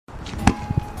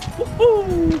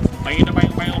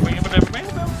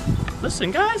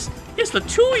Listen, guys, it's the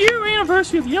 2-year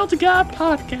anniversary of the Elder God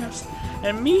podcast.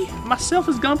 And me, myself,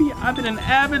 as Gumpy, I've been an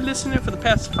avid listener for the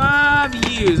past 5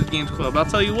 years of Games Club. I'll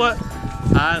tell you what,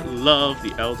 I love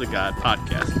the Elder God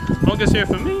podcast. Don't just hear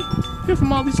from me, hear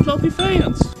from all these lovely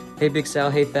fans. Hey Big Sal,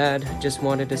 hey Thad, just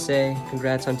wanted to say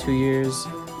congrats on 2 years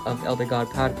of Elder God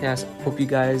podcast. Hope you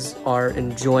guys are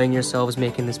enjoying yourselves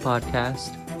making this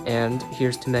podcast, and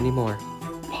here's to many more.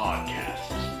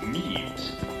 Podcasts,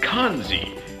 memes,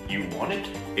 kanji. You want it?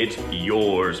 It's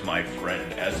yours, my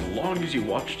friend, as long as you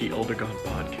watch the Elder God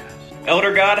podcast.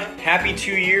 Elder God, happy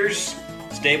 2 years.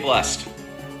 Stay blessed.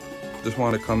 Just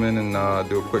want to come in and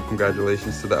do a quick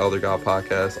congratulations to the Elder God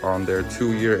podcast on their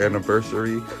 2-year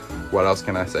anniversary. What else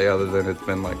can I say other than it's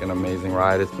been like an amazing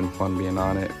ride. It's been fun being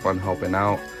on it, fun helping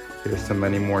out. Here's to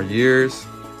many more years,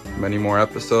 many more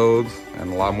episodes,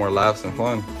 and a lot more laughs and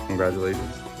fun.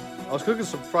 Congratulations. I was cooking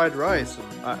some fried rice.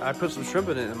 I put some shrimp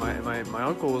in it, and my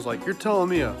uncle was like, "You're telling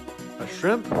me a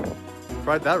shrimp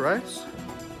fried that rice?"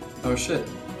 Oh shit,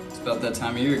 it's about that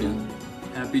time of year again.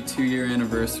 Happy 2-year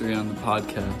anniversary on the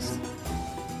podcast.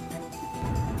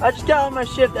 I just got on my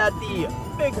shift at the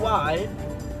Big Y,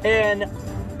 and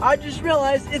I just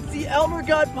realized it's the Elder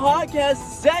God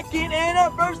podcast 2nd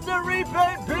anniversary,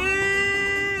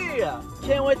 baby!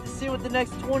 Can't wait to see what the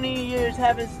next 20 years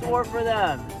have in store for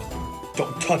them.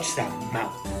 Don't touch that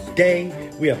mouse. Today,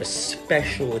 we have a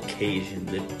special occasion,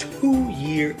 the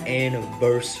 2-year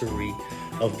anniversary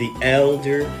of the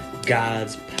Elder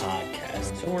Gods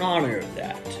podcast. So in honor of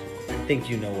that, I think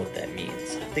you know what that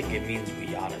means. I think it means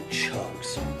we ought to chug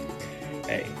something.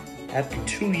 Hey, happy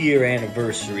 2-year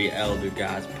anniversary, Elder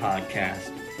Gods podcast.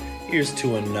 Here's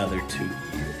to another 2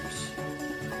 years.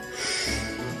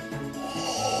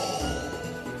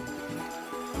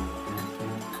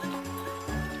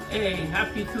 Hey,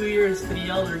 happy 2 years to the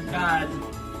Elder God.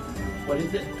 What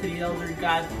is it? To the Elder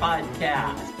God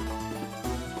podcast.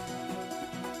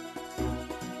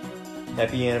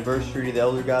 Happy anniversary to the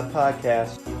Elder God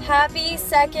podcast. Happy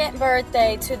 2nd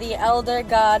birthday to the Elder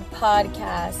God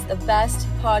podcast, the best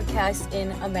podcast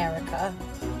in America.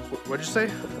 What'd you say?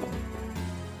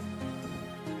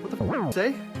 What the f*** did you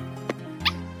say?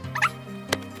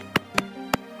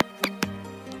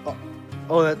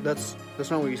 Oh, that's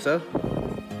not what you said?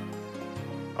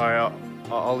 Alright,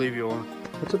 I'll leave you alone.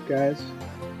 What's up, guys?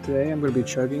 Today I'm going to be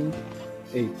chugging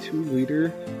a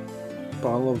 2-liter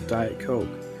bottle of Diet Coke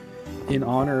in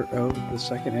honor of the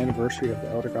 2nd anniversary of the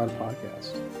Elder God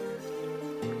podcast.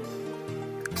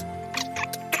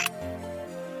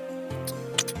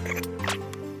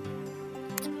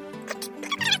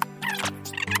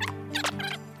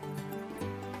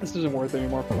 This isn't worth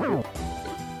anymore.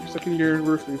 2nd year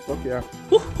anniversary, fuck yeah.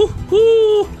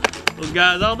 Woo-hoo-hoo! Those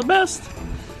guys are the best.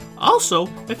 Also,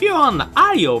 if you're on the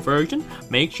audio version,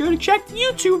 make sure to check the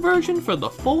YouTube version for the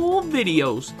full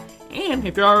videos. And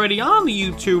if you're already on the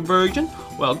YouTube version,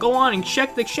 well, go on and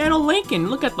check the channel link and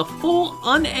look at the full,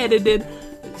 unedited,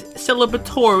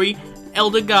 celebratory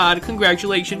Elder God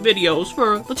congratulation videos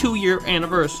for the 2-year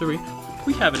anniversary.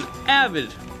 We have an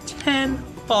avid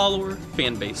 10-follower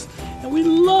fan base, and we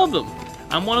love them.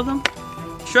 I'm one of them.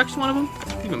 Shrek's one of them.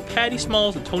 Even Patty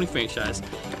Smalls and Tony Franchise.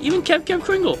 Even Kev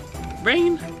Kringle.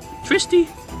 Rain. Tristy,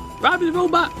 Robbie the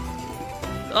Robot,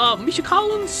 Misha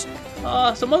Collins,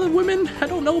 some other women I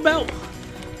don't know about.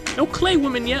 No Clay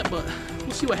women yet, but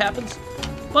we'll see what happens.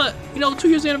 But, you know, 2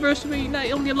 years anniversary, not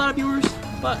only a lot of viewers,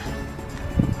 but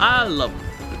I love them.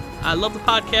 I love the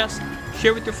podcast.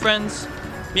 Share with your friends.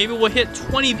 Maybe we'll hit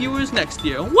 20 viewers next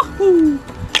year. Woohoo!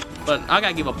 But I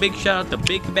gotta give a big shout out to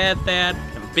Big Bad Thad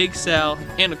and Big Sal,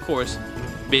 and of course,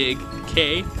 Big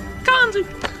K. Kanzi.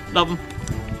 Love them.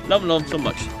 Love them so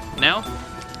much. Now,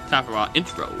 time for our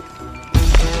intro.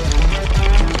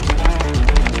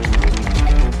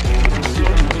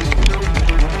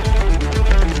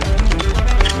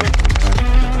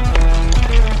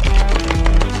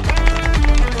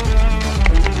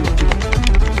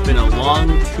 It's been a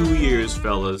long 2 years,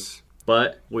 fellas,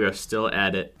 but we are still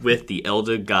at it with the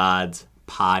Elder Gods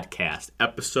podcast,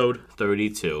 episode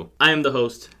 32. I am the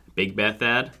host, Big Bad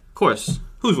Thad. Of course,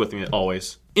 who's with me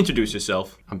always? Introduce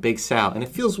yourself. I'm Big Sal, and it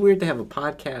feels weird to have a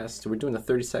podcast. We're doing the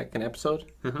 32nd episode.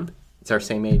 Mm-hmm. It's our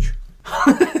same age.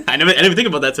 I never think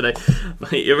about that today.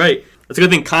 But you're right. It's a good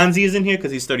thing Kanzi is in here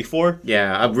because he's 34.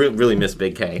 Yeah, I really miss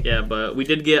Big K. Yeah, but we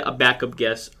did get a backup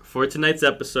guest for tonight's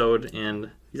episode,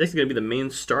 and he's actually going to be the main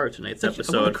star of tonight's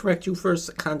episode. I want to correct you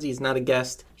first. Kanzi is not a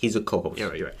guest. He's a co-host.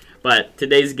 Yeah, you're right. But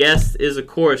today's guest is, of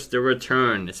course, the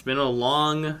return. It's been a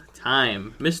long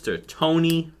time. Mr.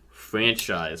 Tony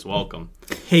Franchise. Welcome.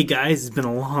 Hey guys, it's been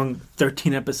a long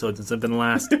 13 episodes since I've been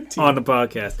last on the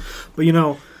podcast. But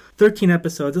 13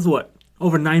 episodes is what?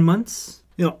 Over 9 months?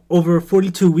 Over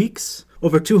 42 weeks?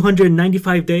 Over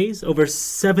 295 days? Over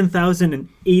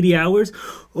 7,080 hours?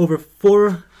 Over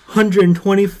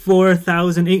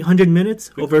 424,800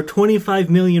 minutes? Over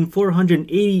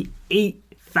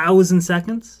 25,488,000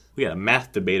 seconds? We got a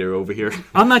math debater over here.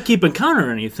 I'm not keeping count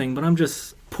or anything, but I'm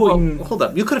just putting... Well, hold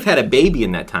up. You could have had a baby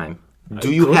in that time. Do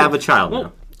you have a child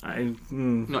now?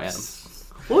 No, Adam.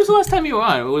 What was the last time you were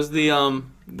on? It was the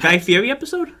Guy Fieri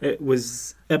episode? It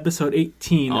was episode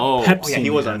 18. Oh, Pepsi yeah, he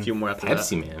was on a Man. few more after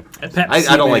Pepsi that. Man. Pepsi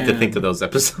I don't like to Man. think of those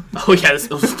episodes. Oh, yeah,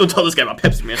 don't tell this guy about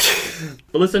Pepsi Man.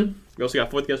 But listen, we also got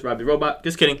fourth guest, Robbie Robot.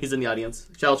 Just kidding, he's in the audience.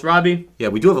 Shout out to Robbie. Yeah,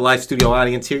 we do have a live studio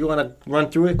audience here. You want to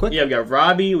run through it quick? Yeah, we got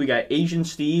Robbie, we got Asian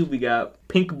Steve, we got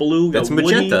Pink Blue, we got That's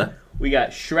magenta. Woody, we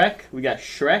got Shrek, we got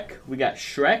Shrek, we got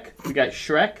Shrek, we got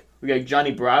Shrek, we got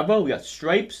Johnny Bravo, we got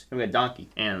Stripes, and we got Donkey.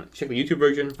 And check the YouTube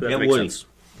version for that to And make Woody. sense.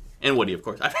 And Woody, of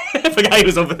course. I forgot he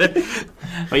was over there.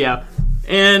 But yeah,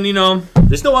 and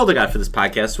there's no Elder God for this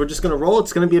podcast. We're just gonna roll.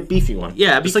 It's gonna be a beefy one.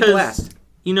 yeah, just because like the last.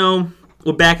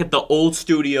 we're back at the old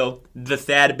studio, the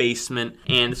Thad basement,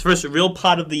 and it's the first real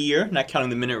pod of the year, not counting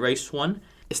the Minute Race one.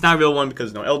 It's not a real one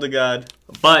because no Elder God,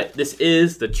 but this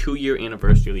is the 2-year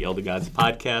anniversary of the Elder Gods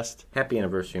podcast. Happy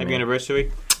anniversary, Happy man.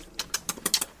 anniversary.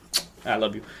 I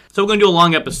love you. So we're going to do a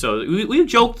long episode. We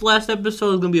joked last episode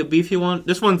it was going to be a beefy one.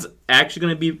 This one's actually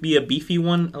going to be a beefy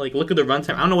one. Like, look at the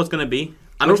runtime. I don't know what's going to be.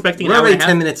 I'm expecting an We're hour already and a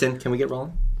 10 half. minutes in. Can we get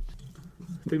rolling?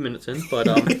 3 minutes in, but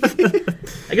I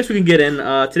guess we can get in.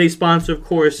 Today's sponsor, of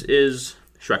course, is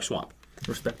Shrek Swamp.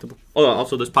 Respectable. Oh,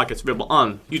 also, this podcast is available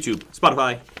on YouTube,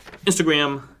 Spotify,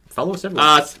 Instagram. Follow us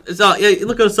everywhere. Yeah,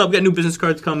 look us up. We got new business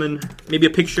cards coming. Maybe a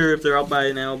picture if they're out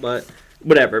by now, but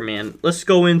whatever, man. Let's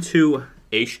go into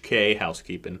HK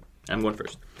housekeeping. I'm going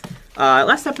first.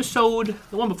 Last episode,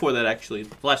 the one before that actually,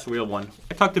 the last real one,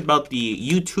 I talked about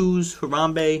the U2's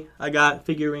Harambe I got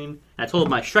figurine. I told them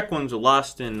my Shrek ones were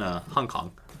lost in Hong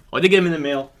Kong. Well, I did get them in the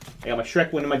mail. I got my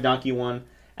Shrek one and my Donkey one.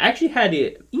 I actually had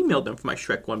to email them for my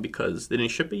Shrek one because they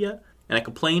didn't ship it yet. And I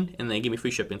complained, and they gave me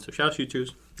free shipping. So shout out to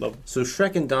U2's. Love them. So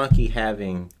Shrek and Donkey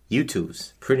having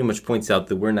U2s pretty much points out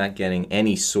that we're not getting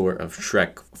any sort of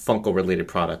Shrek Funko-related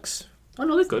products. Oh,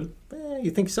 no, they're good.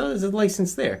 You think so? There's a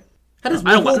license there. How does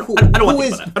I don't want to think about that.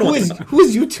 who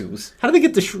is U2s? How do they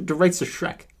get the rights to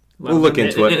Shrek? We'll look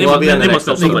into it. They We'll be on the must next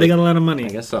know episode. somebody. They got a lot of money. I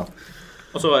guess so.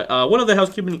 Also, one other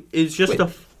housekeeping is just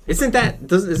Isn't there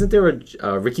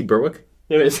a Ricky Berwick?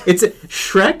 There is.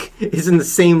 Shrek is in the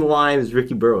same line as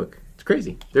Ricky Berwick. It's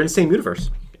crazy. They're in the same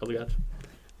universe. Elder Gods.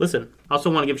 Listen, I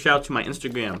also want to give a shout out to my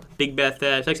Instagram, Big Bad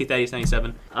Thad. It's actually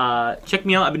Thaddeus97. Check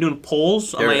me out. I've been doing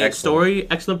polls on my story.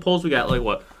 Excellent polls. We got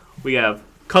we have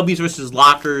Cubbies versus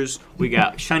Lockers. We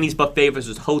got Chinese Buffet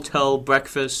versus Hotel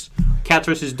Breakfast. Cats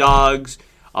versus Dogs.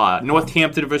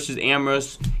 Northampton versus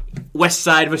Amherst. West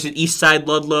Side versus East Side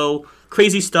Ludlow.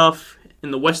 Crazy stuff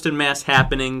in the Western Mass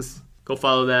happenings. Go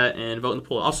follow that and vote in the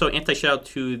poll. Also, anti-shout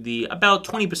to the about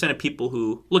 20% of people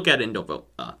who look at it and don't vote.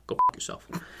 Go f*** yourself.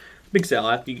 Big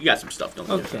Sal, you got some stuff, don't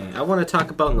you? Okay, I want to talk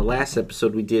about in the last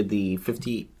episode we did the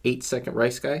 58-second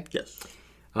rice guy. Yes.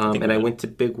 And I went to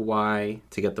Big Y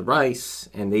to get the rice,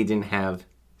 and they didn't have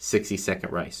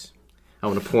 60-second rice. I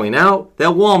want to point out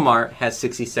that Walmart has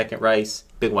 60-second rice.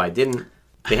 Big Y didn't.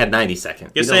 They had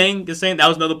 90-second. You're saying that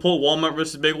was another poll, Walmart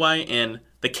versus Big Y, and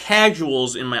the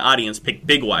casuals in my audience picked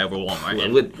Big Y over Walmart.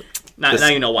 And now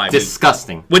you know why.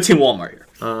 Disgusting. We're Team Walmart here.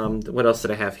 What else did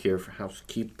I have here for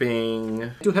housekeeping?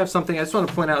 I do have something I just want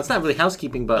to point out. It's not really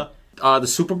housekeeping, but the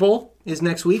Super Bowl is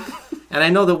next week. And I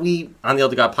know that we, on the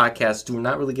Elder God podcast, do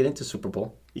not really get into Super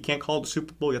Bowl. You can't call it the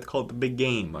Super Bowl. You have to call it the big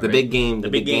game. The big game. The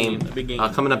big game. The big game.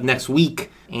 Coming up next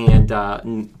week. And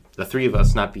the three of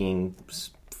us not being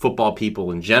football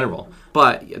people in general.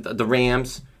 But the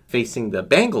Rams facing the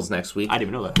Bengals next week. I didn't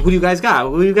even know that. Who do you guys got?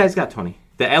 Who do you guys got, Tony?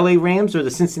 The LA Rams or the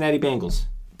Cincinnati Bengals?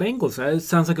 Bengals. That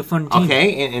sounds like a fun team.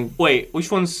 Okay, and wait, what's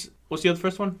the other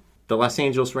first one? The Los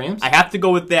Angeles Rams? I have to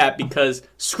go with that because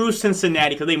screw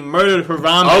Cincinnati because they murdered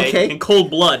Harambe in cold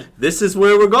blood. This is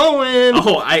where we're going.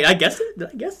 Oh, I guess it. Did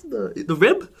I guess the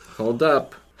rib? Hold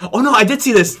up. Oh, no, I did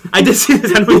see this. I know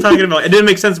what you're talking about. It didn't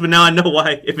make sense, but now I know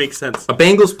why it makes sense. A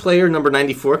Bengals player, number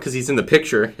 94, because he's in the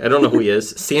picture. I don't know who he is.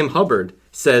 Sam Hubbard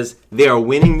says they are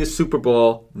winning the Super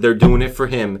Bowl. They're doing it for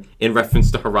him in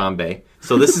reference to Harambe.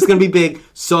 So this is going to be big.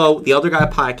 So the Elder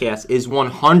God podcast is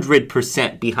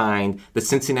 100% behind the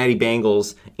Cincinnati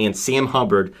Bengals and Sam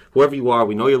Hubbard. Whoever you are,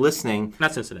 we know you're listening.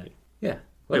 Not Cincinnati. Yeah.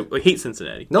 I hate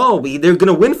Cincinnati. No, they're going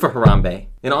to win for Harambe,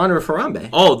 in honor of Harambe.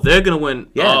 Oh, they're going to win.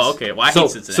 Yes. Oh, okay. Well, I hate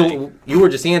Cincinnati. So you were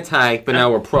just anti, but now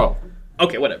we're pro.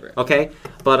 Okay, whatever. Okay,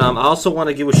 but I also want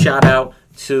to give a shout out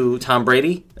to Tom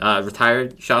Brady,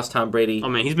 retired. Shouts Tom Brady. Oh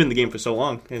man, he's been in the game for so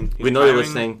long. And we know you're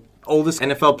listening. Oldest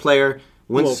NFL player,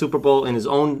 wins the Super Bowl in his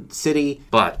own city.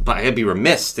 But I'd be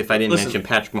remiss if I didn't mention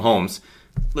Patrick Mahomes.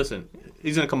 Listen,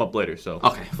 he's gonna come up later. So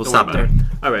okay, we'll stop there.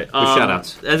 All right, shout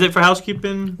outs. That's it for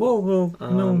housekeeping. Whoa,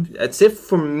 no. That's it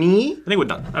for me. I think we're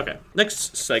done. Okay,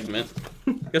 next segment.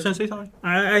 You guys want to say something?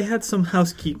 I had some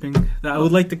housekeeping that I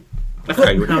would like to.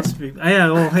 Okay, you were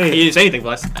Yeah. Well, hey. You didn't say anything for the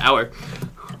last hour.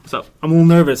 So I'm a little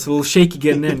nervous, a little shaky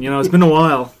getting in. It's been a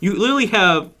while. You literally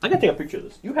have. I gotta take a picture of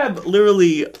this. You have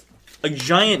literally a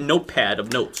giant notepad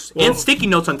of notes and sticky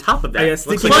notes on top of that. Yeah,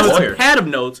 sticky plus notes. a pad of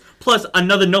notes plus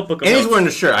another notebook of And notes. he's wearing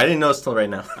a shirt. I didn't notice till right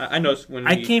now. I noticed when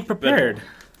I came prepared.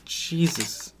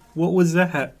 Jesus, what was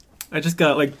that? I just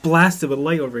got blasted with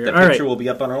light over here. That All picture right. will be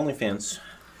up on our OnlyFans.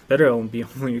 Better be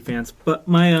OnlyFans. But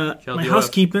my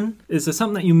housekeeping is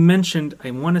something that you mentioned.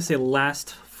 I want to say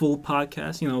last full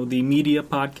podcast. The media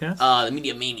podcast. The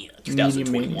Media Mania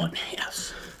 2021.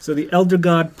 Yes. So the Elder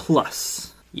God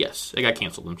Plus. Yes, it got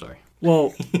canceled. I'm sorry.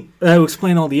 Well, that will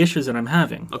explain all the issues that I'm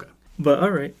having. Okay. But all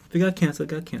right, if it got canceled,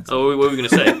 it got canceled. Oh, what were we gonna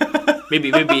say? maybe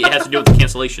it has to do with the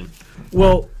cancellation.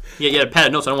 Well, yeah, pad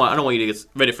of notes. I don't want you to get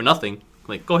ready for nothing.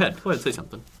 Go ahead, say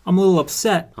something. I'm a little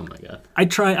upset. Oh my god.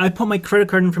 I put my credit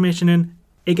card information in.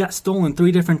 It got stolen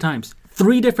 3 different times.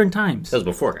 3 different times. That was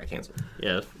before it got canceled.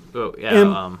 Yeah. Oh, yeah.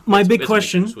 And my big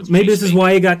question, maybe this is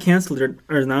why it got canceled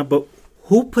or not, but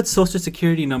who put Social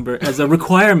Security number as a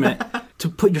requirement to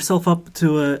put yourself up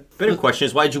to a... Better question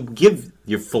is, why did you give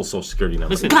your full Social Security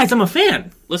number? Listen, guys, I'm a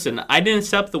fan. Listen, I didn't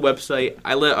set up the website.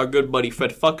 I let our good buddy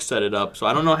Fred Fuck set it up. So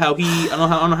I don't know how I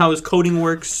don't know how his coding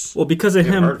works. Well, because of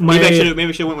him, maybe I should have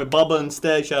went with Bubba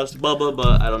instead. Shout out to Bubba,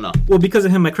 but I don't know. Well, because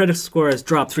of him, my credit score has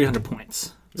dropped 300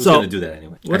 points. I was going to do that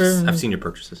anyway. I've seen your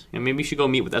purchases. Yeah, maybe you should go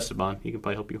meet with Esteban. He can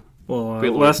probably help you. Well,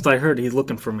 last I heard, he's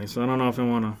looking for me, so I don't know if I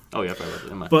want to. Oh, yeah,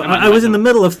 probably. But I was in the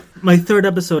middle of my 3rd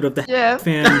episode of the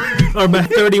fan, or my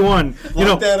 31.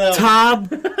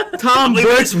 Tom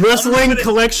Burke's Wrestling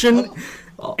Collection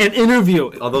and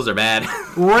interview. Oh, those are bad.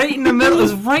 Right in the middle. It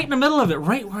was right in the middle of it,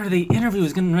 right where the interview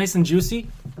was getting nice and juicy.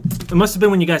 It must have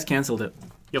been when you guys canceled it.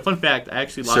 Yeah, fun fact, I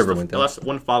actually lost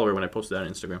 1 follower when I posted that on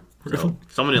Instagram. So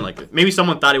someone didn't like it. Maybe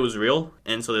someone thought it was real,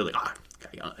 and so they're like,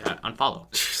 unfollow.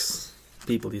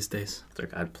 People these days. They're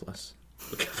God plus.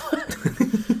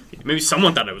 Maybe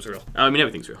someone thought it was real. I mean,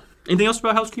 everything's real. Anything else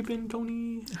about housekeeping,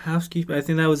 Tony? Housekeeping? I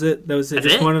think that was it. That's just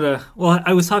it? wanted to... Well,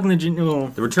 I was talking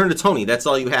to... The return to Tony, that's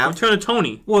all you have? Return to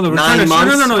Tony. Well, the return 9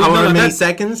 months, however many that,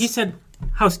 seconds? He said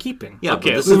housekeeping. Yeah,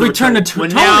 okay. This is the return to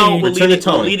Tony. Now we're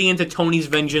leading into Tony's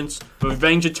vengeance.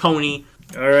 Revenge of Tony.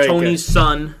 All right, Tony's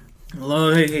son.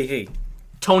 Hello, hey.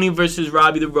 Tony versus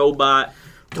Robbie the Robot.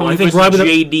 Tony think versus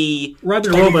Robbie JD. Robbie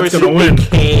the Tony Robot's versus gonna win. Big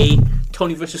K.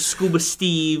 Tony versus Scuba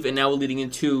Steve. And now we're leading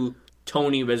into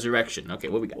Tony Resurrection. Okay,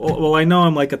 what we got? Well, I know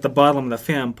I'm at the bottom of the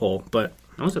fan poll, but...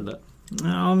 No one said that.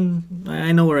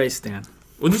 I know where I stand.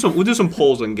 We'll do some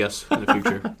polls and guess in the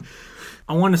future.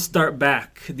 I want to start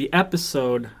back the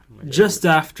episode just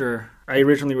after I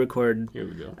originally recorded. Here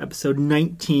we go. Episode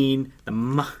 19, the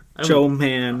Macho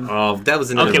Man. Oh, that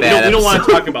was another bad episode. We don't want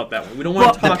to talk about that one. We don't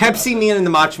want to talk the Pepsi Man and the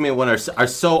Macho Man one are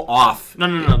so off.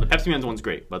 No. The Pepsi Man's one's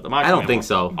great, but the Macho Man I don't think one,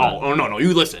 so. Oh, no.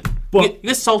 You listen. You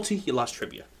get salty, you lost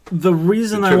trivia. The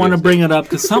reason I want to bring it up,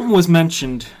 because something was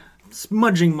mentioned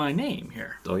smudging my name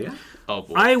here. Oh, yeah? Oh,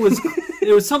 boy.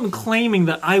 It was something claiming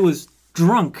that I was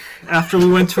drunk after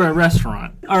we went to a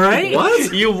restaurant. All right?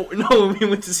 What? We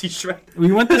went to see Shrek.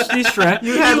 We went to see Shrek.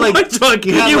 You had drunk.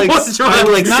 You had not 6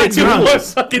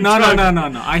 drunk.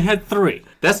 No. I had 3.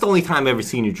 That's the only time I've ever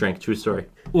seen you drink. True story.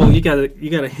 Well, you gotta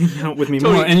hang out with me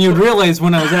more, and you'd realize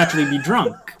when I was actually be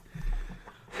drunk.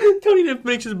 Tony didn't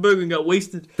finish his burger and got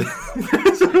wasted.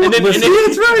 That's right.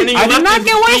 I did not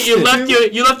get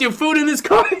wasted. You left your food in his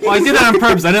car. Well, I did that on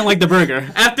purpose. I didn't like the burger.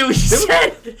 After we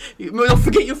said, don't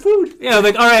forget your food. Yeah, all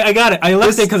right, I got it. I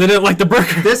left it because I didn't like the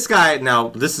burger. This guy, now,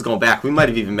 this is going back. We might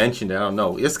have even mentioned it. I don't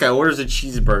know. This guy orders a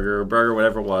cheeseburger or burger,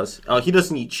 whatever it was. Oh, he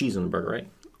doesn't eat cheese on the burger, right?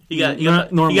 He got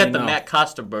the Matt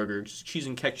Costa burger, just cheese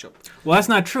and ketchup. Well, that's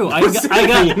not true.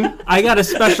 I got a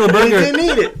special burger. He didn't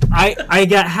eat it. I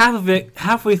got half of it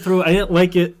halfway through. I didn't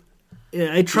like it.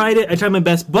 I tried it. I tried my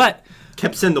best, but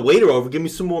kept sending the waiter over. Give me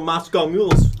some more Moscow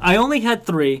mules. I only had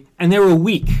 3, and they were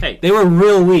weak. Hey, they were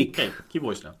real weak. Hey, keep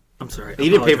voice down. I'm sorry. You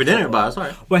didn't pay for dinner, but it's all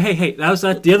right. Well, hey, that was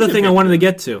the other thing I wanted to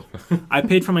get to. I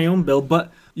paid for my own bill,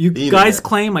 but you guys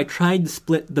claim I tried to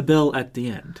split the bill at the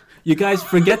end. You guys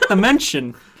forget to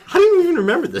mention. How do you even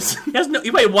remember this?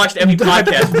 You might have watched every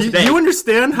podcast today. You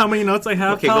understand how many notes I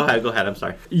have? Okay, go ahead. I'm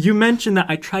sorry. You mentioned that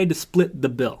I tried to split the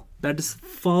bill. That is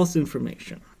false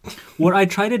information. What I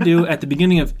try to do at the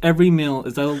beginning of every meal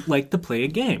is I like to play a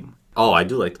game. Oh, I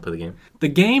do like to play the game. The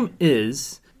game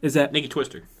is that... Naked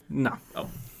Twister. No. Oh.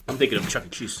 I'm thinking of Chuck E.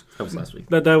 Cheese. That was last week.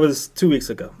 That was 2 weeks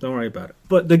ago. Don't worry about it.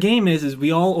 But the game is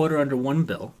we all order under one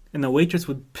bill, and the waitress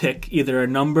would pick either a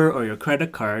number or your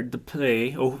credit card to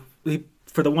pay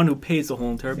for the one who pays the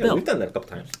whole entire bill. We've done that a couple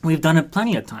times. We've done it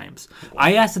plenty of times.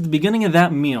 I asked at the beginning of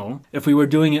that meal if we were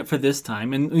doing it for this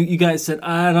time, and you guys said,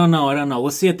 I don't know.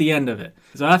 We'll see at the end of it.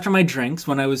 So after my drinks,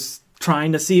 when I was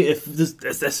trying to see if this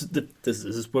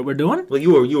is what we're doing. Well,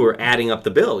 you were adding up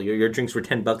the bill. Your drinks were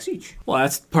 $10 each. Well,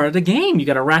 that's part of the game. You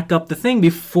got to rack up the thing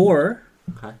before.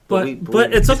 Okay.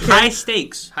 But it's okay. High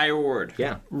stakes, high reward.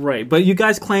 Yeah. Right. But you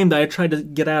guys claimed that I tried to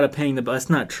get out of paying the bill. That's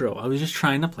not true. I was just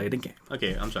trying to play the game.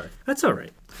 Okay, I'm sorry. That's all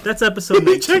right. That's episode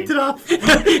 19. He checked it off.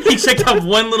 He checked off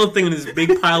one little thing in his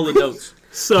big pile of notes.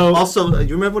 So also,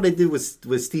 you remember what they did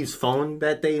with Steve's phone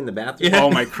that day in the bathroom? Yeah.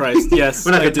 Oh my Christ! Yes,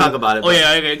 we're not going to talk about it. Oh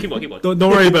yeah, okay, keep on. Don't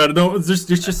worry about it. Don't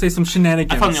just say some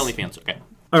shenanigans. I found the OnlyFans. Okay.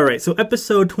 All right. So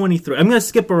episode 23. I'm going to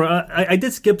skip around. I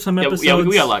did skip some episodes. Yeah,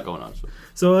 we got a lot going on.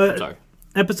 So sorry.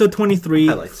 Episode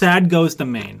 23. Thad goes to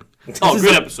Maine.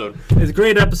 Great episode. It's a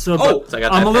great episode. Oh, but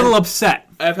I'm a little upset.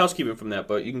 I have housekeeping from that,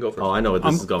 but you can go first. Oh, I know what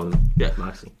this is going. Yeah,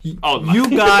 Moxie. You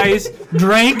guys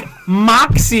drank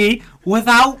Moxie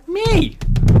without me.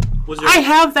 I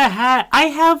have the hat. I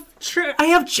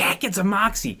have jackets of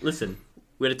Moxie. Listen,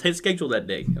 we had a tight schedule that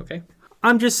day, okay?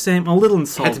 I'm just saying, I'm a little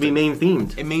insulted. Had to be Maine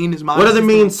themed. And Maine is Moxie. What other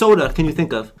Maine soda can you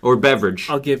think of? Or beverage?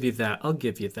 I'll give you that.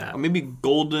 Or maybe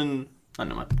golden... I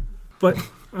don't know. But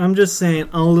I'm just saying,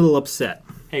 I'm a little upset.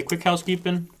 Hey, quick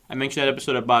housekeeping. I mentioned that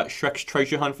episode about Shrek's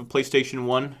treasure hunt for PlayStation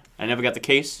 1. I never got the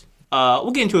case.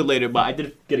 We'll get into it later, but I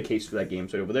did get a case for that game.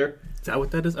 It's right over there. Is that what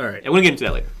that is? All right. Yeah, we'll get into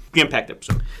that later. Jam-packed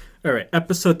episode. All right,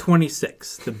 episode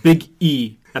 26, the Big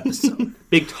E episode.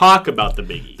 Big talk about the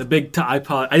Big E. The Big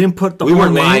talk. I didn't put the whole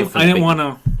name. I didn't want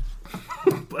to...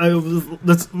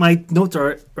 My notes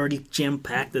are already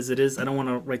jam-packed as it is. I don't want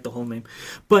to write the whole name.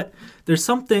 But there's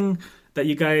something that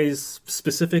you guys,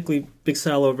 specifically Big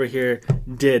Sal over here,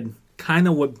 did. Kind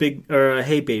of what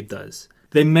Hey Babe does.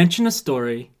 They mention a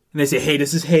story, and they say, hey,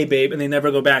 this is Hey Babe, and they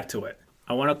never go back to it.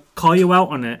 I want to call you out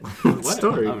on it. What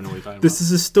story? I don't know what you're talking This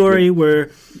is a story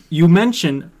where you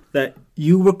mentioned that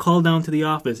you were called down to the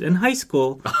office in high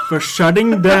school for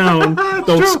shutting down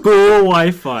the school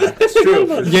Wi-Fi. That's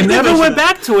true. You never went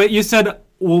back to it. You said,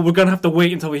 well, we're going to have to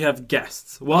wait until we have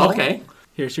guests. Well, okay.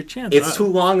 Here's your chance. It's too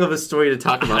long of a story to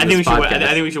talk about. I think we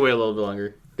should wait a little bit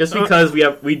longer. Just because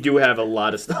we do have a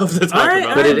lot of stuff to talk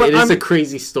about. But it is a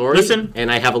crazy story. Listen.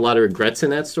 And I have a lot of regrets in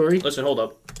that story. Listen, hold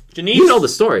up. Janice. You know the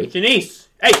story. Janice.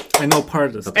 Hey. I know part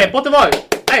of this. Okay. Hey, por favor.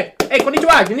 Hey,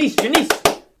 konnichiwa. Janice.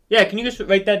 Yeah, can you just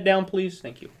write that down, please?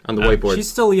 Thank you. On the whiteboard. She's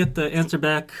still yet to answer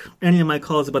back any of my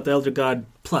calls about the Elder God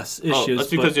Plus issues. Oh, that's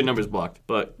because your number's blocked,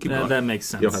 but keep going. That makes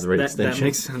sense. You don't have the right extension. That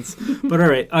makes sense. But all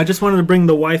right, I just wanted to bring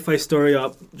the Wi-Fi story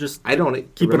up. Just I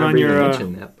don't keep it on your...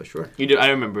 mention that, but sure. You do. I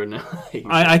remember it now.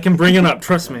 I can bring it up,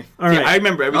 trust me. All right. Yeah, I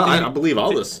remember everything. I believe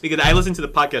all this. Because I listened to the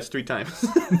podcast 3 times.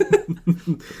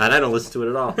 And I don't listen to it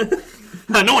at all.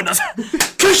 No one does.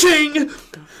 Cushing!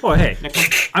 Oh, hey.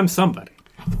 I'm somebody.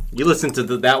 You listened to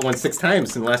that one 6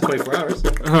 times in the last 24 hours.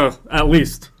 At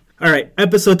least. All right,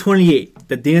 episode 28,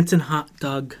 the dancing hot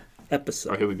dog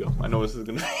episode. Oh, here we go. I know this is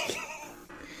going to be...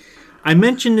 I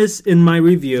mentioned this in my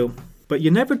review, but you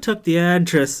never took the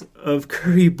address of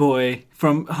Curry Boy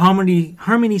from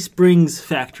Harmony Springs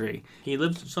factory. He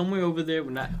lives somewhere over there.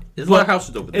 There's a lot of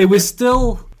houses over there. It was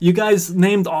still... You guys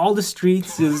named all the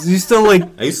streets. You still like...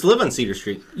 I used to live on Cedar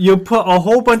Street. You put a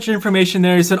whole bunch of information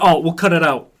there. You said, oh, we'll cut it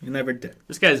out. You never did.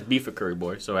 This guy's beef for Curry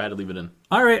Boy, so I had to leave it in.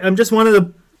 All right, I just wanted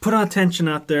to put on attention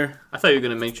out there. I thought you were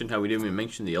going to mention how we didn't even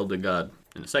mention the Elder God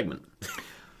in the segment.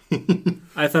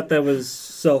 I thought that was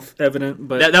self-evident,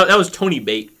 but... That was Tony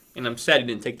bait, and I'm sad he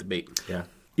didn't take the bait. Yeah.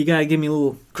 You gotta give me a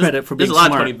little credit for being smart. There's a lot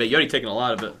smart. of Tony bait. You're already taking a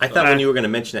lot of it. I thought when you were going to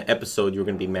mention that episode, you were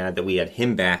going to be mad that we had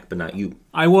him back, but not you.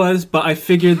 I was, but I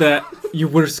figured that you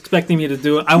were expecting me to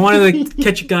do it. I wanted to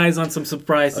catch you guys on some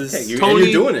surprises. Okay,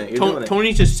 you're doing it.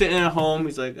 Tony's just sitting at home.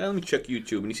 He's like, let me check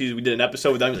YouTube. And he sees we did an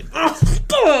episode with him. He's like, oh,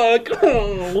 fuck.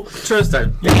 Oh.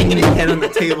 Start banging his head on the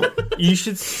table. You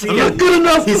should see I'm not good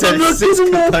enough. He's had 6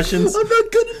 concussions. I'm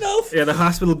not good enough. Yeah, the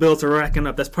hospital bills are racking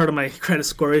up. That's part of my credit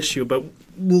score issue, but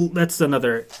that's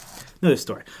another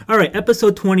story. All right,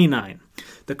 episode 29.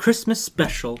 The Christmas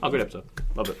special. Oh, good episode.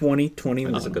 Love it.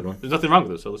 2021. That's a good one. There's nothing wrong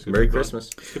with it, so let's Merry Christmas.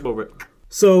 Skip over it.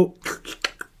 So,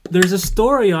 there's a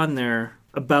story on there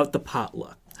about the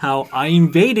potluck. How I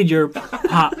invaded your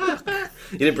potluck.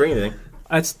 You didn't bring anything.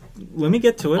 Let me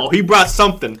get to it. Oh, he brought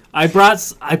something. I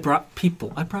brought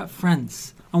people. I brought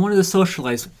friends. I wanted to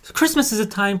socialize. Christmas is a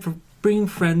time for bringing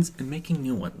friends and making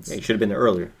new ones. Yeah, you should have been there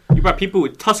earlier. You brought people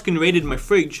with Tuscan rated my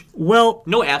fridge. Well,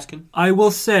 no asking. I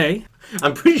will say,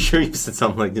 I'm pretty sure you said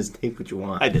something like this. Take what you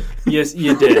want. I did. Yes,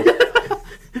 you did.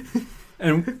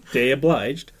 And they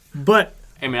obliged. But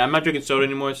hey man, I'm not drinking soda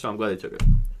anymore, so I'm glad they took it.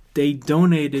 They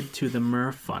donated to the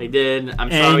Murph Fund. They did. I'm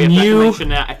sorry if I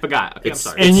mentioned that. I forgot. Okay, I'm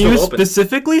sorry. And you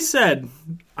specifically said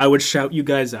I would shout you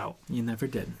guys out. You never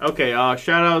did. Okay,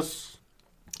 shout outs.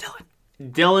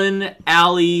 Dylan,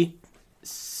 Allie.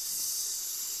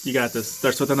 You got this.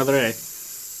 Starts with another A.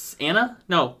 Anna?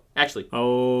 No, actually.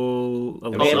 Oh,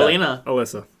 Elena.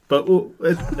 Alyssa. But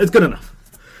it's good enough.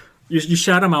 You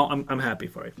shout them out. I'm happy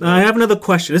for you. I have another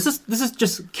question. This is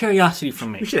just curiosity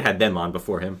from me. We should have had them on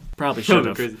before him. Probably should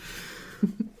have.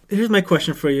 Here's my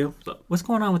question for you. What's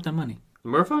going on with that money? The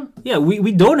Murph Fund? Yeah,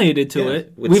 we donated to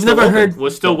it. We've never heard.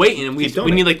 We're still waiting, and we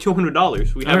need like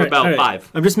 $200. We have about $5.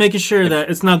 I'm just making sure that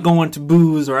it's not going to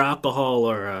booze or alcohol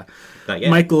or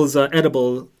Michael's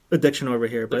edible addiction over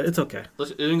here, but it's okay.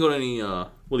 It didn't go to any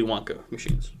Willy Wonka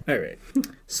machines. All right.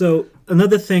 So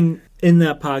another thing in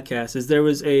that podcast is there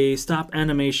was a stop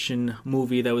animation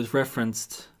movie that was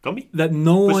referenced that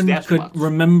no one could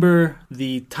remember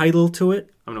the title to it.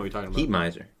 I don't know what you're talking about. Heat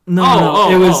Miser.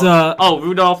 No, it was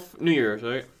Rudolph New Year's,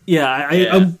 right? Yeah,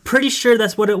 I'm pretty sure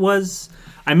that's what it was.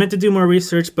 I meant to do more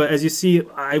research, but as you see,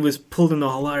 I was pulled in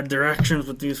a lot of directions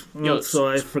with these notes, so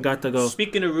I forgot to go.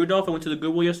 Speaking of Rudolph, I went to the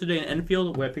Goodwill yesterday in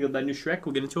Enfield where I picked up that new Shrek.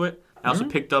 We'll get into it. I also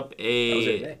picked up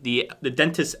the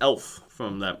dentist elf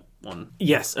from that one.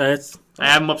 Yes, I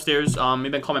have him upstairs. Maybe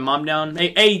I can call my mom down.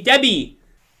 Hey, Debbie!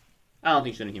 I don't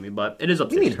think she's going to hear me, but it is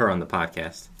upstairs. You need her on the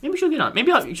podcast. Maybe she'll get on.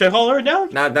 Maybe should I call her down?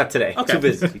 Not today. Okay. Too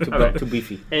busy. Too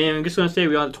beefy. And I'm just going to say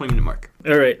we're on the 20-minute mark.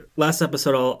 All right. Last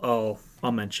episode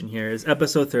I'll mention here is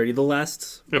episode 30. The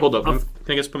last... Wait, hold up. Can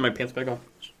I just put my pants back on?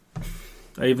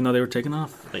 I even know they were taken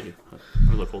off. Thank you.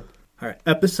 I look cold. All right.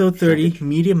 Episode 30,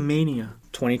 Media Mania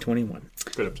 2021.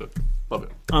 Good episode. Love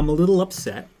it. I'm a little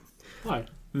upset. Why?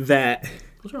 That...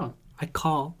 What's wrong? I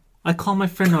call my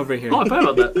friend over here. Oh, I forgot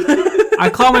about that. I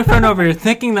call my friend over here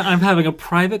thinking that I'm having a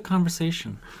private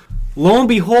conversation. Lo and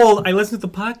behold, I listen to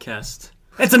the podcast.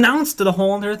 It's announced to the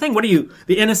whole entire thing. What are you,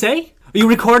 the NSA? Are you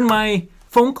recording my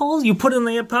phone calls? You put it in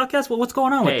the podcast? Well, what's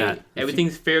going on with that?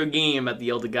 Everything's fair game at the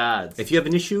Elder Gods. If you have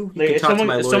an issue, you can talk to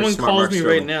my lawyer. Someone calls me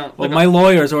right now. Well, my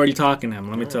lawyer's already talking to him.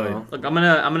 Let me tell you. Look, I'm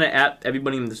gonna at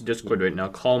everybody in this Discord right now.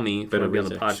 Call me for be on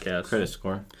the podcast. Credit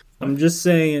score. I'm just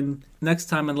saying, next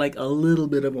time I'd like a little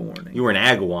bit of a warning. You were in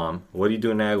Agawam. What are you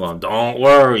doing in Agawam? Don't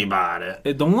worry about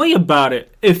it. Don't worry about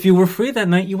it. If you were free that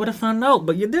night, you would have found out,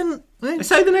 but you didn't. I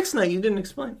saw you the next night. You didn't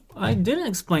explain. I didn't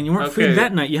explain. You weren't free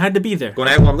that night. You had to be there. Going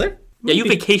to Agawam later? Yeah, you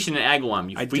vacation in Agawam.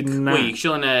 You freak. Did not. Wait, you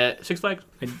chilling at Six Flags?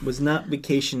 I was not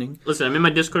vacationing. Listen, I'm in my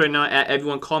Discord right now.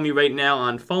 Everyone call me right now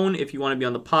on phone if you want to be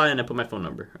on the pod, and I put my phone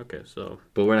number. Okay, so...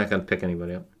 But we're not going to pick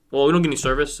anybody up. Well, we don't get any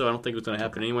service, so I don't think it's going to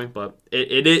happen anyway, but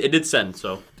it did send,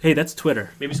 so... Hey, that's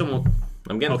Twitter. Maybe someone will...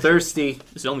 I'm getting thirsty.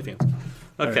 This is OnlyFans.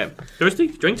 Okay. Right. Thirsty?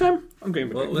 Drink time? I'm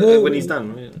getting when he's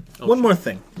done. One more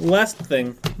thing. Last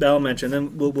thing that I'll mention,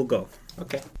 then we'll go.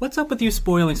 Okay. What's up with you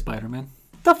spoiling Spider-Man?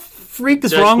 The freak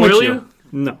is wrong with you?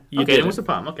 No, you didn't. What's the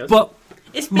problem? Okay. But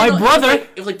my brother...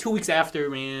 It was like 2 weeks after,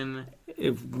 man.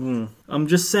 I'm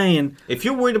just saying... If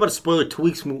you're worried about a spoiler 2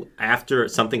 weeks after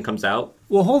something comes out...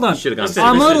 Well, hold on. You should have gone.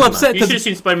 I'm a little upset. You should have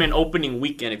seen Spider-Man opening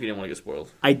weekend if you didn't want to get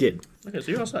spoiled. I did. Okay, so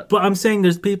you're all set. But I'm saying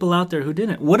there's people out there who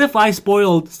didn't. What if I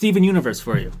spoiled Steven Universe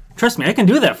for you? Trust me, I can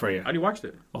do that for you. I already watched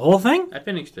it. The whole thing? I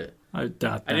finished it. I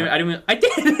doubt that. I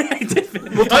did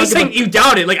finish. I was saying you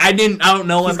doubt it. Like, I don't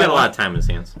know. He's got a lot of time in his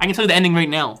hands. I can tell you the ending right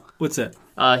now. What's that?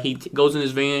 He goes in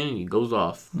his van and he goes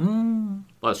off.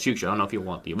 Well, it's Future. I don't know if you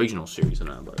want the original series or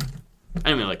not, but I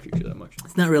don't even like Future that much.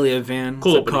 It's not really a van.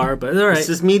 Cool it's a car, but all right. This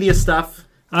is media stuff.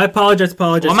 I apologize.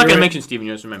 Well, I'm not going to mention Steven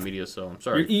Universe in my media, so I'm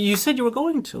sorry. You said you were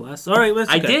going to last. All right,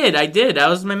 I did. That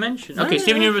was my mention. Okay,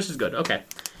 Steven Universe is good. Okay.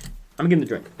 I'm getting the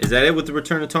drink. Is that it with the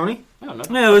return of Tony? I don't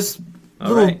know. Yeah, it was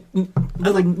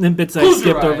little bits I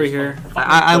skipped over here.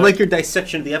 I like your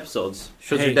dissection of the episodes.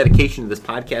 Shows your dedication to this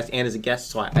podcast and as a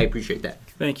guest, so I appreciate that.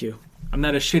 Thank you. I'm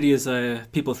not as shitty as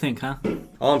people think, huh?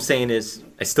 All I'm saying is,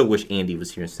 I still wish Andy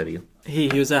was here instead of you. He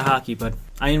was at hockey, but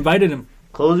I invited him.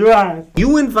 Close your eyes.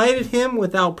 You invited him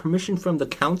without permission from the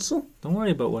council? Don't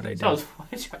worry about what I did. Why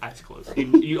is your eyes closed?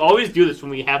 You always do this when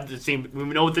we have the same. When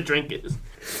we know what the drink is.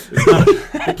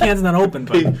 The can's not open,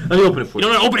 but let me open it for you.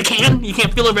 You don't want to open a can? You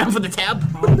can't feel around for the tab?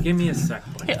 Oh, give me a sec.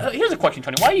 Hey, here's a question,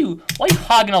 Tony. Why are you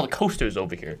hogging all the coasters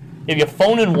over here? You have your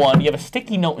phone in one. You have a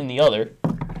sticky note in the other.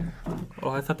 Oh,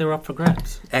 I thought they were up for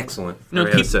grabs. Excellent. No,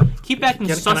 Alright, that's it. keep acting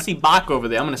sussy Bach over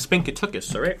there. I'm gonna spink a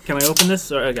tuchus, all right? Can I open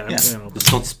this? Or, okay, Yeah. Just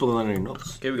don't spill it on your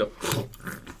nose. Here we go.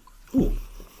 Ooh.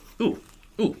 Ooh.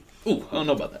 Ooh. Ooh. I don't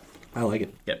know about that. I like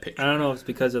it. Yeah, pitch. I don't know if it's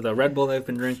because of the Red Bull I've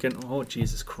been drinking. Oh,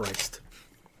 Jesus Christ.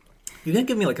 You didn't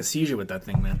give me like a seizure with that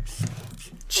thing, man.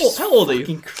 Oh, how old are you?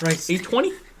 Fucking Christ.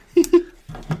 820?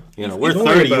 You know, we're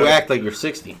 30. You act like you're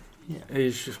 60. Yeah.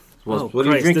 Well, Oh, what are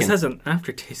you Christ, drinking? this has an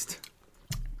aftertaste.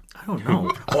 I don't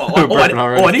know. I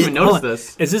didn't even notice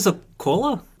this. Is this a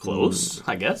cola? Close,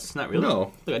 I guess. Not really.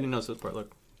 No. Look, I didn't notice this part.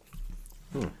 Look.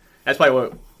 That's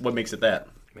probably what makes it that.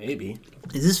 Maybe.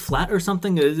 Is this flat or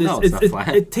something? No, it's not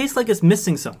flat. It tastes like it's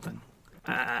missing something.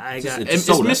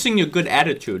 It's missing your good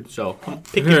attitude, so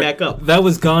pick it back up. That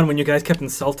was gone when you guys kept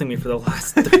insulting me for the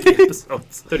last 30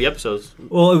 episodes. 30 episodes.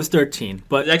 Well, it was 13,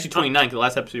 but It's actually 29 because the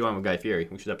last episode you went with Guy Fieri,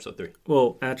 which is episode 3.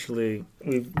 well, actually,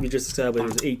 we just established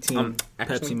it was 18.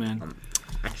 Pepsi Man.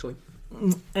 Actually.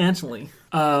 Actually,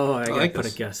 oh, I gotta like put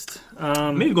this. a guest.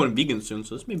 Maybe going vegan soon,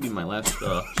 so this may be my last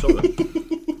soda.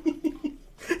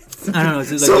 I don't know.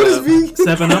 Is it like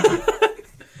 7 Up?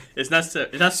 It's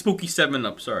not spooky 7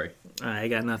 Up. Sorry. I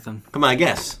got nothing. Come on,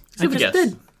 guess. I just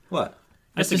did. What?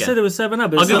 I just said it was 7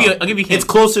 Up. I'll give you a hint. It's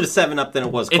closer to 7 Up than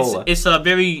it was cola. It's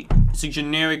a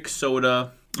generic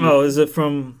soda. Oh, is it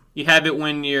from? You have it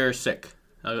when you're sick.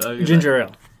 Ginger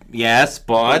ale. Yes,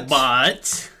 but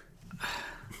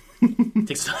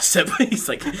takes a sip. He's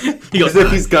like, he goes. As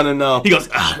if he's gonna know. He goes.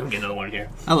 I'm getting another one here.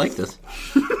 I like this.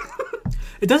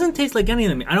 It doesn't taste like anything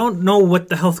to me. I don't know what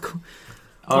the hell's.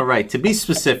 All right, to be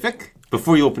specific,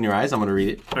 before you open your eyes, I'm gonna read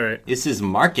it. All right. This is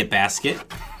Market Basket,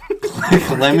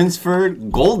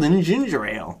 Clemensford Golden Ginger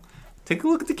Ale. Take a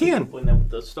look at the can. Putting that with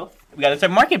the stuff. We got it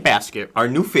at Market Basket. Our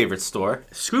new favorite store.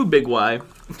 Screw Big Y.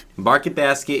 Market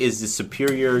Basket is the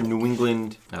superior New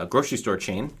England grocery store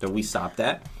chain that we stopped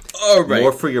at. All right.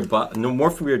 More for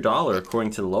your dollar,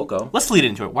 according to the logo. Let's lead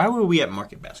into it. Why were we at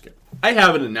Market Basket? I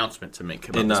have an announcement to make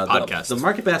about this podcast. The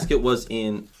Market Basket was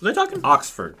in Was I talking?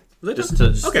 Oxford. Was I Just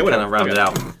talking? to kind of round it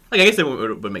out. Like, I guess that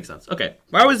would make sense. Okay.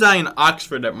 Why was I in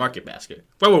Oxford at Market Basket?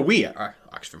 Why were we at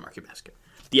Oxford Market Basket?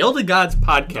 The Elder Gods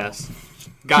podcast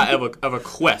got a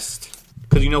request.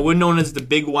 Because, we're known as the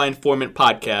Big Y Informant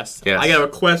podcast. Yes. I got a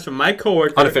request from my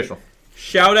coworker. Unofficial.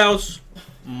 Shoutouts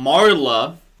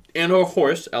Marla and her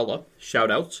horse, Ella.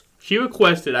 Shoutouts. She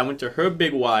requested I went to her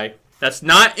Big Y. That's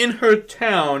not in her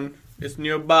town. It's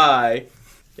nearby.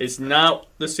 It's not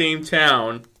the same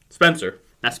town. Spencer.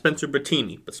 Not Spencer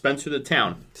Bertini, but Spencer the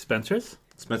town. Spencer's?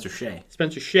 Spencer Shea.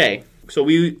 Spencer Shea. So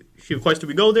she requested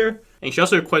we go there, and she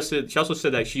also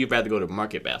said that she'd rather go to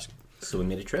Market Basket. So we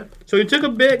made a trip. So we took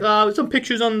some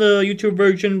pictures on the YouTube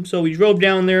version. So we drove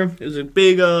down there. It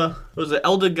was an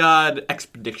Elder God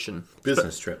expedition.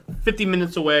 Business trip. 50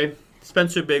 minutes away.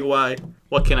 Spencer Big Y.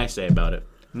 What can I say about it?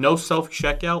 No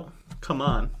self-checkout? Come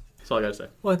on. That's all I gotta say.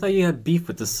 Well, I thought you had beef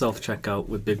with the self-checkout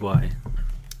with Big Y.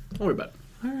 Don't worry about it.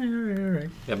 All right.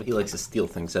 Yeah, but he likes to steal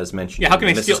things, as mentioned. Yeah, how can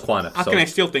I Mrs. steal? Quanah, How can I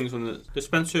steal things when the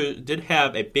Spencer did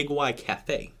have a Big Y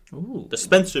cafe? Ooh. The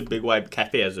Spencer Big Y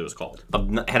cafe, as it was called.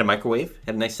 Had a microwave.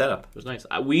 Had a nice setup. It was nice.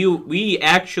 We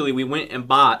went and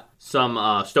bought some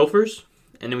Stofers,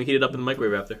 and then we heated up in the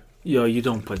microwave after. Yo, you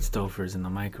don't put Stofers in the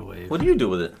microwave. What do you do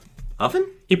with it?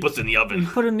 Oven? He puts it in the oven. You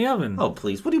put it in the oven. Oh,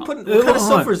 please. What are you putting? What kind of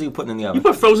Stofers are you putting in the oven? You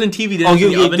put frozen TV in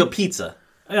the oven. Your pizza.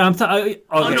 Yeah, okay.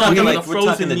 I'm talking like a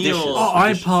frozen the meal. dishes. Oh, I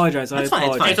apologize. It's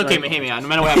fine. It's okay, man. Hey, man. No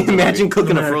matter what happens. Imagine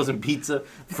cooking a frozen pizza,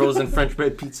 frozen French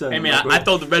bread pizza. Hey, man. I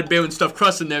throw the Red Bear and stuffed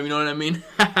crust in there. You know what I mean?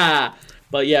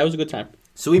 But yeah, it was a good time.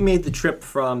 So we made the trip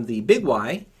from the Big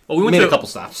Y. Well, we made a couple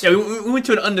stops. Yeah, we went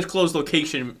to an undisclosed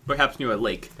location, perhaps near a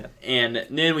lake, and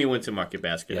then we went to Market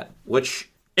Basket. Yeah, which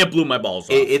it blew my balls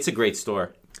off. It's a great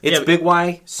store. It's Big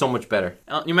Y, so much better.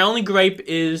 My only gripe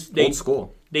is old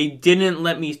school. They didn't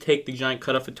let me take the giant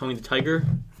cut off of Tony the Tiger,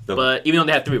 but even though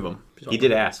they had 3 of them. He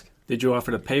did ask. Did you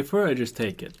offer to pay for it or just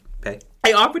take it? Pay.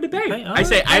 I offered to pay.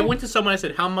 I went to someone, I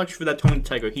said, how much for that Tony the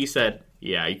Tiger? He said,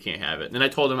 yeah, you can't have it. And then I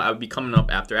told him I would be coming up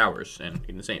after hours, and he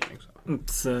didn't say anything.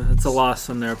 So. It's a loss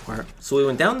on their part. So we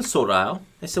went down the soda aisle.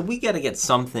 I said, we got to get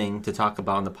something to talk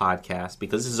about on the podcast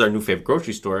because this is our new favorite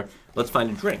grocery store. Let's find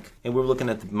a drink. And we were looking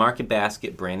at the Market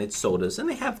Basket branded sodas, and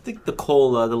they have the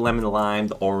cola, the lemon, the lime,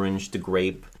 the orange, the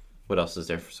grape. What else is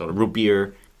there for soda? Root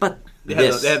beer. But they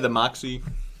had the Moxie.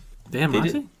 They had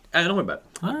Moxie? I don't know about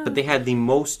it. But they had the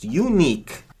most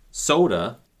unique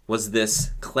soda was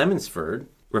this Clemensford,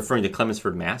 referring to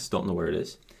Clemensford, Mass. Don't know where it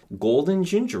is. Golden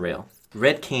Ginger Ale.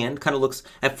 Red can, kind of looks...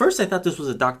 At first, I thought this was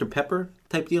a Dr. Pepper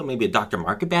type deal, maybe a Dr.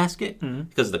 Market Basket,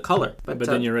 because of the color. But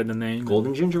then you read the name.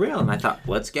 Golden Ginger Ale, and I thought,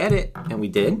 let's get it. And we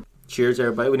did. Cheers,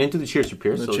 everybody. We didn't do the cheers for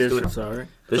Pierce, so cheers let's do it. Sorry.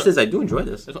 This is, I do enjoy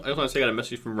this. I just want to say I got a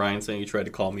message from Ryan saying he tried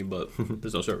to call me, but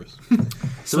there's no service.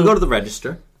 So we go to the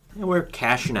register, and we're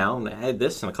cashing out, and I had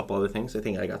this and a couple other things. I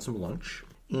think I got some lunch.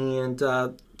 And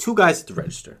 2 guys at the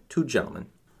register, 2 gentlemen.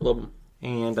 Love them.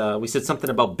 And we said something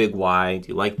about Big Y. Do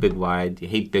you like Big Y? Do you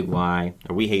hate Big Y?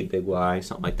 Or we hate Big Y?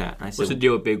 Something like that. And I said, What's the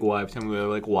deal with Big Y? Tell me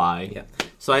like why. Yeah.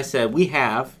 So I said, we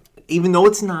have, even though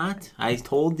it's not, I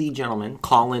told the gentlemen,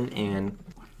 Colin and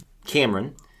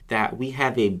Cameron, that we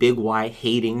have a Big Y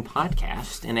hating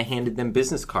podcast, and I handed them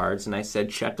business cards, and I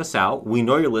said, check us out. We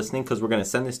know you're listening because we're going to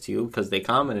send this to you because they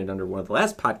commented under one of the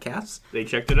last podcasts. They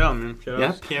checked it out, man. Shout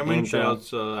out to Cameron. And, shout out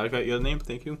to, I got your name.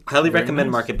 Thank you. Highly recommend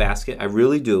Market Basket. I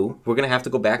really do. We're going to have to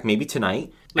go back maybe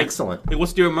tonight. Excellent. Like,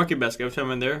 what's the deal with Market Basket? Every time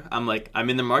I'm in there, I'm like, I'm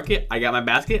in the market. I got my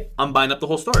basket. I'm buying up the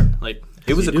whole store. Like,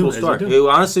 it was a cool store. It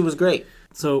honestly was great.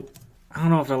 So, I don't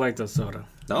know if I like the soda.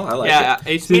 No, I like it. Yeah,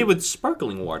 it's made with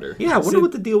sparkling water. Yeah, I wonder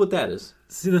what the deal with that is.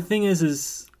 See, the thing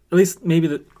is at least maybe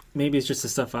it's just the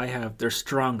stuff I have. They're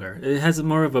stronger. It has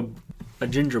more of a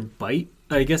ginger bite.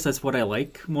 I guess that's what I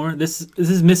like more. This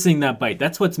is missing that bite.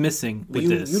 That's what's missing with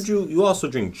this. You also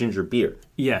drink ginger beer.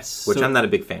 Yes, which I'm not a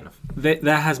big fan of. That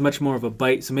has much more of a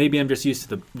bite. So maybe I'm just used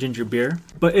to the ginger beer.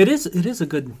 But it is a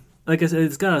good. Like I said,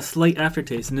 it's got a slight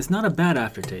aftertaste, and it's not a bad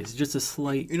aftertaste. It's just a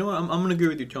slight. You know what? I'm gonna agree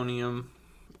with you, Tony.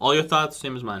 All your thoughts,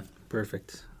 same as mine.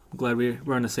 Perfect. I'm glad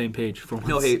we're on the same page for once.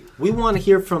 No, hey, we want to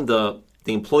hear from the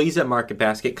employees at Market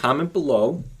Basket. Comment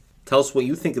below. Tell us what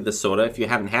you think of the soda. If you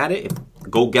haven't had it,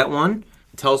 go get one.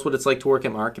 Tell us what it's like to work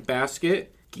at Market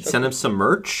Basket. Send them some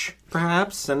merch,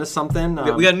 perhaps. Send us something.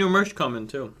 We got new merch coming,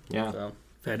 too. Yeah. So.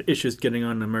 I've had issues getting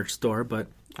on the merch store, but...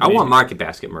 I want Market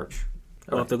Basket merch.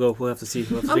 We'll have to go. We'll have to see.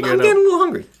 We'll have to I'm getting a little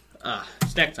hungry.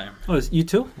 Snack time. Oh, you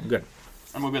too? Good.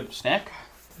 I'm going to get the snack.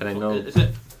 And I know... Is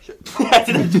it... I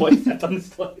did it twice. I've done this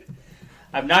twice.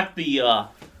 I've knocked the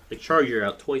charger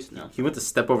out twice now. He went to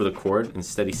step over the cord.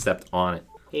 Instead, he stepped on it.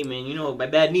 Hey, man, you know, my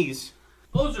bad knees.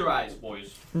 Close your eyes,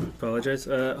 boys. Apologize.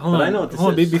 Hold on. I know what this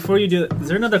is. Before you do it, is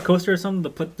there another coaster or something to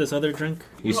put this other drink?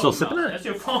 You still sipping it? That's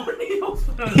your phone.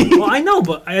 Well, I know,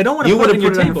 but I don't want to put it on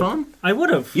your table. Phone? I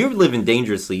would have. You're living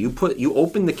dangerously. You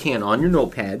opened the can on your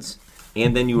notepads,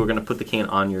 and then you were going to put the can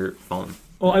on your phone.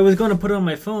 Well, I was going to put it on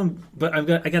my phone, but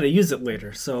I got to use it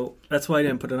later, so that's why I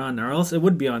didn't put it on there. Or else it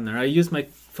would be on there. I used my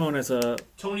phone as a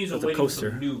Tony's as a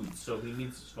coaster. nude, so he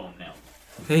needs his phone now.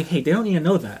 Hey, they don't need to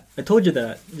know that. I told you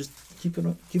that. Just keep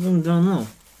them down low.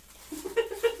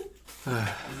 This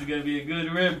is gonna be a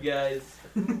good rib, guys.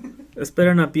 This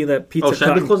better not be that pizza. Oh, should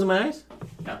I be closing my eyes?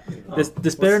 No.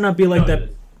 This better not be like that.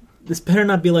 This better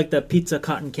not be like that pizza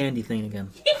cotton candy thing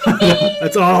again.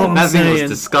 That's all I'm saying. That thing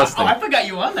was disgusting. Oh, I forgot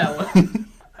you on that one.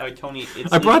 All right, Tony.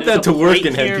 I brought that to work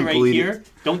and had people eat it.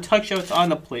 Don't touch what's on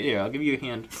the plate. Here, I'll give you a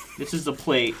hand. This is the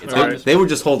plate. It's on they were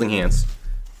just holding hands.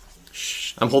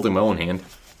 Shh. I'm holding my own hand.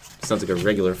 Sounds like a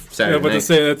regular Saturday night. Yeah, but to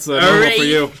say that's normal for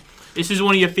you. This is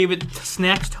one of your favorite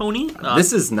snacks, Tony.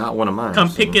 This is not one of mine.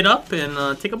 Come pick it up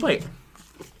and take a bite.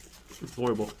 It's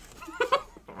horrible.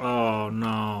 Oh,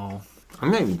 no.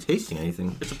 I'm not even tasting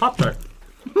anything. It's a Pop-Tart.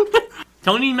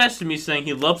 Tony messaged me saying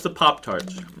he loves the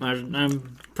Pop-Tarts.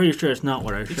 I'm pretty sure it's not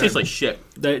what I said. It tastes like shit.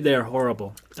 They are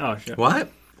horrible. Oh, shit. What?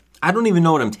 I don't even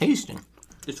know what I'm tasting.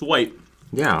 It's white.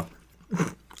 Yeah.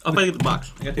 I'll get the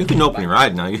box. You can open your eye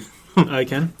now. I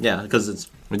can? Yeah, because it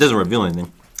doesn't reveal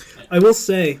anything. I will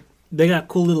say, they got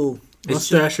cool little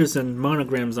mustaches and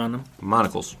monograms on them.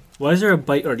 Monocles. Why is there a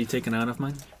bite already taken out of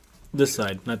mine? This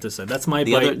side, not this side. That's my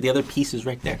bite. The other piece is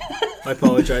right there. I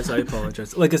apologize.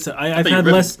 Like I said, I've had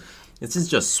less... This is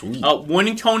just sweet.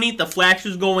 Warning, Tony, the flash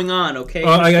is going on, okay?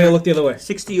 I gotta look the other way.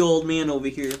 60-year-old man over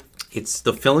here.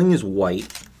 The filling is white,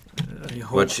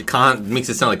 which makes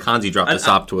it sound like Kanzi dropped this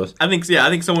op to us. I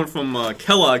think someone from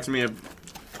Kellogg's may have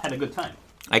had a good time.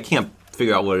 I can't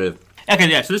figure out what it is.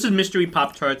 Okay, yeah, so this is Mystery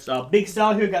Pop-Tarts. Big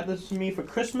Sal here got this for me for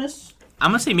Christmas.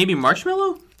 I'm gonna say maybe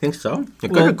marshmallow? Think so?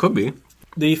 It could be.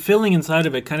 The filling inside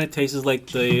of it kind of tastes like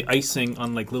the icing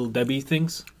on like Little Debbie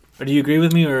things. Or do you agree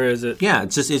with me, or is it? Yeah,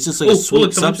 it's just like a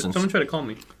sweet substance. Someone tried to call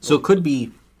me. So it could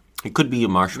be a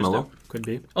marshmallow. Could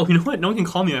be. Oh, you know what? No one can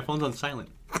call me. My phone's on silent.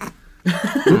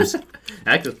 That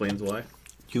explains why.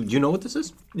 You know what this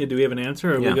is? Yeah. Do we have an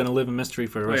answer, or are we gonna live in mystery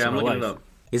for the rest of our life? It up.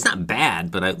 It's not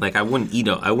bad, but I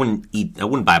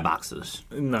wouldn't buy boxes.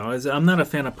 No, I'm not a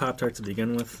fan of Pop-Tarts to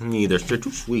begin with. Me either. They're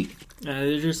too sweet.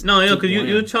 They're just because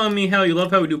you're telling me how you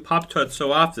love how we do Pop-Tarts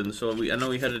so often, so I know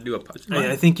we had to do a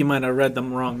I think you might have read the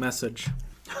wrong message.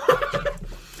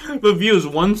 Reviews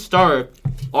 1 star.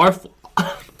 Awful.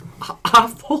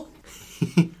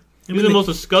 It was the most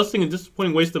disgusting and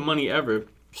disappointing waste of money ever.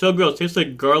 So gross. Tastes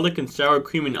like garlic and sour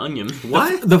cream and onion.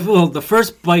 What? The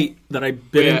first bite that I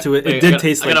bit into it, it did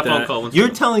taste like that. I got a phone call. You're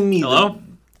telling me... Hello?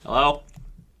 Hello?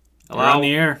 Hello? You're on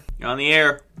the air. You're on the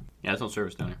air. Yeah, there's no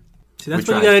service down here. See, that's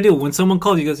what you gotta do. When someone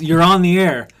calls you, goes, you're on the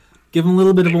air. Give them a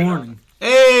little bit of a warning.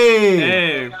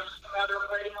 Hey!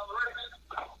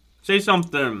 Say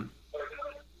something.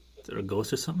 Is there a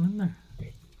ghost or something in there?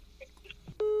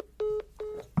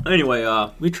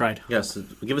 Anyway, we tried. Yes,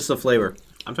 give us the flavor.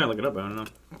 I'm trying to look it up. I don't know.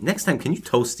 Next time, can you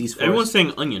toast these for Everyone's us?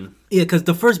 saying onion. Yeah, because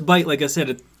the first bite, like I said,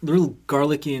 it's a little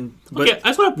garlicky and. But Okay, I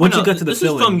just want to point once out, you got to the this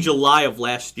filling, is from July of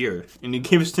last year, and you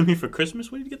gave this to me for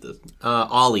Christmas. Where did you get this?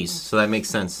 Ollie's, so that makes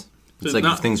sense. It's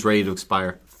like things ready to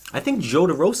expire. I think Joe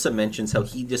DeRosa mentions how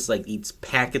he just like eats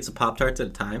packets of Pop-Tarts at a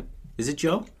time. Is it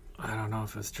Joe? I don't know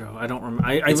if it's Joe. I don't remember.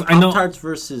 It's I know Pop-Tarts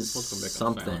versus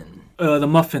something. The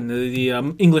muffin, the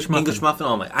English muffin. English muffin.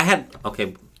 Oh my!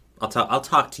 Okay. I'll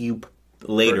talk to you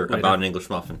later about an English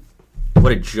muffin.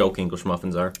 What a joke English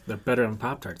muffins are. They're better than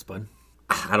Pop-Tarts, bud.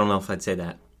 I don't know if I'd say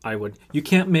that. I would. You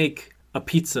can't make a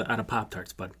pizza out of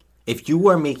Pop-Tarts, bud. If you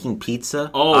are making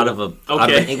pizza out of a...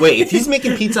 wait, if he's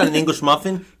making pizza out of an English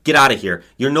muffin, get out of here.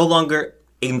 You're no longer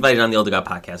invited on the Elder God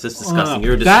podcast. It's disgusting.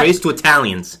 You're a disgrace to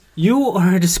Italians. You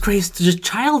are a disgrace to just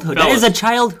childhood. Fellas. That is a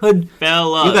childhood...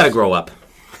 Fellas. You gotta grow up.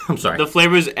 I'm sorry. The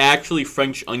flavor is actually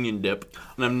French onion dip,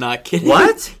 and I'm not kidding.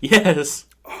 What? Yes.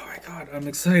 Oh my god, I'm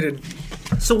excited.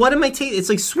 So what am I taste? It's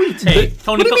like sweet. Hey,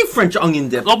 Tony, what do you mean French onion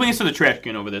dip? Go bring us to the trash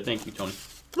can over there. Thank you, Tony.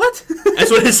 What?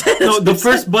 That's what it says. No, the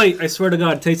first bite, I swear to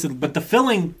God, tasted... But the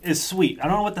filling is sweet. I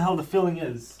don't know what the hell the filling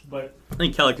is, but... I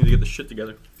think Kelly can get the shit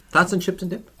together. Thoughts on chips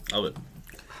and dip? Love it.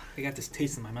 I got this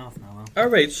taste in my mouth now, though. All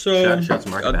right, so... Shots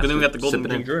Mark then we got the golden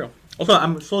ginger ale. Also,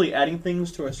 I'm slowly adding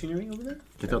things to our scenery over there.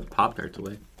 You got the Pop-Tarts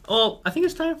away. Oh, I think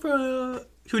it's time for...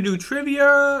 should we do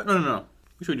trivia? No.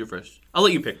 What should we do first? I'll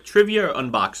let you pick. Trivia or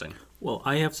unboxing? Well,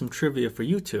 I have some trivia for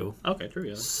you two. Okay,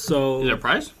 trivia. So... Is there a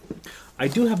prize? I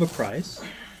do have a prize.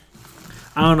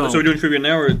 I don't know. So we're doing trivia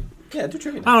now, or... Yeah, do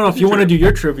trivia. I don't know if you want to do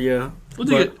your trivia. We'll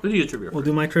do your trivia first. We'll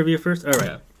do my trivia first? All right.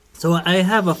 Yeah. So I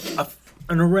have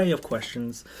an array of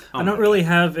questions. I don't really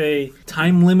have a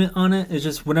time limit on it. It's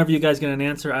just whenever you guys get an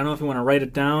answer. I don't know if you want to write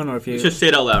it down or if you... Just say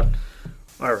it out loud.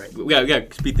 All right. We gotta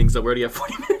speed things up. We already have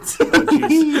 40 minutes.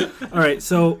 All right,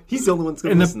 so... He's the only one that's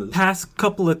going to listen to this. Past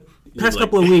couple of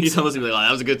weeks... He's almost going to be like, oh,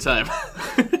 that was a good time.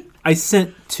 I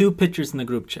sent 2 pictures in the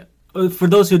group chat. For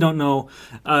those who don't know,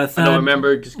 I don't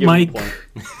remember. Just give Mike me a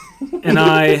point. and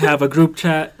I have a group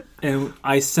chat, and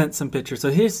I sent some pictures. So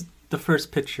here's the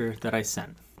first picture that I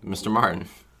sent. Mr. Martin.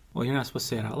 Well, you're not supposed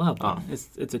to say it out loud. Oh.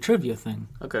 It's a trivia thing.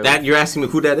 Okay. That you're asking me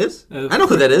who that is? I know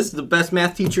who that is. The best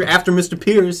math teacher after Mr.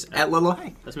 Pierce at Little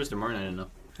High. That's Mr. Martin. I didn't know.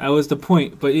 That was the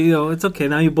point, but it's okay.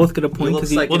 Now you both get a point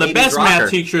because well, the best math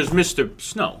teacher is Mr.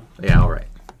 Snow. Yeah, all right.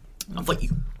 I'll fight you.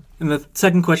 And the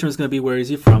second question was going to be where is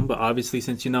he from? But obviously,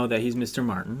 since you know that he's Mr.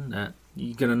 Martin, that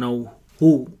you're gonna know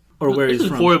who or where he's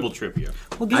from. Horrible trivia.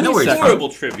 Well, I know where he's from. Horrible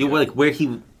trivia. Where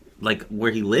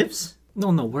he lives?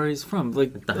 No, where he's from.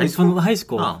 Like the high school? From the high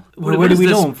school. Oh. Where do we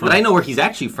know him from? But I know where he's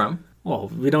actually from. Well,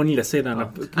 we don't need to say that.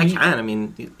 I can. I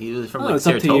mean, he was from it's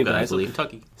up to you Saratoga, guys. I believe.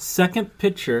 Kentucky. Second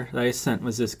picture that I sent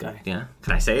was this guy. Yeah.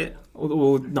 Can I say it?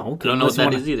 Well, no. I don't know what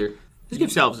that is either. Just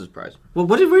give Salves his prize. Well,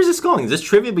 where's this going? Is this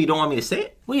trivia, but you don't want me to say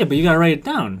it? Well, yeah, but you got to write it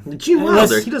down. Gene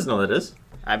Wilder. He doesn't know who that is.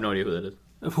 I have no idea who that is.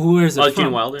 Where is it from?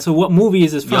 Gene Wilder. So what movie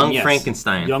is this from? Young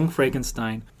Frankenstein. Young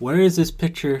Frankenstein. Where is this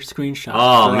picture screenshot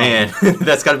Oh, from? man.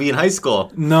 That's got to be in high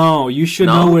school. No, you should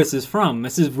know where this is from.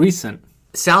 This is recent.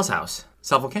 Sal's house.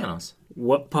 Sal Volcano's.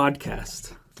 What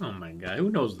podcast? Oh, my God.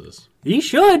 Who knows this? You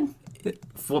should.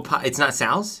 It's not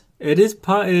Sal's? It is,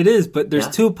 but there's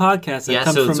 2 podcasts that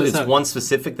come from it's one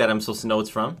specific that I'm supposed to know it's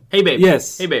from? Hey, babe.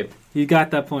 Yes. Hey, babe. You got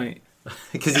that point.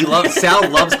 Because Sal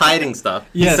loves hiding stuff.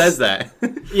 Yes. He says that.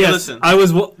 Yes. Listen. I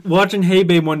was watching Hey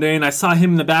Babe one day, and I saw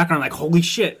him in the background, like, holy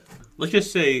shit. Let's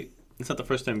just say it's not the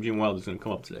first time Gene Wilder's going to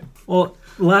come up today. Well,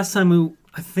 last time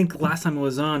it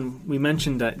was on, we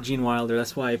mentioned that Gene Wilder.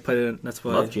 That's why I put it in. That's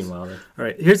why. Love Gene Wilder. All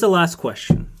right, here's the last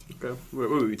question. Okay. Wait,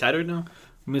 we tied right now?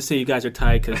 I'm going to say you guys are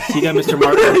tied because he got Mr.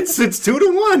 Martin. It's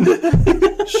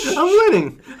 2-1. I'm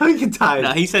winning. How you get tied?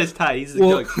 No, he said it's tied. He's the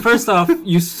Well, judge. first off,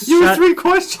 you have 3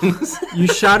 questions. You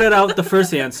shouted out the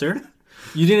first answer.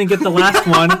 You didn't get the last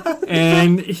one,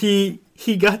 and he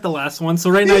got the last one.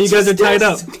 So right now you guys are tied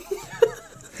up.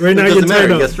 Right now you're tied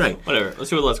up. That's right. Whatever.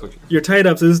 Let's see what the last question. You're tied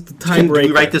up. So this is the tiebreaker. Can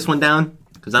we write this one down?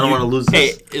 Because I don't want to lose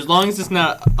this. Hey, as long as it's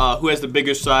not who has the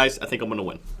bigger size, I think I'm going to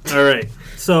win. All right.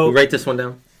 So we write this one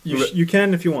down? You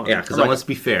can if you want. Yeah, because I want us to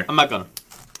be fair. I'm not going to.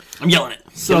 I'm yelling it.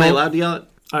 So, am I allowed to yell it?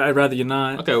 I'd rather you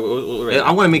not. Okay, we'll write it I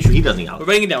down. want to make sure he doesn't yell. We're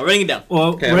writing it down. We're writing it down. Well,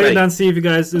 Okay, write right. it down. See if you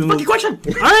guys. Fucking question.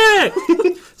 All right.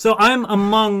 So I'm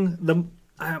among the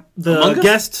Among us?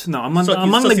 guests. No, I'm So-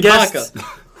 among so the si guests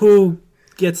who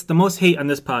gets the most hate on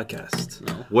this podcast.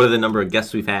 What are the number of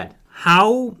guests we've had?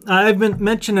 How I've been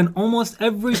mentioned in almost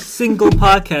every single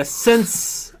podcast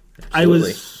since I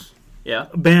was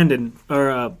abandoned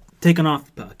or taken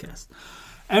off the podcast.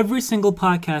 Every single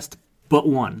podcast but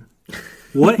one.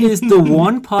 What is the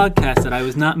one podcast that I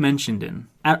was not mentioned in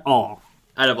at all?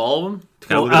 Out of all of them?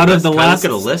 Well, out of the last,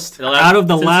 look at a list? out of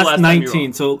the Since last the last time you were 19.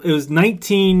 on. So it was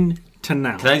 19 to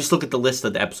now. Can I just look at the list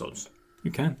of the episodes?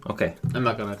 You can. Okay. I'm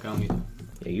not gonna count either.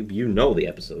 Yeah, you know the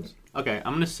episodes. Okay,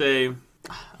 I'm gonna say.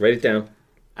 Write it down.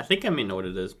 I think I may know what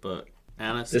it is, but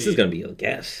honestly, This is gonna be a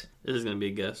guess. This is gonna be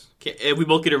a guess. If we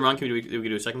both get it wrong, can we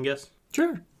do a second guess?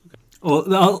 Sure.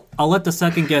 Well, I'll let the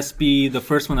second guess be the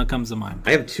first one that comes to mind.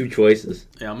 I have two choices.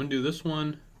 Yeah, I'm gonna do this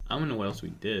one. I don't know what else we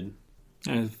did.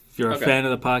 And if you're a Okay. fan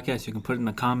of the podcast, you can put it in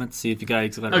the comments, see if you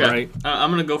guys got it Okay, right. I'm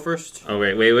gonna go first. Oh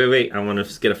wait! I want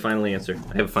to get a final answer.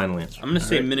 I have a final answer. I'm gonna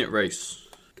say All right. Minute Rice.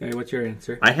 Okay, what's your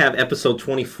answer? I have episode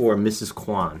 24, Mrs.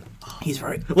 Kwan. He's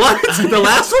right. What? The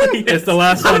last one? It's the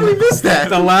last How one. did we miss that?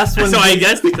 The last one. So I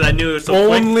guessed because I knew it was so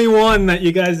quick. Only one that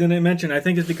you guys didn't mention. I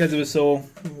think it's because it was so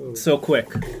quick.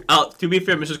 To be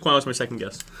fair, Mrs. Kwan was my second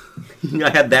guess. I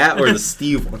had that or the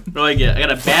Steve one. What do I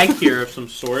got a bag here of some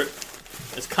sort.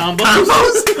 It's combos.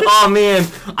 Combos? Oh man,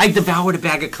 I devoured a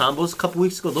bag of combos a couple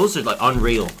weeks ago. Those are like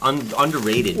unreal,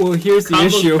 underrated. Well, here's the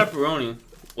Combos issue. pepperoni.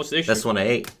 What's the issue? That's the one I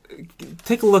ate.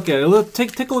 Take a look at it.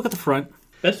 Take a look at the front.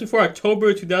 That's before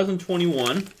October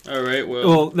 2021. All right.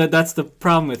 Well, that's the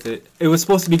problem with it. It was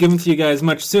supposed to be given to you guys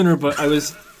much sooner, but I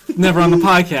was never on the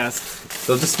podcast.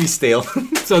 They'll just be stale.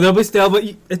 So they'll be stale, but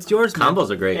it's yours, man. Combos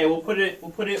are great. Hey, we'll put it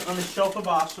on the shelf of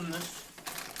awesomeness.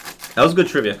 That was good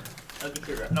trivia. That's good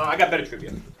trivia. No, I got better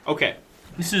trivia. Okay.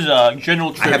 This is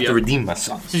general trivia. I have to redeem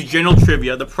myself. This is general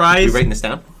trivia. The prize. You writing this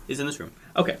down? Is in this room.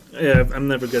 Okay. Yeah, I'm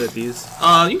never good at these.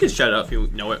 You can shout it out if you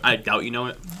know it. I doubt you know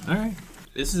it. All right.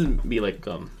 This is be like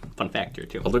fun fact here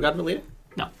too. Older God related?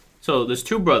 No. So there's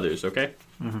two brothers. Okay.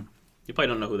 Mm-hmm. You probably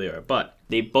don't know who they are, but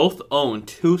they both own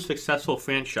two successful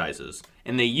franchises,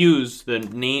 and they use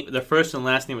the first and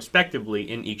last name respectively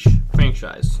in each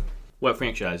franchise. What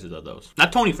franchises are those?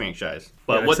 Not Tony Franchise,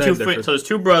 but Yeah, what it two? says So there's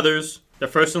two brothers. Their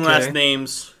first and last Okay.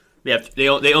 names. They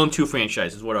own two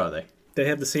franchises. What are they? They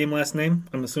have the same last name,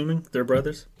 I'm assuming. They're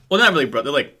brothers. Well, not really brothers.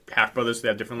 They're like half brothers. So they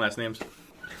have different last names.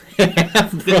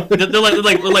 they're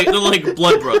like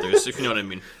blood brothers, if you know what I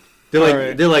mean.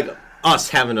 They're like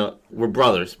us we're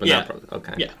brothers, but Yeah. not brothers.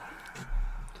 Okay. Yeah.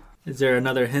 Is there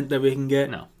another hint that we can get?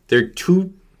 No. They're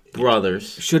two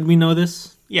brothers. Should we know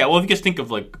this? Yeah. Well, if you just think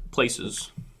of like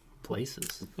places.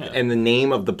 Places. Yeah. And the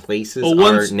name of the places Well,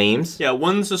 are one's- names? Yeah.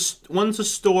 One's a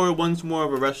store. One's more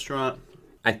of a restaurant.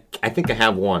 I think I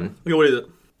have one. Okay, what is it?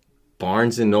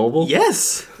 Barnes and Noble?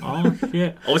 Yes. Oh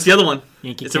shit. Oh, what's the other one?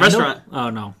 Yankee It's Candle? a restaurant. Oh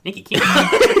no. Yankee Candle.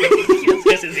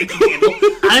 Yes, it's Yankee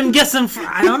Candle. I'm guessing.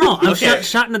 I don't know. I'm Okay.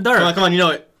 shot in the dark. Come on, you know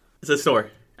it. It's a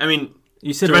store. I mean,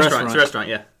 You said it's a restaurant. It's a restaurant.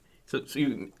 Yeah. So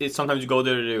sometimes you go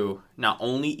there to not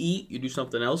only eat, you do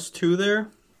something else too there.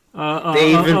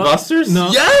 Dave and Buster's? No.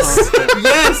 Yes.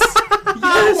 Yes.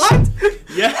 Yes. What?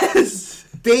 Yes.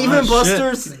 Dave and shit.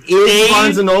 Buster's is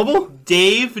Barnes and Noble?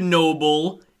 Dave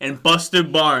Noble and Buster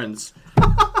Barnes.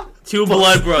 Two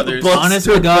blood brothers. Honest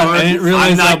to God, I didn't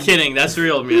realize I'm not how- kidding. That's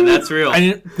real, man. That's real. I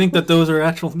didn't think that those are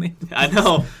actual names. I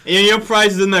know. And your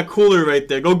prize is in that cooler right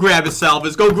there. Go grab it,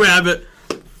 Salvas. Go grab it.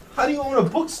 How do you own a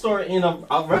bookstore in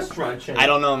a restaurant chain? I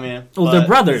don't know, man. Well, they're But-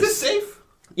 brothers. Is this safe?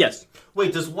 Yes.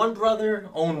 Wait, does one brother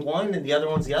own one and the other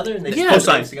one's the other? And they Yeah. just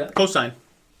put Cosign. names together? Cosign.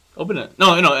 Open it.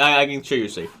 No, I can show you're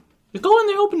safe. Just go in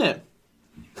there, open it.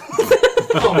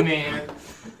 Oh, man.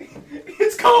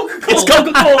 It's Coca-Cola. It's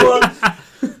Coca-Cola.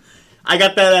 I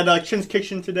got that at Chin's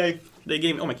Kitchen today. They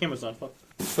gave me... Oh, my camera's on. Fuck.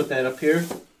 Put that up here.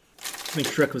 I think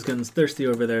Shrek was getting thirsty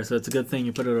over there, so it's a good thing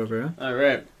you put it over, huh? All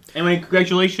right. Anyway,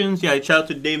 congratulations. Yeah, shout out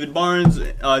to David Barnes,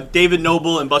 David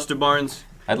Noble, and Buster Barnes.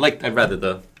 I'd rather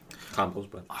the combos,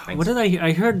 but thanks. What did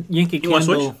I heard Yankee You want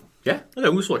to Candle. switch? Yeah. Okay,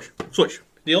 we'll switch. Switch.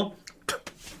 Deal?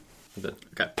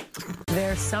 Okay.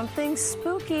 There's something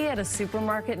spooky at a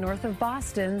supermarket north of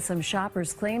Boston. Some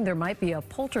shoppers claim there might be a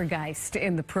poltergeist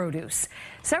in the produce.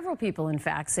 Several people, in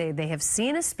fact, say they have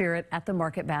seen a spirit at the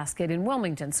market basket in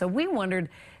Wilmington. So we wondered,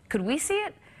 could we see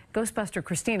it? Ghostbuster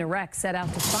Christina Rex set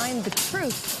out to find the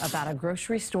truth about a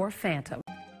grocery store phantom.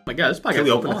 Oh my God, this podcast. Can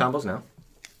we open the combos now?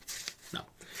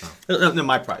 No,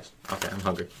 my prize. Okay, I'm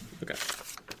hungry. Okay.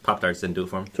 Pop-Tarts didn't do it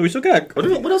for me. So we still got... What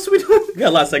else are we doing? We got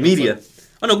a lot of segments. Media.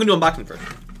 Oh, no, we're going to do unboxing first.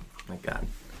 My God.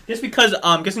 Just because,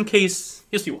 just in case,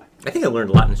 you'll see why. I think I learned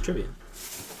a lot in this trivia.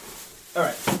 All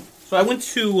right. So I went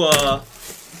to a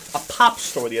pop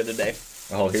store the other day.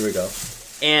 Oh, here we go.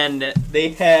 And they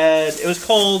had, it was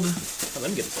called, let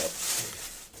me get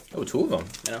this out. Oh, 2 of them.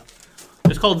 You know,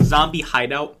 it's called Zombie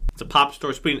Hideout. It's a pop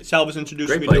store. Sal was introduced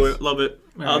Great me place. to it. Love it.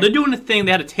 Right. They're doing a thing.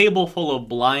 They had a table full of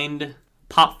blind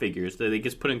pop figures that they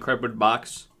just put in a cardboard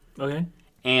box. Okay.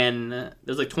 And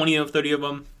there's like 20 or 30 of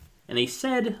them. And they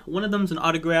said one of them's an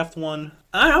autographed one.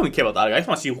 I don't even care about the autograph. I just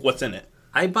want to see what's in it.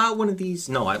 I bought one of these.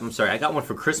 No, I'm sorry. I got one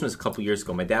for Christmas a couple years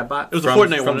ago. My dad bought. It was a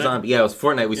Fortnite from one, right? Zombie. Yeah, it was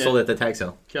Fortnite. We sold it at the tag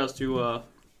sale. Shouts to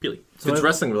Peely. If it's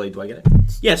wrestling related, do I get it?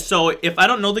 Yeah, so if I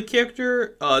don't know the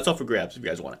character, it's up for grabs if you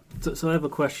guys want it. So I have a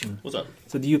question. What's up?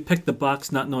 So do you pick the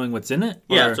box not knowing what's in it?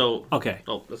 Yeah, or- so... Okay.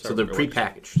 Oh, that's So they're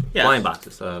prepackaged. Yeah. Blind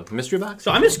boxes. Mystery box?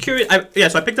 So I'm just curious.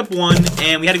 So I picked up one,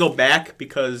 and we had to go back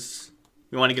because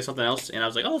we wanted to get something else. And I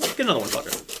was like, oh, let's get another one,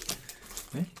 fucker.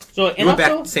 So, and You went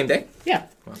also, back the same day? Yeah.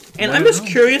 Wow. And I'm just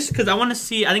curious because I want to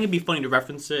see. I think it'd be funny to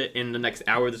reference it in the next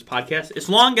hour of this podcast. It's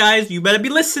long, guys. You better be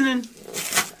listening.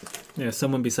 Yeah,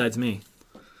 someone besides me.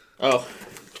 Oh.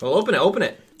 Well, open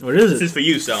it. What is it? This is for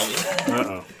you, Sal.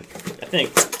 Uh-oh. I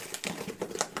think.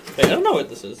 Wait, I don't know what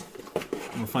this is.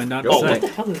 We'll find out. Oh, in a what the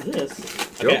sec. hell is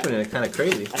this? You're opening it kind of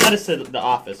crazy. I thought it said The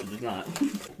Office. It does not.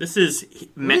 This is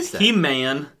is that?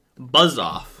 He-Man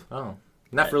Buzz-Off. Oh.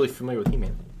 Not really familiar with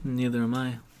He-Man. Neither am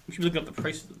I. We should look up the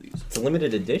prices of these. It's a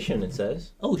limited edition, it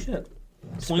says. Oh, shit.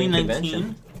 Spring 2019.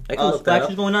 convention. I can look that Scratch up.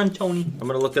 is going on, Tony. I'm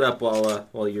going to look it up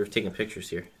while you're taking pictures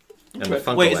here. And the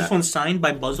Funko Wait, is app. this one signed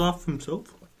by Buzz-Off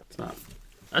himself? It's not.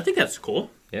 I think that's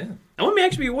cool. Yeah. That one may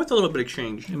actually be worth a little bit of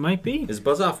exchange. It might be. Is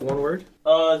Buzz-Off one word?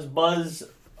 It's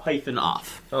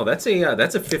Buzz-off. Oh, that's a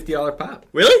 $50 pop.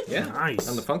 Really? Yeah. Nice.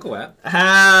 On the Funko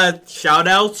app. Shout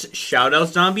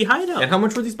outs, Zombie Hideout. And how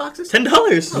much were these boxes? $10.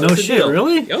 Oh, No that's a shit, deal.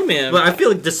 really? Yo, man. But I feel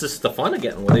like this is the fun of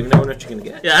getting one. Even knowing what you're going to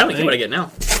get. Yeah, I don't care what I get now.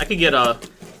 I could get a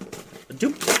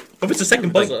dupe. What if it's a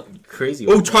second Buzz-Off? Crazy.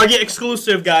 Oh, Target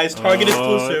exclusive, guys. Target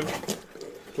Oh. exclusive.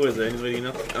 Who is it? Anybody you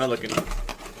know? I'm not looking.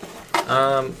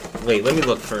 Wait, let me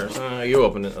look first. You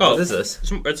open it. Oh, what is this?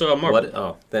 It's a Marvel. What?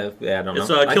 Oh, I don't know. It's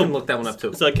I can look that one up too.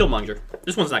 It's a Killmonger.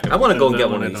 This one's not good. I want to go and That get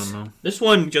one one I of these. don't know. This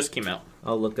one just came out.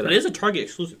 I'll look it But up. it is a Target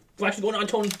exclusive. What's actually going on,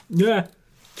 Tony? Yeah.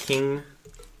 King.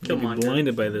 You'll be Killmonger.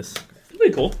 blinded by this. It's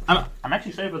pretty cool. I'm actually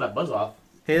excited for that Buzz-Off.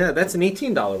 Yeah, that's an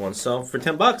 $18 one. So for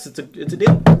 $10, it's a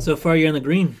deal. So far, you're in the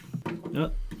green.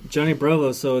 Oh, Johnny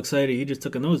Bravo's so excited he just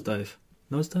took a nosedive.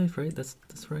 Nosedive, right? That's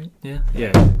right. Yeah.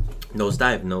 Yeah.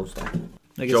 Nosedive.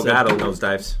 I guess Joe so. Gatto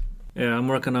nosedives. Yeah, I'm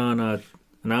working on an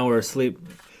hour of sleep.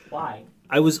 Why?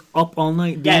 I was up all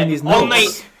night doing these notes. all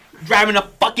night driving to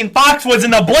fucking Foxwoods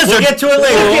in the blizzard. We'll get to it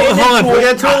later. Hold on. We'll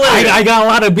get to it later. I got a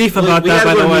lot of beef about that,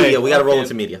 by the way. Media. We gotta roll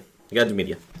into media. We gotta do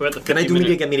media. We're at the Can I 50 do media?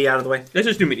 minute. Get media out of the way. Let's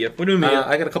just do media. We're doing media.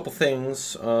 I got a couple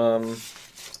things.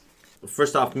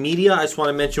 First off, media. I just want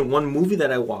to mention one movie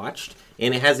that I watched,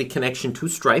 and it has a connection to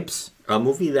Stripes. A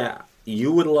movie that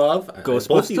you would love. Both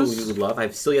of you would love.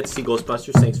 I've still yet to see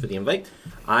Ghostbusters. Thanks for the invite.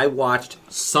 I watched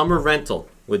Summer Rental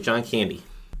with John Candy.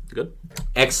 Good.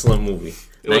 Excellent movie.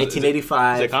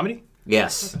 1985. Is it a comedy?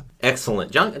 Yes.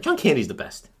 Excellent. John Candy's the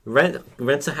best.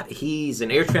 He's an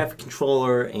air traffic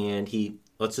controller, and he,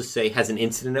 let's just say, has an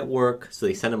incident at work. So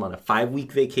they send him on a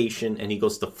 5-week vacation, and he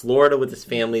goes to Florida with his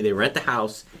family. They rent a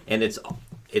house, and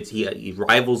he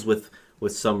rivals with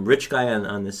some rich guy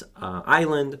on this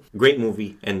island. Great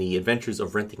movie, and the adventures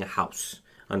of renting a house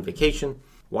on vacation.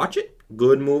 Watch it.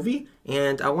 Good movie.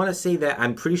 And I want to say that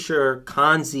I'm pretty sure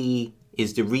Kanzi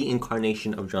is the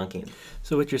reincarnation of John Candy.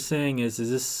 So what you're saying is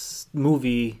this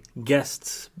movie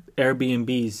guests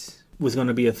Airbnbs was going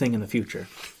to be a thing in the future?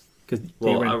 Because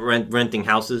renting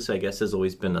houses, I guess, has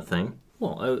always been a thing.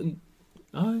 Well,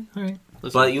 all right.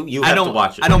 Listen, but you have to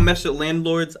watch it. I don't mess with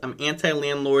landlords. I'm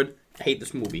anti-landlord. I hate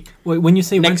this movie. Wait, when you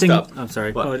say Next renting, up. I'm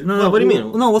sorry. What? Oh, no, what do you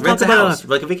mean? No, we'll Rent talk a about house,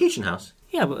 like a vacation house.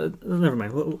 Yeah, but never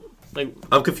mind. Like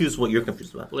I'm confused. What you're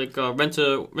confused about? Like rent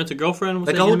a girlfriend. What's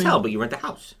Like that a mean? hotel, but you rent a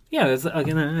house. Yeah, I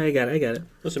got it.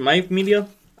 Listen, my media.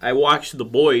 I watched The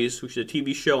Boys, which is a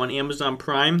TV show on Amazon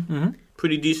Prime. Mm-hmm.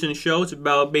 Pretty decent show. It's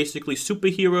about basically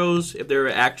superheroes if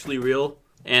they're actually real,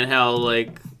 and how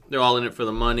like they're all in it for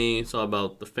the money. It's all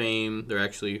about the fame. They're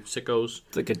actually sickos.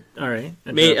 It's like all right.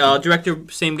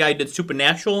 Director, same guy did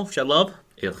Supernatural, which I love.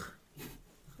 Ugh.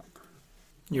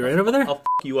 You right over there? I'll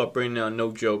f*** you up right now,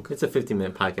 no joke. It's a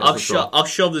 15-minute podcast. I'll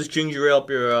shove this ginger ale up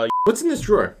your... What's in this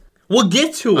drawer? We'll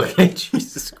get to it. Okay,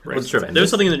 Jesus Christ. There's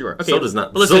something in the drawer. Okay, Soda's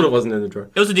not. but listen, Soda wasn't in the drawer.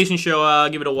 It was a decent show.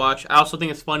 Give it a watch. I also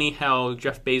think it's funny how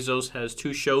Jeff Bezos has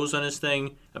 2 shows on his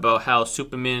thing about how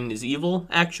Superman is evil,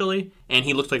 actually, and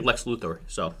he looks like Lex Luthor.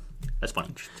 So That's funny.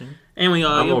 Anyway,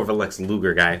 I'm more of a Lex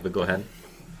Luger guy, but go ahead.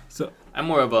 So I'm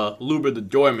more of a Luber the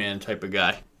Doorman type of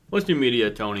guy. What's new media,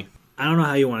 Tony? I don't know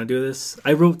how you want to do this.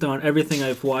 I wrote down everything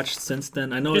I've watched since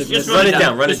then. I know just run it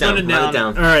down. Run it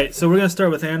down. All right, so we're gonna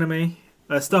start with anime.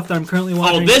 Stuff that I'm currently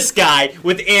watching. Oh, this guy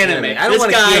with anime. I don't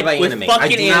want to hear about anime. I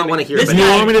do not want to hear about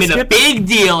anime. This guy made a big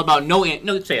deal about no,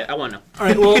 say it. I want to know. All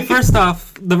right, well, first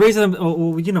off, the reason...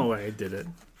 well, you know why I did it.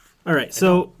 All right,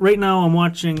 so right now I'm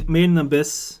watching Made in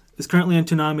Abyss. It's currently on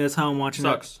Toonami. That's how I'm watching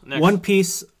Sucks. it. Next. One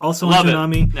Piece, also Love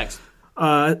on Toonami. It. Next.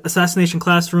 Assassination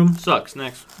Classroom. Sucks.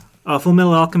 Next. Full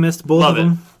Metal Alchemist, both Love of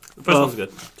them. The first one's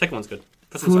good. Second one's good.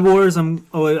 Food Wars,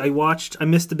 I watched. I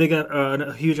missed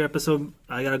a huge episode.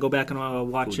 I gotta go back and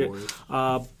watch Food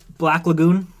it. Black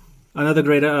Lagoon, another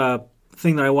great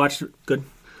thing that I watched. Good.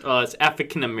 It's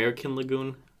African American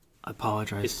Lagoon. I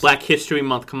apologize. It's Black History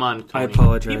Month. Come on, Tony. I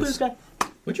apologize.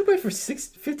 What'd you buy for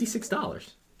 $56?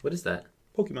 What is that?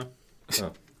 Pokemon.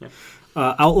 Oh. Yeah.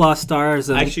 Outlaw Stars.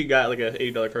 I actually got like an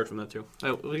 $80 card from that too.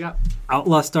 What do we got?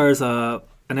 Outlaw Stars.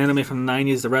 An anime from the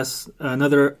 90s. The rest,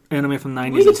 another anime from the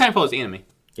 90s. What good time for this anime?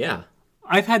 Yeah.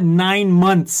 I've had 9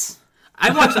 months.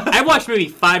 I watched maybe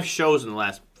 5 shows in the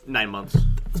last 9 months.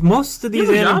 Most of these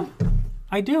anime.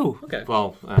 I do. Okay.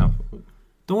 Well,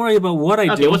 don't worry about what I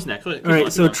do. Okay, what's next? All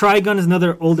right, so Trigun is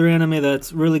another older anime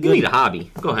that's really good. You need a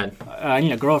hobby. Go ahead. I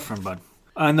need a girlfriend, bud.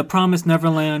 And The Promised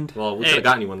Neverland. Well, we could have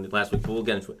gotten you one last week, but we'll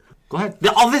get into it. Go ahead.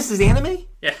 All this is anime?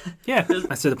 Yeah. Yeah.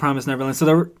 I said The Promised Neverland.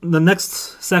 So the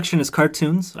next section is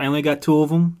cartoons. I only got 2 of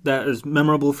them that is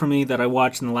memorable for me that I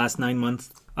watched in the last 9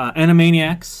 months.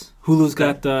 Animaniacs. Hulu's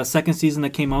got the second season that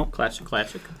came out. Classic.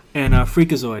 And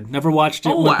Freakazoid. Never watched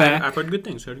it. Went back. I've heard good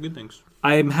things.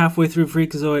 I'm halfway through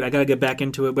Freakazoid. I gotta get back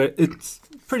into it, but it's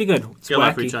pretty good. It's got a lot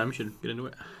of free time. You should get into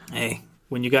it. Hey,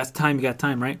 when you got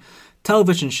time, right?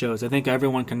 Television shows. I think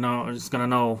everyone is gonna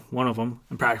know one of them.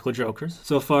 Impractical Jokers.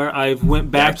 So far, I've went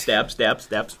back. Stabs.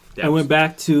 I went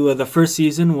back to the first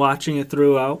season, watching it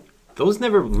throughout. Those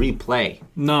never replay.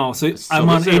 No, so I'm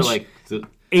on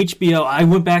HBO. I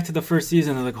went back to the first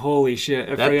season and like, holy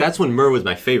shit! That's when Murr was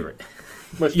my favorite.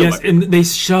 Yes, and they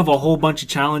shove a whole bunch of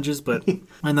challenges, but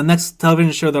and the next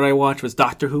television show that I watched was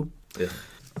Doctor Who. Yeah.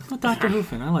 I'm a Doctor Who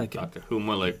fan. I like it. Doctor Who,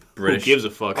 more like British. Who gives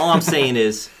a fuck? All I'm saying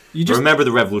is, remember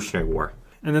the Revolutionary War.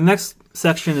 And the next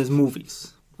section is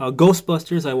movies.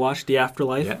 Ghostbusters, I watched The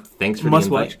Afterlife. Yeah, thanks for Must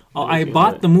the invite. watch. I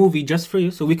bought the movie just for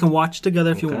you, so we can watch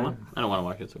together if you want. I don't want to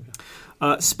watch it. It's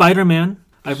okay. Spider-Man.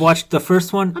 I've watched the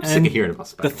first one. I'm sick of hearing about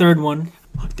Spider-Man. The third one.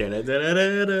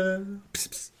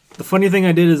 The funny thing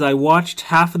I did is I watched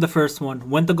half of the first one,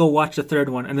 went to go watch the third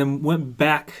one, and then went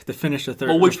back to finish the third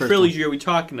one. Well, which trilogy are we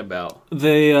talking about?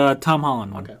 The Tom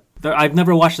Holland one. Okay. I've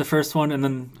never watched the first one, and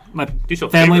then my family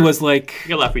favorite. was like... You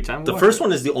got a lot of free time. The first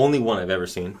one is the only one I've ever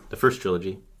seen. The first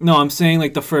trilogy. No, I'm saying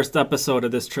like the first episode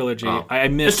of this trilogy. Oh. I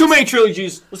missed... There's too many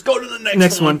trilogies. Let's go to the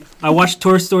next one. I watched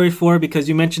Toy Story 4 because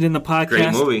you mentioned it in the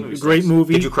podcast. Great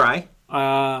movie. Did you cry?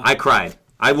 I cried.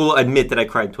 I will admit that I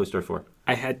cried in Toy Story 4.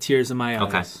 I had tears in my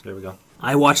eyes. Okay, there we go.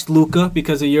 I watched Luca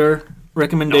because of your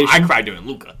recommendation. No, I cried doing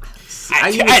Luca.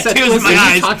 I had tears in my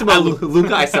eyes. You talked about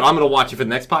Luca. I said I'm going to watch it for the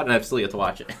next pod, and I've still yet to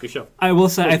watch it. Good show. I will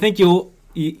say, I think you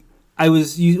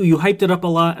hyped it up a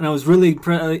lot, and I was really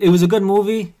it was a good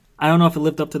movie. I don't know if it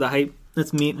lived up to the hype.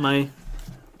 Let's meet my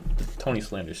Tony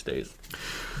Slander stays.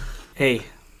 Hey.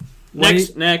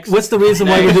 Next. What's the reason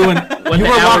why we're doing?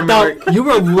 You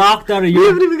were locked out of your. We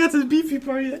haven't even got to the beefy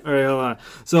part yet. All right, hold on.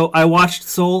 So I watched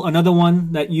Soul, another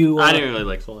one that you. I didn't really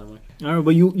like Soul that much. All right,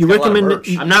 but you recommended.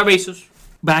 I'm not racist.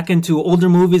 Back into older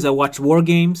movies, I watched War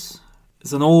Games.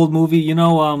 It's an old movie. You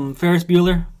know, Ferris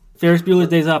Bueller. Ferris Bueller's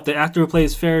Days Off. The actor who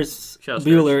plays Ferris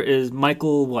Bueller is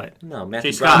Michael what? No,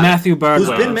 Matthew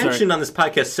Bardwell. Who's been mentioned on this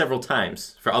podcast several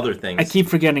times for other things. I keep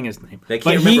forgetting his name. I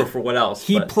can't remember for what else.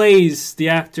 He plays the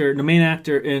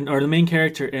main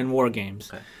character in War Games.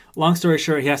 Okay. Long story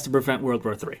short, he has to prevent World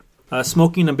War III.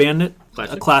 Smoking a Bandit,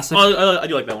 a classic. Oh, I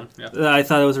do like that one. Yeah. I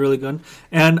thought it was really good.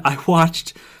 And I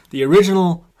watched the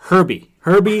original Herbie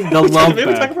the Love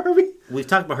Bag. We've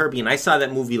talked about Herbie, and I saw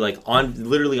that movie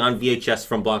literally on VHS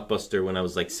from Blockbuster when I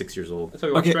was like 6 years old. That's how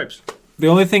we watch Stripes. The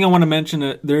only thing I want to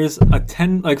mention, there's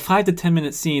a 5 to 10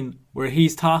 minute scene where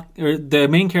the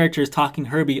main character is talking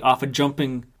Herbie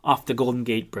jumping off the Golden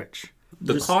Gate Bridge.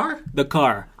 The car? The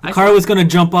car. The car was going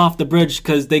to jump off the bridge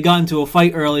because they got into a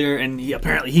fight earlier, and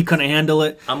apparently he couldn't handle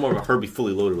it. I'm more of a Herbie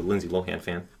Fully Loaded with Lindsay Lohan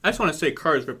fan. I just want to say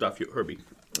Cars ripped off Herbie.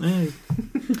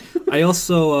 I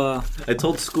also... I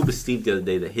told Scuba Steve the other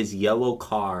day that his yellow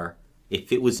car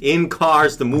If it was in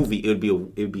Cars the movie, it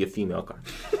would be a female car.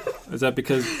 Is that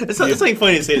because it's like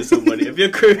funny to say to somebody? If your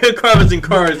car was in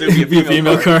Cars, it would be a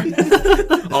female car.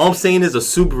 All I'm saying is a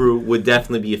Subaru would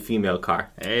definitely be a female car.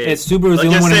 Hey, it's Subaru's the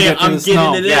only one to get through the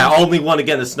snow. Yeah, only one to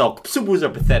get in the snow. Subarus are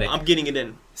pathetic. I'm getting it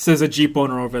in. Says a Jeep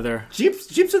owner over there.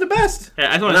 Jeeps are the best.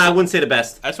 Yeah, I wouldn't say the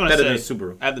best. I just want better to say than a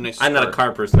Subaru. I have the nicest. I'm not a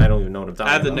car person. I don't even know what I'm talking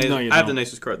about. I have the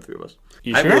nicest car of the three of us.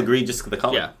 I will agree just for the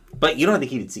color. Yeah, but you don't have the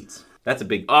heated seats. That's a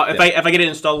big. If I get it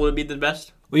installed, would it be the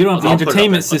best? Well, you don't have the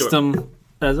entertainment system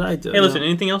as I do. Hey, listen.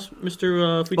 Anything else,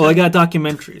 Mr. Well, I got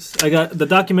documentaries. I got the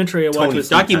documentary I watched. Was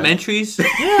documentaries.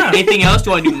 Yeah. Anything else? Do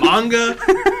you want to do manga?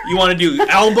 You want to do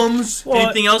albums? Well,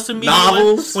 anything else in me?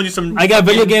 Novels? Want to do some? I got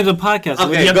video games and podcasts.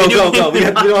 Okay, go. We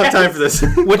don't have time for this.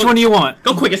 Which one do you want?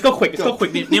 Go quick. Let's go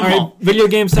quick. Name them all. Video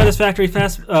games: Satisfactory,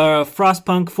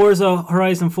 Frostpunk, Forza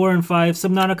Horizon 4 and 5,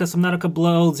 Subnautica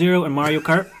Below Zero, and Mario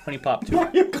Kart. Honey Pop 2.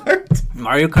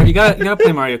 Mario Kart. You gotta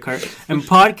play Mario Kart. And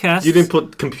podcasts. You didn't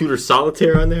put Computer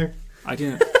Solitaire on there? I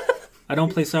didn't. I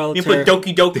don't play Solitaire. You put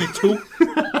Doki Doki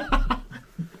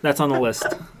 2? That's on the list.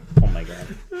 Oh my god.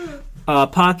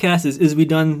 Podcast is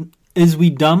we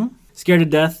dumb? Scared to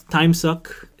Death, Time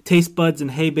Suck, Taste Buds,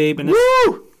 and Hey Babe. And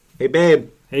Woo! Hey Babe.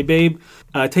 Hey Babe.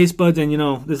 Taste Buds, and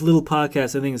this little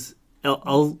podcast, I think is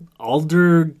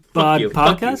Alder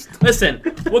Podcast. Listen,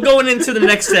 we're going into the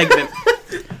next segment.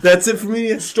 That's it for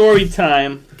me. Story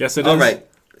time. Guess it is. All right.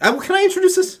 Can I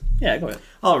introduce this? Yeah, go ahead.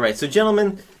 All right, so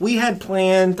gentlemen, we had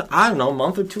planned, I don't know, a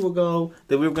month or two ago,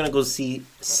 that we were going to go see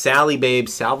Sal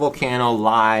Volcano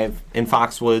live in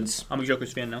Foxwoods. I'm a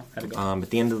Joker's fan now. Had to go. At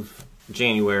the end of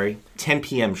January, 10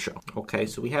 p.m. show. Okay,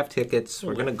 so we have tickets.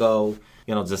 We're going to go.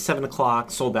 It's a 7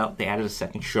 o'clock, sold out. They added a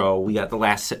second show. We got the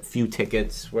last few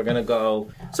tickets. We're going to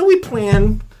go. So we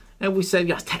planned, and we said,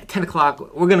 10 o'clock,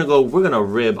 we're going to go. We're going to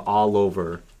rib all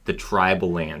over the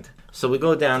tribal land. So we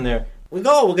go down there. We're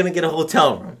going to get a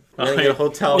hotel room. We're going to get a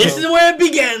hotel room. This is where it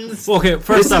begins. Okay,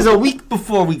 first this is a week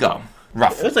before we go.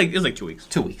 Roughly. It was like 2 weeks.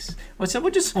 2 weeks. So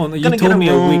we're just you told me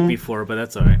a week before, but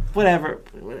that's all right. Whatever.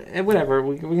 We're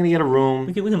going to get a room.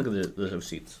 We can look at the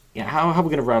seats. Yeah, how are we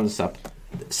going to round this up?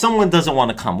 Someone doesn't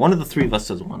want to come. One of the three of us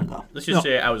doesn't want to go. Let's just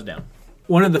say I was down.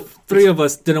 One of the three of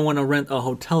us didn't want to rent a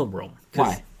hotel room.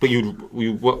 Why? But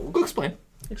go explain.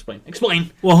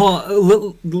 Explain. Well,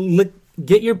 hold on.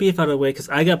 Get your beef out of the way, because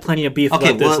I got plenty of beef about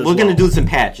this as well. We're going to do this in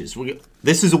patches.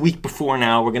 This is a week before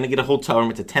now. We're going to get a hotel room.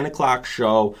 It's a 10 o'clock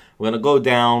show. We're going to go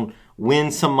down,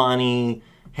 win some money,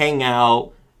 hang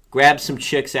out, grab some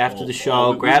chicks after the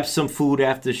show, grab some food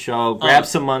after the show, grab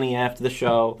some money after the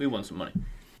show. We won some money.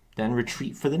 Then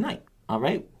retreat for the night. All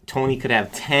right? Tony could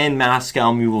have 10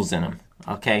 Moscow mules in him.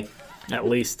 Okay? At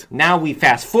least. Now we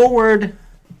fast forward.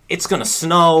 It's going to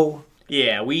snow.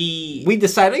 Yeah, we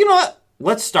decided, you know what?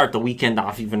 Let's start the weekend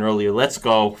off even earlier. Let's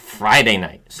go Friday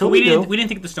night. So we didn't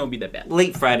think the snow would be that bad.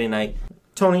 Late Friday night.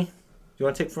 Tony, you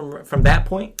want to take from that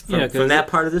point? From that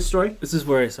part of this story? This is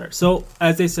where I start. So,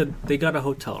 as they said, they got a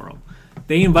hotel room.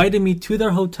 They invited me to their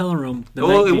hotel room. It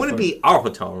wouldn't be our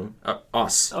hotel room.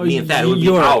 Us. Me and Thad. It would be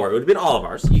our. It would have been all of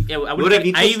ours.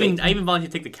 I even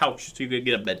volunteered to take the couch so you could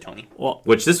get a bed, Tony. Well,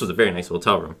 which this was a very nice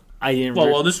hotel room. I didn't.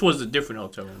 Well, this was a different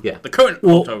hotel room. Yeah. The current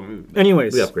hotel room.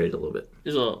 Anyways. We upgraded a little bit.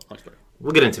 This is a long story.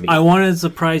 We'll get into it. I wanted to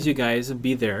surprise you guys and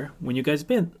be there when you guys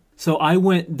been. So I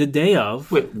went the day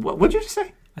of. Wait, what did you just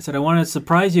say? I said I wanted to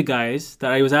surprise you guys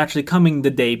that I was actually coming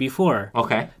the day before.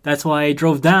 Okay. That's why I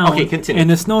drove down in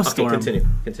a snowstorm. Okay,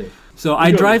 continue. So I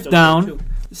drive down,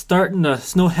 starting to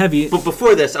snow heavy. But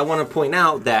before this, I want to point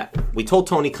out that we told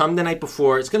Tony, come the night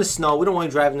before. It's going to snow. We don't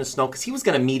want to drive in the snow because he was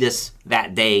going to meet us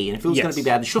that day. And if it was going to be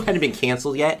bad, the show hadn't been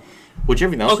canceled yet, which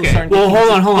everything else was starting to get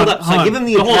canceled. Hold on. So give him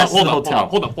the address of the hotel.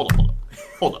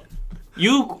 Hold up.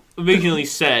 You originally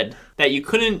said that you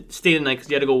couldn't stay the night because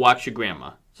you had to go watch your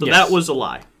grandma. So that was a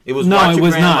lie. It was not. It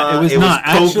was not.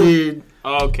 COVID.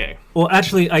 Okay. Well,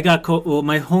 actually, I got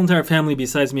my whole entire family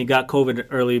besides me got COVID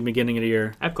early beginning of the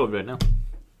year. I have COVID right now.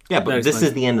 Yeah, but this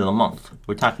is the end of the month.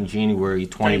 We're talking January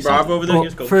 20th. Bravo over there. Well,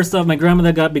 first off, my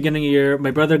grandmother got beginning of the year.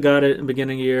 My brother got it in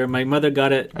beginning of the year. My mother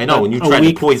got it. I know, when you tried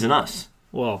to poison us.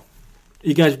 Well,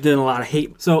 you guys did a lot of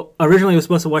hate. So originally I was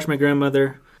supposed to watch my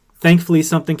grandmother. Thankfully,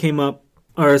 something came up,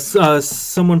 or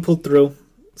someone pulled through.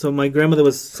 So my grandmother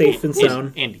was safe and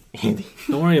sound. Andy.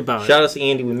 Don't worry about it. Shout out to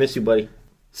Andy. We miss you, buddy.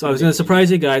 So I was going to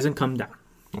surprise you guys and come down.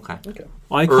 Okay.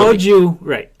 Well, I called you,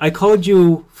 I called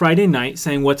you Friday night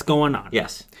saying what's going on.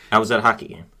 Yes. I was at a hockey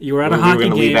game. You were at a hockey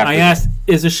game. I asked,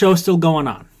 is the show still going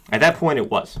on? At that point, it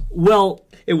was. Well,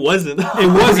 it wasn't. It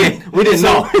wasn't. We didn't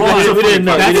know. We didn't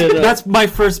know. That's my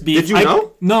first beef. Did you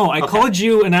know? No, I called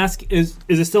you and asked, is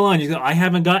it still on? You go, I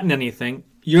haven't gotten anything.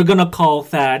 you're going to call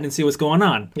Thad and see what's going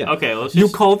on. Yeah. Okay, let's You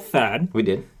just... called Thad. We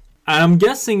did. I'm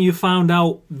guessing you found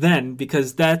out then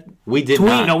because that We did tweet...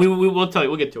 not. No, we'll tell you.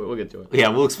 We'll get to it. Yeah,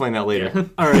 we'll explain that later.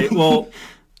 All right, well,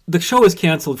 the show was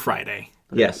canceled Friday.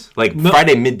 Yes, like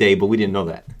Friday midday, but we didn't know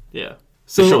that. Yeah.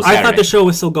 So I thought the show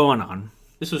was still going on.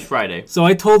 This was Friday. So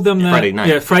I told them that... Friday night.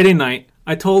 Yeah, Friday night.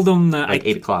 I told them that... Like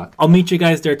 8 o'clock. I'll meet you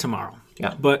guys there tomorrow.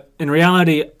 Yeah. But in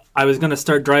reality, I was going to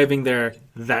start driving there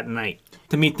that night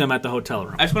to meet them at the hotel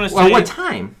room. I just want to say... Well, what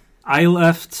time? I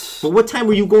left... But what time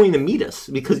were you going to meet us?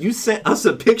 Because you sent us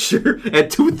a picture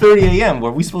at 2:30 a.m.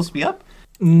 Were we supposed to be up?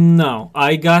 No,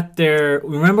 I got there...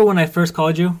 Remember when I first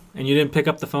called you and you didn't pick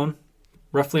up the phone?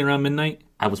 Roughly around midnight?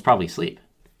 I was probably asleep.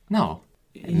 No.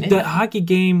 The hockey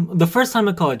game... The first time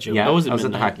I called you. Yeah, I was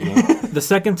at the hockey game. The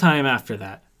second time after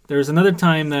that. There was another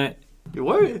time that... You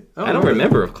were? I don't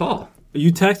remember a call.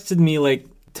 You texted me like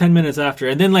 10 minutes after.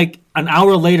 And then like an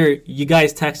hour later, you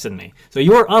guys texted me. So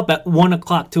you were up at 1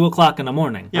 o'clock, 2 o'clock in the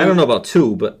morning. I don't know about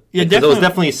 2, but Yeah, I was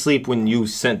definitely asleep when you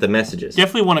sent the messages.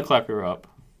 Definitely 1 o'clock we were up.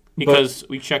 Because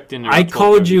we checked in. I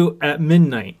called you at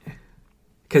midnight.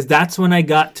 Because that's when I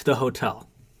got to the hotel.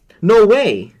 No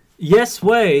way. Yes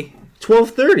way.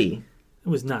 12:30. It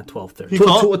was not 12:30.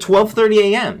 12:30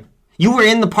 a.m. You were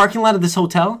in the parking lot of this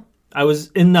hotel? I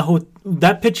was in the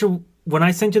that picture, when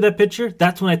I sent you that picture,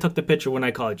 that's when I took the picture when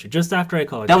I called you. Just after I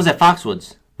called you. That was at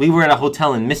Foxwoods. We were at a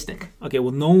hotel in Mystic. Okay,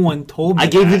 well, no one told me I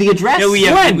gave you the address.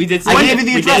 Yeah, we did. I gave you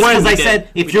the address because I said,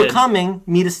 if you're coming,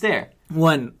 meet us there.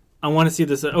 When? I want to see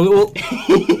this. Oh, well.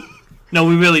 No,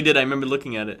 we really did. I remember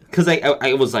looking at it. Because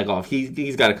I was like, oh,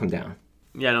 he's got to come down.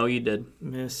 Yeah, no, you did.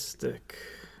 Mystic.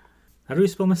 How do you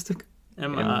spell Mystic?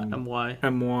 M-Y.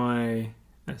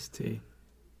 M-Y-S-T.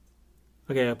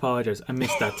 Okay, I apologize. I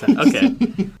missed that text. Okay.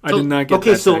 I did not get that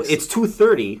text. So it's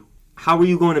 2:30. How were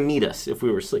you going to meet us if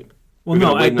we were asleep? Well,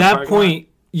 no, at that point,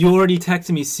 you already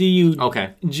texted me, see you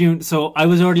June, so I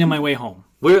was already on my way home.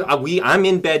 I'm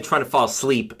in bed trying to fall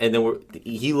asleep, and then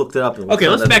he looked it up. And okay,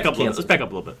 let's back up a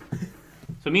little bit.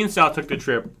 So me and Sal took the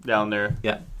trip down there.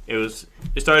 Yeah.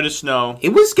 It started to snow. It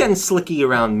was getting slicky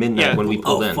around midnight when we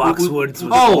pulled in. Foxwoods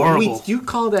was horrible. You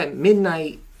called at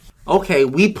midnight. Okay,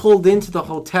 we pulled into the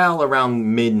hotel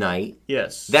around midnight.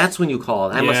 Yes. That's when you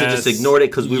called. I must have just ignored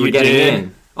it because we were getting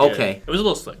in. Okay. Yeah. It was a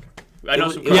little slick. I know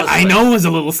it was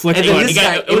a little slick. And it was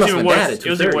even worse. It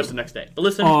was even worse the next day. But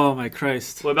listen. Oh, my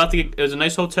Christ. We're about to get... It was a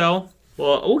nice hotel.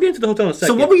 Well, we'll get into the hotel in a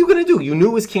second. So what were you going to do? You knew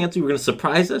it was canceled. You were going to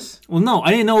surprise us? Well, no. I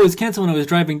didn't know it was canceled when I was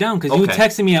driving down because you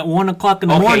texted me at 1 o'clock in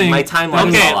the morning. My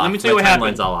timeline's all off. Let me tell you what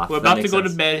happened. All off. We're about to go to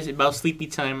bed. It's about sleepy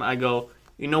time. I go,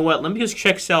 you know what? Let me just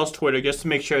check Sal's Twitter just to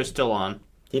make sure it's still on.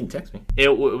 He didn't text me.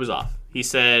 It was off. He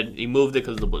said he moved it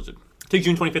because of the blizzard. Till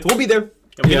June 25th. We'll be there.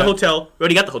 And we get the hotel. We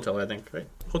already got the hotel, I think. Right?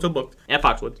 Hotel booked. At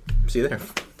Foxwoods. See you there.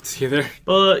 See you there.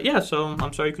 But yeah, so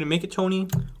I'm sorry you couldn't make it, Tony.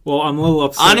 Well, I'm a little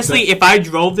upset. Honestly, if I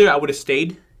drove there, I would have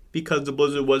stayed because the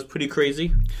blizzard was pretty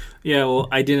crazy. Yeah, well,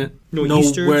 I didn't know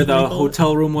where the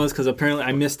hotel room was because apparently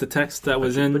I missed the text that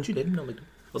was in. But you didn't know.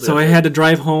 So I had to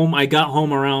drive home. I got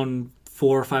home around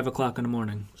 4 or 5 o'clock in the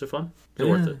morning. Was it fun? Was it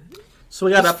worth it? So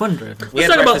we got up. Fun driving. Let's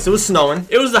talk about. It was snowing.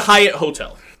 It was the Hyatt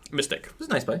Hotel. Mystic. It was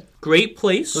a nice place. Great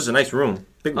place. It was a nice room.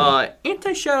 Big room.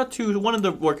 Shout out to one of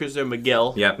the workers there,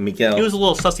 Miguel. Yeah, Miguel. He was a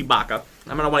little sussy baka. I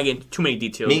don't want to get into too many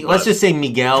details. Let's just say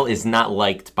Miguel is not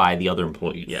liked by the other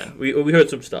employees. Yeah, we heard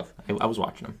some stuff. I was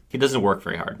watching him. He doesn't work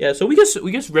very hard. Yeah, so we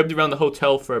just ribbed around the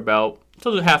hotel for about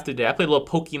half the day. I played a little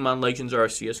Pokemon Legends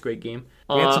Arceus, great game.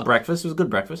 We had some breakfast. It was a good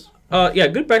breakfast. Yeah,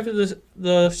 good breakfast.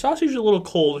 The sausage is a little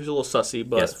cold. It's a little sussy,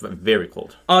 but yes, very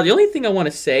cold. The only thing I want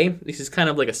to say, this is kind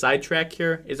of like a sidetrack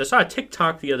here, is I saw a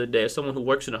TikTok the other day of someone who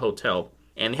works in a hotel,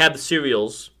 and they have the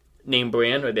cereals name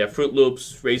brand, right? They have Fruit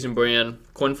Loops, Raisin Bran,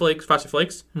 Corn Flakes, Frosted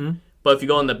Flakes. Mm-hmm. But if you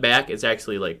go in the back, it's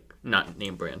actually like not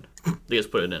name brand. They just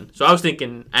put it in. So I was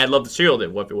thinking, I'd love the cereal there.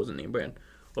 What if it wasn't name brand?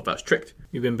 What if I was tricked?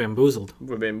 You've been bamboozled.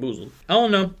 We're bamboozled. I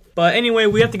don't know. But anyway,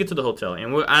 we have to get to the hotel.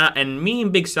 And me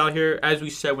and Big Sal here, as we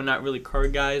said, we're not really car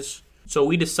guys. So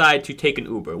we decide to take an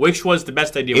Uber, which was the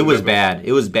best idea. It was bad.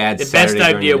 It was bad. The best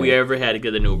idea we ever had to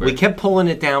get an Uber. We kept pulling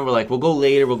it down. We're like, we'll go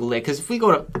later. Because if we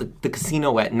go to the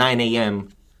casino at 9 a.m.,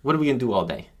 what are we going to do all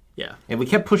day? Yeah. And we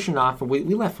kept pushing off. And we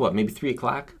left, maybe 3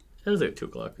 o'clock? It was like 2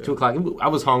 o'clock. Yeah. 2 o'clock. I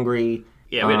was hungry.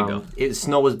 Yeah, we had to go.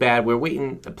 Snow was bad. We were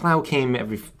waiting. The plow came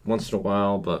every once in a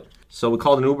while. So we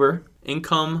called an Uber. In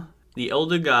come the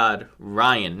elder god,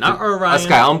 Ryan. Not our Ryan. This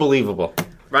guy, unbelievable.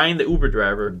 Ryan, the Uber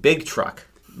driver. Big truck.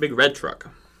 Big red truck.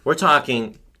 We're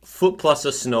talking foot plus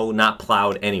of snow, not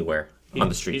plowed anywhere on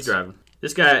the streets. He's driving.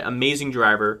 This guy, amazing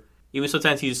driver. Even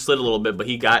sometimes he slid a little bit, but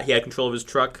he had control of his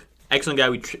truck. Excellent guy.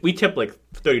 We tipped like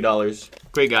 $30.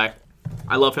 Great guy.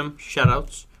 I love him. Shout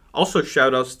outs. Also,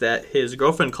 shout outs that his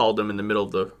girlfriend called him in the middle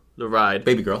of the ride.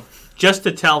 Baby girl. Just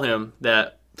to tell him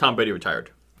that Tom Brady retired.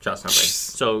 Just Tom Brady.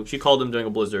 So she called him during a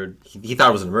blizzard. He thought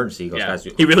it was an emergency. He goes, guys,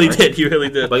 he really did. He really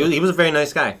did. But he was a very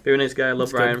nice guy. Very nice guy. I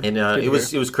love Brian. And it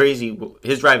was crazy.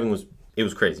 His driving was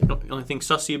crazy. The only thing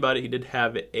sussy about it, he did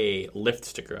have a lift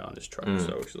sticker on his truck.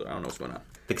 So I don't know what's going on.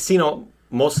 The casino,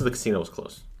 most of the casino was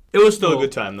closed. It was still a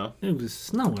good time, though. It was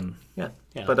snowing. Yeah.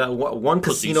 But one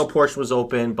casino portion was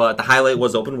open, but the highlight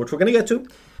was open, which we're going to get to.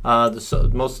 All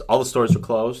the stores were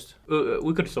closed.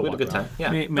 We could still had a good time.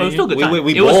 Yeah. It was still a good time.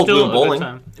 We bowled. We went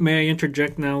bowling. May I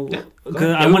interject now? Yeah.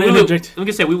 I want to interject. Like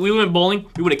I said, we went bowling.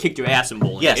 We would have kicked your ass in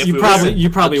bowling. Yes, you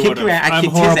probably would have. I'm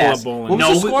horrible at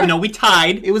bowling. No, we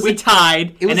tied. We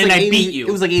tied, and then I beat you.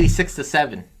 It was like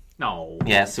 86-7. No.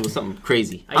 Yes, it was something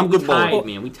crazy. I'm good bowling,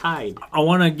 man. We tied. I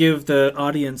want to give the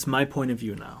audience my point of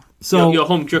view now. So you're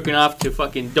home jerking off to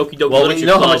fucking Doki Doki. Well, you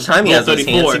know how much time he has on his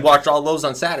hands. He watched all those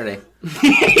on Saturday.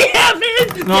 Yeah,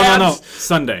 man. No.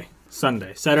 Sunday.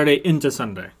 Saturday into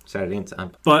Sunday.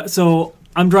 But so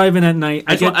I'm driving at night.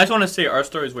 I just want to say our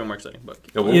story is way more exciting. But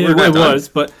it was.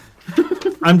 But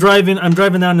I'm driving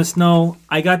down the snow.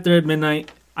 I got there at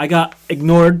midnight. I got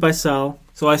ignored by Sal.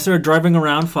 So I started driving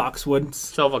around Foxwoods.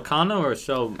 Sal Volcano or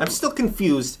Sal? I'm still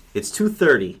confused. It's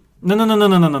 2:30.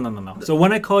 No. So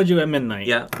when I called you at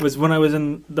midnight, was when I was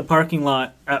in the parking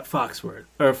lot at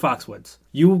Foxwoods.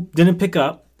 You didn't pick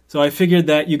up, so I figured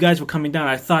that you guys were coming down.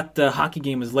 I thought the hockey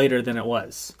game was later than it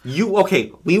was. We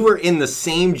were in the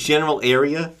same general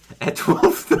area at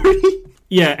 12:30.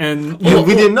 Yeah, and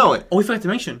we didn't know it. Oh, we forgot to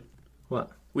mention.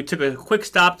 What? We took a quick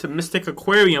stop to Mystic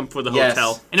Aquarium for the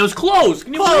hotel, and it was closed.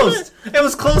 Can you believe it? It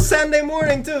was closed Sunday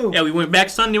morning too. Yeah, we went back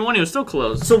Sunday morning. It was still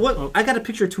closed. So what? I got a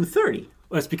picture of 2:30.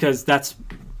 That's because that's.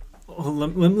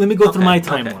 Let me go through my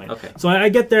timeline. Okay. So I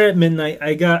get there at midnight.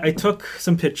 I took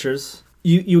some pictures.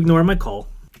 You ignored my call.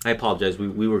 I apologize.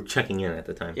 We were checking in at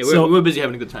the time. Yeah, we were busy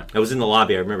having a good time. I was in the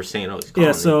lobby. I remember saying, "Oh, he's calling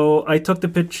me." So I took the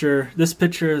picture. This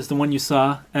picture is the one you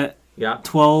saw at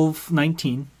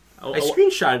 12:19. I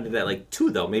screenshotted that like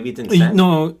 2 though. Maybe it didn't send.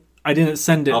 No, I didn't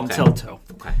send it until 2.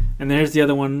 Okay. And there's the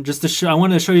other one. Just to show, I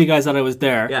wanted to show you guys that I was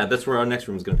there. Yeah, that's where our next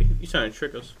room is going to be. You trying to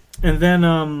trick us? And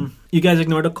then you guys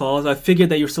ignored the calls. I figured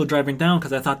that you were still driving down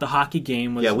because I thought the hockky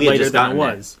game was later than it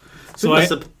was. So we must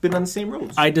have been on the same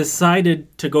roads. I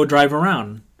decided to go drive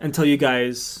around until you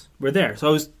guys were there. So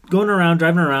I was going around,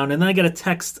 driving around, and then I get a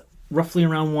text roughly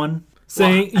around 1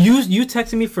 saying you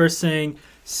texted me first saying,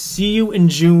 "See you in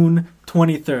June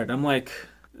 23rd." I'm like,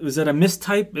 was that a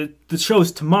mistype? The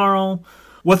show's tomorrow.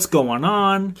 What's going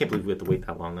on? Can't believe we had to wait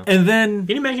that long though. And then,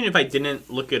 can you imagine if I didn't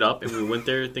look it up and we went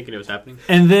there thinking it was happening?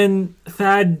 And then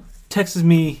Thad texts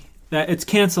me that it's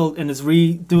canceled and is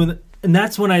redoing it. And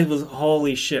that's when I was,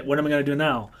 holy shit, what am I going to do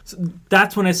now? So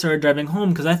that's when I started driving home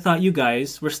because I thought you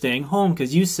guys were staying home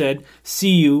because you said,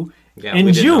 see you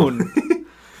in June.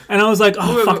 And I was like,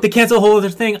 oh, fuck, they canceled a whole other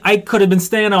thing. I could have been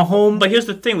staying at home. But here's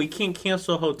the thing. We can't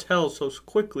cancel hotels so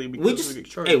quickly because we get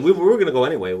charged. Hey, we were going to go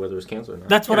anyway, whether it was canceled or not.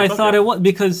 That's what I thought it was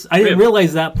because I didn't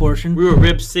realize that portion. We were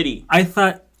Rib City. I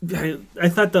thought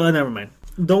never mind.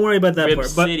 Don't worry about that Rib part.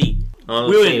 City.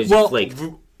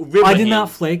 I did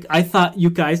not flake. I thought you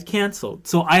guys canceled.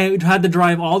 So I had to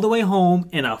drive all the way home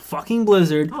in a fucking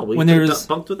blizzard when there was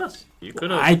bumped with us. You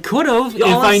could have. I could have if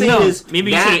I know.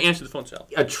 Maybe you should have answered the phone, Sal.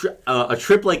 A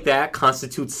trip like that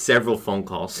constitutes several phone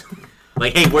calls.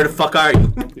 Like, hey, where the fuck are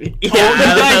you?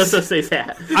 Let's say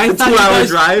that. I thought 2-hour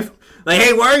drive. Like,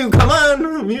 hey, where are you? Come on,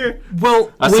 I'm here.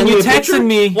 Well, when you texted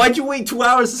me, why'd you wait 2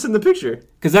 hours to send the picture?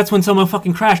 Because that's when someone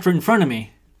fucking crashed right in front of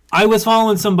me. I was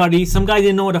following somebody. Some guy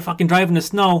didn't know how to fucking drive in the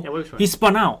snow. He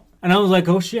spun out, and I was like,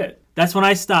 "Oh shit!" That's when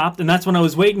I stopped, and that's when I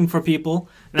was waiting for people.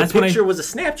 And the picture was a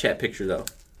Snapchat picture, though.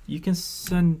 You can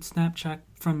send Snapchat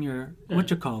from your what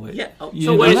you call it. Yeah.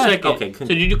 So wait a second. Okay. So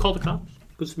did you call the cops?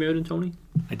 Good Samaritan Tony?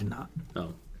 I did not.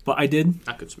 No. But I did.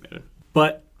 Not Good Samaritan.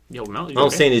 But all I'm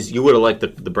saying is, you would have liked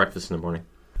the breakfast in the morning.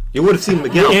 You would have seen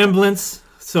the ambulance.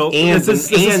 So and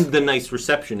the nice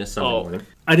receptionist Sunday morning.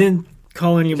 I didn't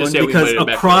call anyone because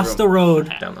across the road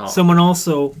someone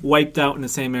also wiped out in the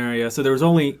same area, so there was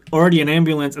already an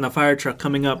ambulance and a fire truck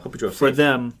coming up for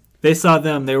them. They saw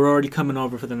them. They were already coming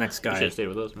over for the next guy. You should have stayed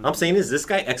with us, man. I'm saying is this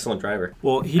guy excellent driver.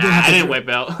 Well, he didn't have to. I didn't wipe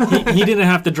out. he didn't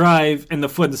have to drive in the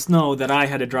foot of the snow that I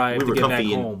had to drive to get back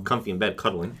home. Comfy in bed,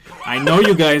 cuddling. I know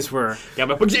you guys were. Got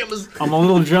my pajamas. I'm a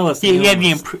little jealous. He had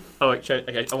me I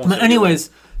won't. But anyways,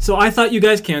 so I thought you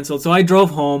guys canceled. So I drove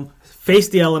home,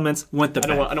 faced the elements, went to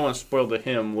bed. I don't want to spoil to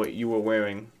him what you were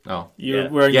wearing. Oh, you were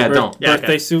wearing your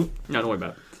birthday suit. No, don't worry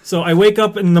about it. So I wake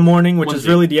up in the morning, which is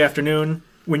really the afternoon,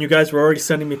 when you guys were already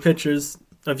sending me pictures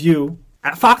of you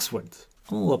at Foxwoods.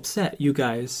 I'm a little upset, you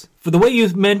guys, for the way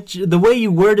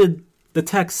you worded the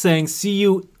text saying "see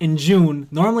you in June."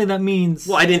 Normally that means.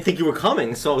 Well, I didn't think you were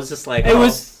coming, so it was just like. It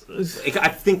was. I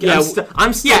think. Yeah,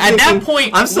 I'm still at thinking, that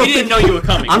point, we didn't know you were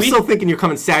coming. I'm still thinking you're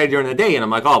coming Saturday during the day, and I'm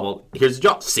like, oh well, here's the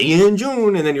job. See you in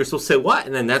June, and then you're supposed to say what,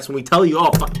 and then that's when we tell you,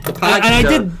 oh, fuck, the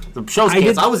podcast, the show's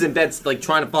canceled. I was in bed like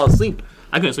trying to fall asleep.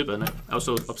 I couldn't sleep that night. I was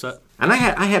so upset. And I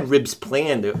had ribs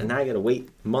planned, and now I gotta wait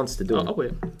months to do it. I'll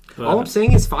wait. All I'm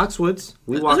saying is Foxwoods.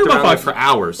 We walked around there for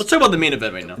hours. Let's talk about the main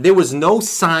event right now. There was no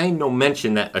sign, no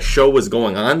mention that a show was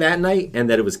going on that night and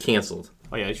that it was canceled.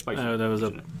 Oh yeah, that was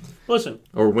a. Listen.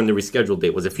 Or when the rescheduled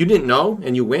date was. If you didn't know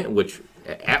and you went, which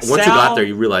once you got there,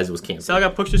 you realized it was canceled. Sal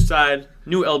got pushed aside.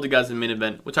 New Elder Gods in the main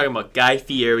event. We're talking about Guy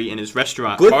Fieri and his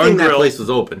restaurant. Good Bar thing and that Grill. place was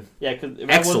open. Yeah, because if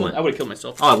excellent. I would have killed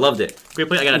myself. Oh, I loved it. Great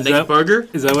place. I got a nice burger.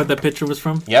 Is that what that picture was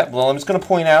from? Yeah. Well, I'm just gonna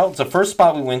point out it's the first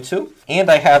spot we went to, and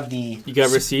I have the. You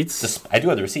got receipts? I do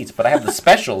have the receipts, but I have the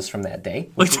specials from that day.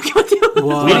 What you with you?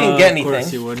 We didn't get Of course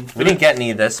anything. you would. We didn't get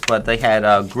any of this, but they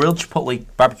had grilled chipotle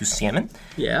barbecue salmon,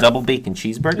 double bacon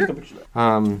cheeseburger,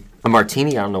 a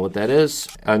martini. I don't know what that is.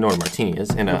 I know what a martini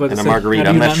is, and a margarita.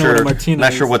 I'm not sure.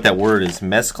 Not sure what that word is.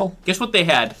 Mezcal. Guess what they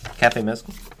had? Cafe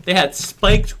Mezcal. They had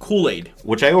spiked Kool-Aid,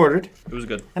 which I ordered. It was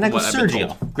good. And I go,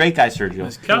 Sergio, great guy,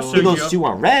 Sergio. He goes, do you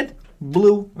want red,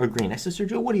 blue, or green? I said,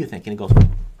 Sergio, what do you think? And he goes,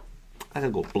 I gotta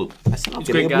go blue. I said,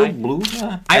 okay, great guy. blue.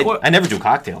 I never do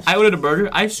cocktails. I ordered a burger.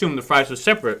 I assumed the fries were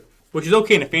separate, which is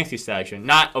okay in a fancy establishment,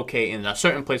 not okay in a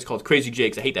certain place called Crazy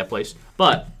Jake's. I hate that place.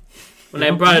 But when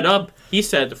I brought it up, he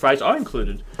said the fries are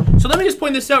included. So let me just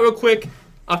point this out real quick.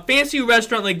 A fancy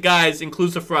restaurant like Guy's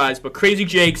includes the fries, but Crazy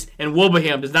Jake's and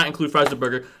Wilbraham does not include fries or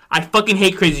burger. I fucking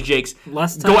hate Crazy Jake's.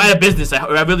 Go out of business. I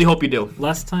really hope you do.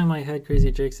 Last time I had Crazy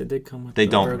Jake's, it did come with They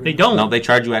the don't. burger. They don't. No, they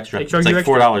charge you extra. They charge it's you like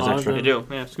 $4 extra. They do.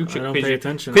 Yeah, I don't pay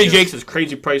attention. Crazy Jake's is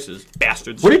crazy prices.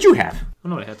 Bastards. What did you have? I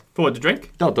don't know what I had. For what, the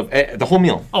drink? No, the whole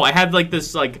meal. Oh, I had like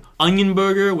this like onion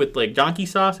burger with like donkey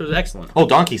sauce. It was excellent. Oh,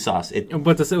 donkey sauce.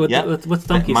 What's donkey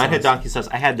sauce? Mine had donkey sauce.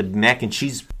 I had the mac and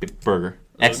cheese burger.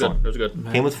 Excellent. It was good.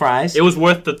 Came with fries. It was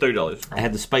worth the $30. I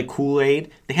had the spiked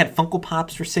Kool-Aid. They had Funko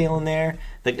Pops for sale in there.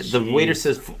 The waiter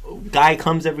says Guy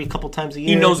comes every couple times a year.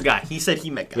 He knows Guy. He said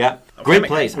he met Guy. Yeah, great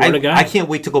place. I can't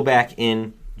wait to go back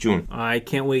in June. I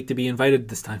can't wait to be invited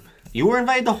this time. You were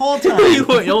invited the whole time. You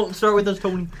don't start with us,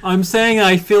 Tony. I'm saying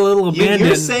I feel a little abandoned.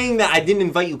 You're saying that I didn't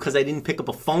invite you because I didn't pick up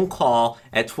a phone call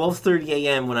at 12:30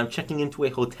 a.m. when I'm checking into a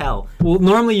hotel. Well,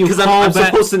 normally you call back. Because I'm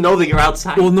supposed to know that you're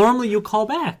outside. Well, normally you call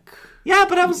back. Yeah,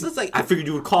 but I was just like, I figured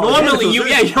you would call. Normally,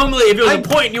 normally if it was a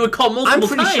point, you would call multiple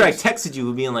times. I'm pretty sure I texted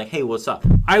you being like, hey, what's up?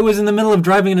 I was in the middle of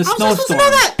driving in a snowstorm.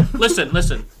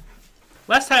 Listen.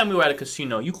 Last time we were at a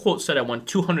casino, you said I won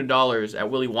 $200 at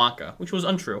Willy Wonka, which was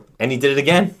untrue. And he did it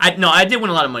again? I did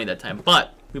win a lot of money that time,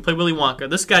 but we played Willy Wonka.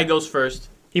 This guy goes first.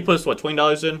 He puts,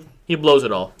 $20 in? He blows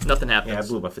it all. Nothing happens. Yeah, I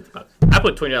blew about $50. I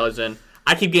put $20 in.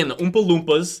 I keep getting the Oompa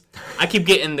Loompas. I keep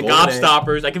getting the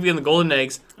Gobstoppers. I keep getting the golden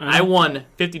eggs. I won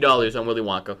 $50 on Willy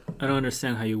Wonka. I don't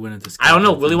understand how you win at this. I don't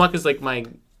know. Willy Wonka's like my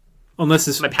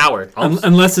power.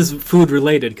 Unless it's food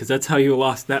related, because that's how you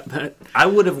lost that bet. I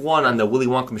would have won on the Willy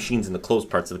Wonka machines in the closed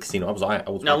parts of the casino. I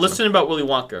was now listen about Willy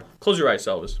Wonka. Close your eyes,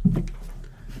 Elvis.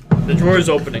 The drawer is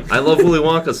opening. I love Willy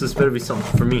Wonka, so this better be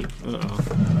something for me.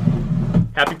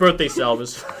 Happy birthday,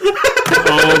 Salvis.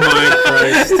 Oh my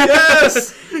Christ.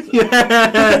 Yes!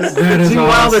 Yes! That is Gene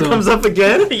awesome. Wilder comes up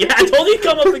again? Yeah, I told you he'd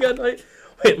come up again. Wait,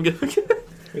 I'm gonna...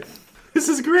 This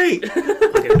is great.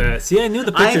 Look at that. See, I knew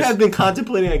the pictures. I have been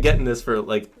contemplating on getting this for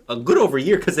like a good over a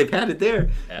year because they've had it there,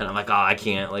 and I'm like, oh, I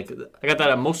can't. Like, I got that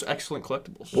at Most Excellent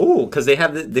Collectibles. Oh, because they've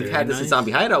had this in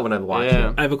Zombie Hideout when I've watched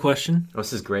it. I have a question. Oh,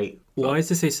 this is great. Why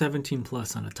does it say 17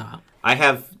 plus on the top? I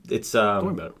have. It's Don't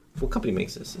worry about it. What company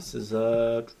makes this? This is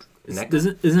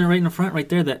Isn't it right in the front, right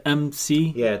there? The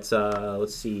MC. Yeah, it's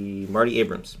let's see, Marty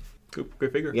Abrams.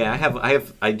 Great figure. Yeah,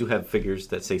 I do have figures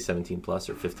that say 17 plus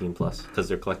or 15 plus because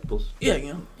they're collectibles.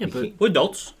 Yeah, but we're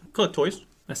adults. Collect toys.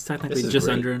 That's technically just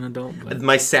great. Under an adult. But...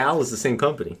 My Sal is the same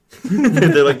company.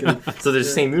 They're like, so they're the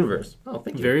same universe. Oh,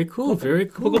 thank you. Very cool. Very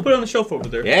cool. We'll go put it on the shelf over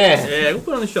there. Yeah. We'll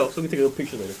put it on the shelf so we can take a little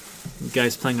picture later. You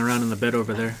guys playing around in the bed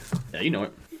over there. Yeah, you know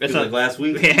it. It's like last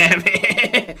week. Yeah,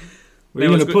 man. Where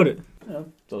are you going to put it?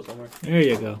 Throw somewhere. There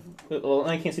you go. Well,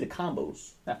 I can't see the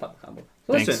combos. Not pop combo.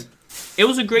 Thanks. Listen, it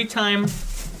was a great time.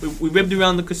 We ribbed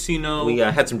around the casino. We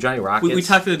had some Johnny Rockets. We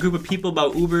talked to a group of people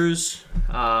about Ubers.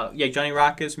 Johnny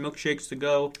Rockets, milkshakes to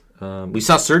go. We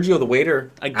saw Sergio, the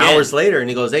waiter, again. Hours later, and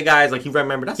he goes, "Hey guys, like he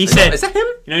remembered us." He said, "Is that him?"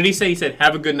 You know what he said? He said,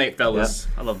 "Have a good night, fellas."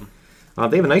 Yep. I love him.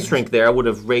 They have an ice rink there. I would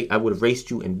have raced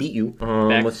you and beat you.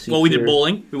 Let's see. We did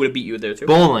bowling. We would have beat you there too.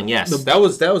 Bowling, yes. That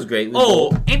was great.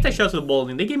 Anti-shout to the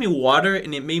bowling. They gave me water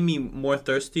and it made me more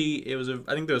thirsty.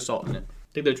 I think there was salt in it.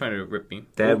 I think they're trying to rip me.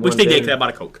 Which they did because I bought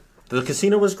a Coke. The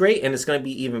casino was great, and it's going to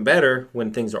be even better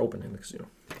when things are open in the casino.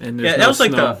 And that was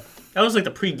like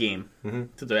the pre-game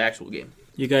to the actual game.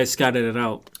 You guys scouted it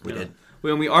out. We did.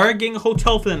 When we are getting a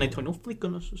hotel for the night, no flick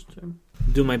on us this time.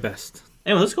 Do my best.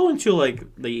 Anyway, let's go into like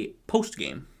the post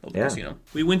game of the casino.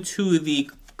 We went to the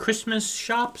Christmas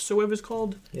shops or whatever it's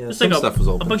called. Yeah, it's some like stuff was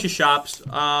open. A bunch of shops.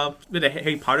 The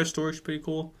Harry Potter store is pretty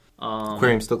cool.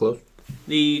 Aquarium's still closed.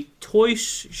 The Toy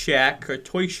Shack or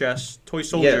Toy Chest, Toy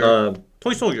Soldier.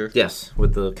 Toy Soldier. Yes,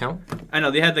 with the count. I know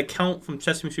they had the count from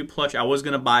Sesame Street plush. I was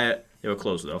gonna buy it. They were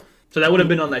closed though. So that would have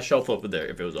been on that shelf over there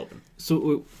if it was open.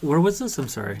 So where was this? I'm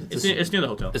sorry. It's near the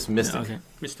hotel. It's Mystic. Yeah, okay.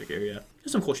 Mystic area.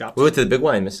 There's some cool shops. We went to the Big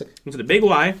Y in Mystic. Went to the Big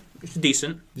Y, which is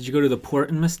decent. Did you go to the port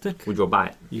in Mystic? We drove by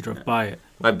it. You drove by it.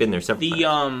 I've been there several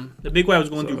times. The Big Y was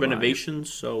going through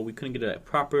renovations, so we couldn't get a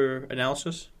proper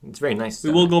analysis. It's very nice.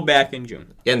 We will go back in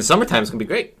June. Yeah, in the summertime it's gonna be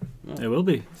great. It will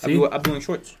be. See? I'll be wearing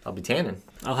shorts. I'll be tanning.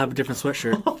 I'll have a different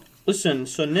sweatshirt. Listen,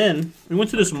 so then we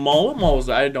went to this mall. What mall was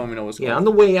that? I don't even know what's called. Yeah, on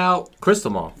the way out, Crystal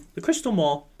Mall. The Crystal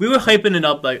Mall. We were hyping it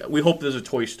up like we hope there's a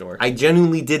toy store. I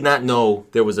genuinely did not know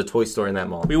there was a toy store in that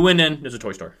mall. We went in. There's a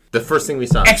toy store. The first thing we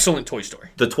saw. Excellent toy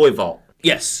store. The Toy Vault.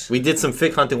 Yes. We did some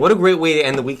fig hunting. What a great way to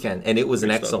end the weekend. And it was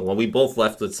an excellent one. We both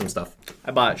left with some stuff.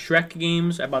 I bought Shrek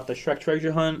games. I bought the Shrek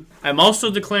treasure hunt. I'm also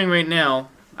declaring right now,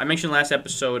 I mentioned last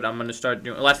episode, I'm going to start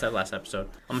doing, last episode,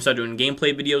 I'm going to start doing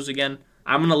gameplay videos again.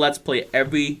 I'm going to let's play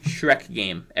every Shrek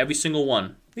game. Every single one.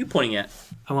 What are you pointing at?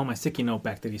 I want my sticky note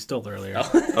back that he stole earlier.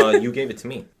 You gave it to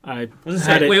me. What does it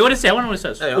say? Wait, what does it say? I want to know what it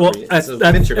says. Hey, well,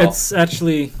 it's it's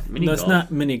actually... Mini no, it's golf.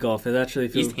 not mini golf. It's actually...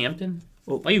 East Hampton?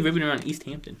 Why are you ribbing around East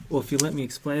Hampton? Well, if you let me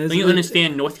explain... Don't you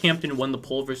understand Northampton won the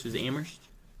poll versus Amherst?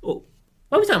 Oh.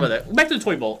 Why are we talking about that? Back to the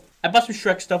Toy Vault. I bought some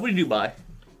Shrek stuff. What did you buy?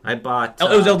 I bought... it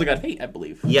was Elder God Hate, I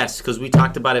believe. Yes, because we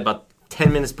talked about it about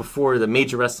 10 minutes before the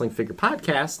Major Wrestling Figure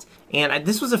podcast. And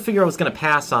this was a figure I was going to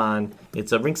pass on.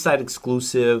 It's a ringside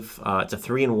exclusive. It's a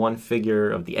 3-in-1 figure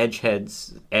of the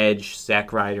Edgeheads, Edge,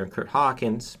 Zack Ryder, and Kurt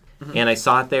Hawkins. Mm-hmm. And I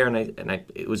saw it there, and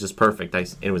it was just perfect.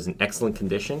 It was in excellent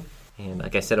condition. And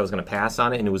like I said, I was going to pass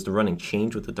on it, and it was the running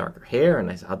change with the darker hair.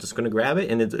 And I said, I'm just going to grab it,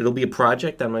 and it'll be a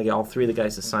project that I'm going to get all three of the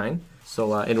guys to sign.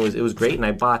 So and it was great, and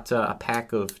I bought a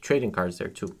pack of trading cards there,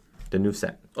 too. The new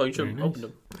set. Oh, you should have opened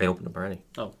them. I opened them already.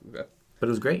 Oh, okay. But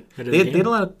it was great. They had a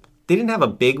lot of... They didn't have a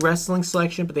big wrestling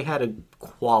selection, but they had a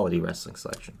quality wrestling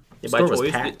selection. The store was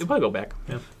packed. You'll probably go back.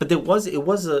 Yeah. But it was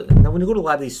a... Now, when you go to a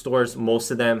lot of these stores, most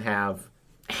of them have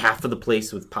half of the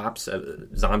place with Pops,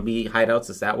 zombie hideouts.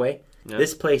 It's that way. Yeah.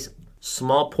 This place,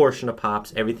 small portion of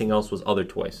Pops. Everything else was other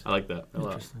toys. I like that.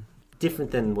 Interesting. Different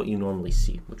than what you normally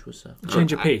see, which was...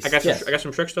 Change of pace. I got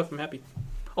some Shrek stuff. I'm happy.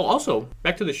 Oh, also,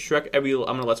 back to the Shrek. I'm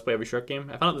going to let's play every Shrek game.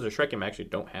 I found out there's a Shrek game I actually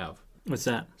don't have. What's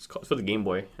that? It's for the Game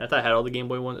Boy. I thought I had all the Game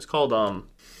Boy ones. It's called,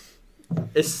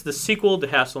 it's the sequel to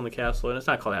Hassle in the Castle, and it's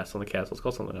not called Hassle in the Castle. It's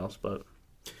called something else, but...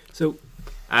 So...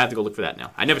 I have to go look for that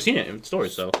now. I've never seen it in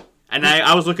stores, so... And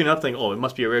I was looking up thinking, it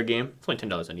must be a rare game. It's only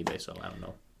 $10 on eBay, so I don't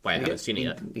know why I haven't seen it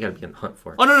yet. You gotta be on the hunt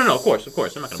for it. Oh, no, of course.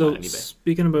 I'm not going to buy it on eBay.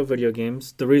 Speaking about video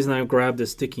games, the reason I grabbed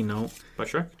this sticky note... About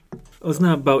Shrek? Well, it's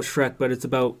not about Shrek, but it's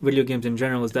about video games in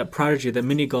general, is that Prodigy, that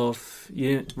mini golf,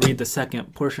 you didn't read the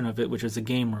second portion of it, which is a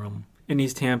game room in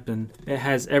East Hampton. It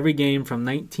has every game console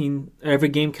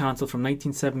from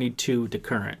 1972 to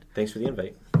current. Thanks for the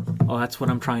invite. Oh, that's what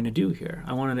I'm trying to do here.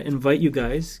 I wanted to invite you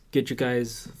guys, get you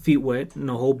guys feet wet, and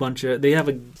a whole bunch of... They have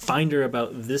a binder about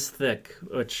this thick,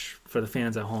 which for the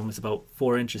fans at home is about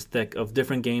 4 inches thick, of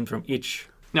different games from each...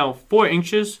 Now, 4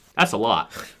 inches, that's a lot,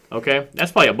 okay?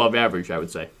 That's probably above average, I would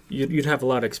say. You'd have a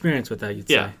lot of experience with that, you'd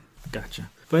say. Yeah. Gotcha.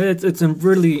 But it's a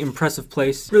really impressive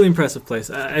place. Really impressive place.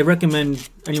 I recommend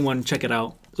anyone check it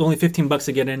out. It's only $15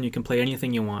 to get in. You can play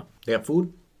anything you want. They have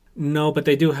food? No, but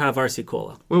they do have RC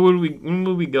Cola. When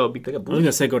would we go? They got I was booze? going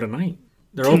to say go tonight.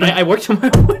 They're open. I work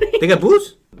tomorrow morning. They got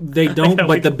booze? They don't,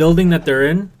 but the building that they're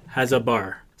in has a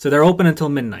bar. So they're open until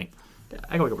midnight.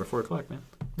 I can wake up at 4 o'clock, man.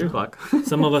 3 o'clock.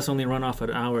 Some of us only run off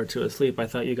an hour or two of sleep. I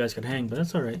thought you guys could hang, but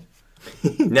that's all right.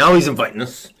 Now he's inviting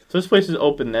us. So this place is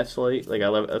open that's late? Like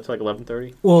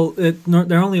 11:30? Well,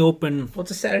 they're only open... Well,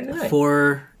 it's a Saturday night.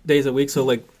 4 days a week. So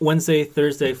like Wednesday,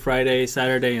 Thursday, Friday,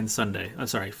 Saturday, and Sunday. I'm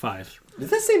sorry, 5. Does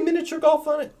that say miniature golf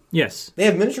on it? Yes. They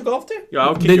have miniature golf there? Yo,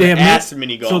 I'll kick your ass in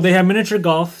mini golf. So they have miniature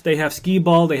golf, they have skee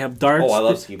ball, they have darts. Oh, I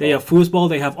love skee ball. They have foosball,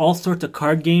 they have all sorts of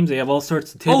card games, they have all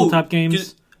sorts of tabletop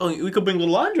games. Oh, we could bring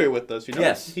little Andre with us, you know?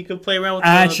 Yes. He could play around with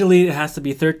Actually, it has to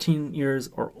be 13 years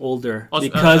or older.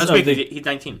 Because he's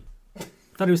 19. I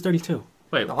thought he was 32.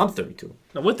 Wait. No, I'm 32.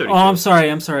 No, we're 32. Oh, I'm sorry.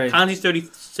 Kanzi's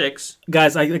 36.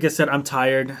 Guys, like I said, I'm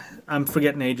tired. I'm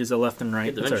forgetting ages left and right.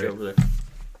 Get the dementia over there.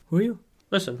 Who are you?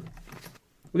 Listen.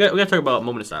 We got to talk about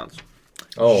Moment of Silence.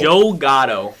 Oh. Joe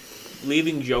Gatto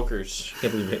leaving Jokers.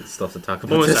 Can't believe it's stuff to talk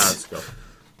about. Moment of this. Silence.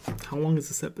 Go. How long is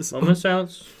this episode? Moment of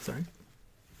Silence. Sorry.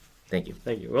 Thank you.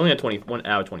 We're only at 1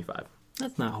 hour 25.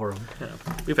 That's not horrible. Yeah,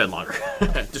 we've had longer.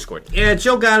 Discord. Yeah,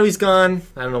 Joe Gatto's gone.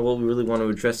 I don't know what we really want to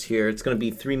address here. It's going to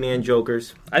be 3-man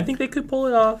jokers. I think they could pull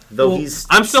it off. Though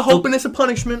I'm still hoping it's a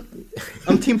punishment.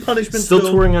 I'm team punishment. Still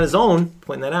touring on his own,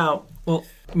 pointing that out. Well,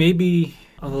 maybe.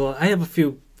 Although I have a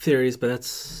few theories,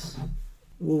 but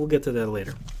we'll get to that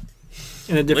later.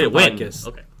 In a different podcast.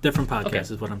 Okay. Different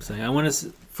podcast is what I'm saying. I want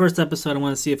to first episode. I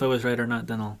want to see if I was right or not.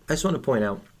 Then I'll. I just want to point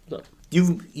out,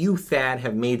 you Thad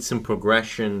have made some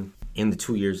progression in the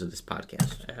 2 years of this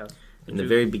podcast. I have. In the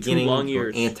very beginning, you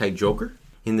were anti-Joker.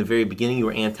 In the very beginning, you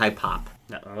were anti-Pop.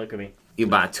 No, look at me. You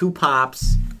bought 2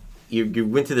 Pops. You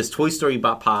went to this toy store, you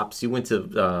bought Pops. You went to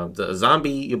the Zombie,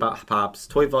 you bought Pops.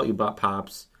 Toy Vault, you bought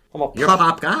Pops. You're a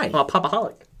Pop guy. I'm a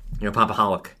Popaholic. You're a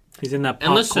Popaholic. He's in that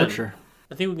pop culture.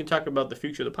 I think we can talk about the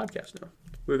future of the podcast now.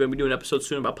 We're going to be doing episodes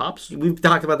soon about Pops. We've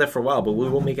talked about that for a while, but we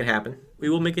will make it happen. We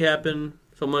will make it happen.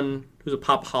 Someone who's a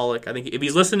Popaholic. I think if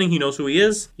he's listening, he knows who he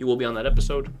is. You will be on that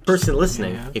episode. Person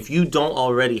listening, if you don't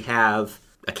already have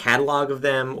a catalog of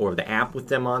them or the app with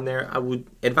them on there, I would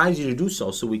advise you to do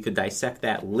so we could dissect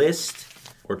that list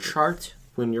or chart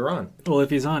when you're on. Well, if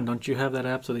he's on, don't you have that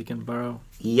app so they can borrow?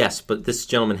 Yes, but this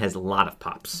gentleman has a lot of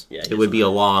Pops. Yeah, it would be a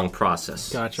long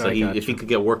process. Gotcha. So if he could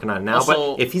get working on it now.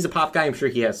 Also, but if he's a Pop guy, I'm sure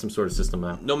he has some sort of system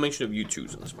now. No mention of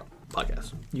U2s in this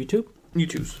podcast. YouTube?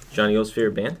 U2s. Johnny O's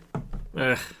favorite band?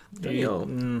 Johnny O.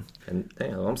 And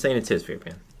I'm saying it's his favorite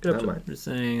band. Not mine. Just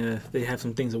saying they have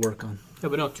some things to work on. Yeah,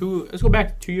 but no, let's go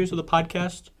back to 2 years of the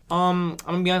podcast. I'm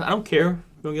going to be honest, I don't care.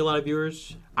 We don't get a lot of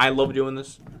viewers. I love doing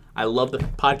this. I love the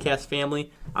podcast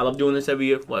family. I love doing this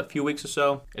every, few weeks or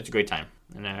so. It's a great time.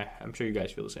 And I'm sure you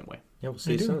guys feel the same way. Yeah, we'll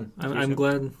see you soon. I'm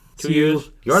glad. 2 years.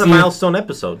 You're on a milestone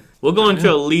episode. We'll go into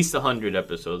at least 100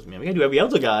 episodes, man. We got to do every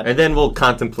Elder God. And then we'll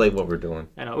contemplate what we're doing.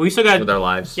 I know. We still got with our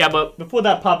lives. Yeah, but before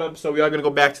that pop episode, we are going to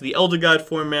go back to the Elder God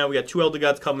format. We got 2 Elder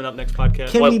Gods coming up next podcast.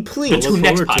 Can we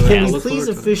please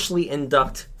officially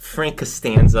induct Frank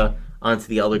Costanza onto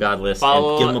the Elder God list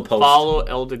and give him a post? Follow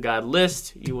Elder God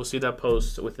list. You will see that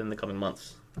post within the coming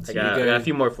months. I got a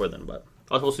few more for them, but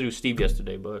I was supposed to do Steve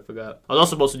yesterday, but I forgot. I was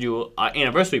also supposed to do an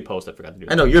anniversary post. I forgot to do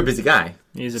that. I know, you're a busy guy.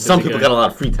 Some people got a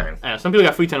lot of free time. I know, some people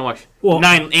got free time to watch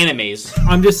 9 animes.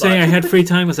 I'm just saying I had free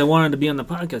time because I wanted to be on the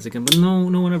podcast again, but no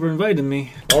one ever invited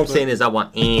me. All I'm saying is I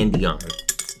want Andy on.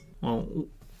 Well,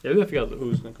 yeah, we got to figure out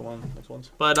who's going to come on next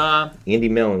ones. But Andy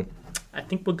Millen. I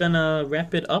think we're going to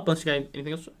wrap it up. Unless you got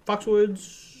anything else.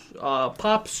 Foxwoods,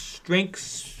 Pops,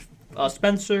 drinks,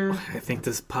 Spencer. I think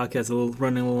this podcast is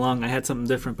running a little long. I had something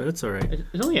different, but it's all right.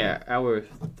 It's only an hour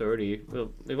 30. If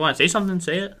you want to say something,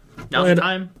 say it. Now's the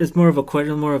time. It's more of a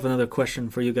question, more of another question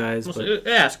for you guys.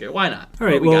 Ask it. Why not? All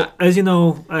right. Well, as you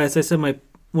know, as I said,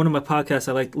 one of my podcasts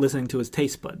I like listening to is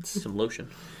Taste Buds. Some lotion.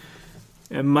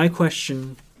 And my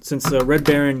question, since Red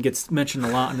Baron gets mentioned a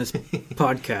lot in this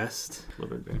podcast,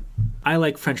 I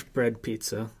like French bread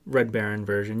pizza, Red Baron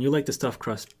version. You like the stuffed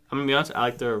crust. I'm gonna be honest. I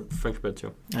like their French bread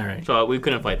too. All right. So we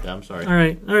couldn't fight them. Sorry. All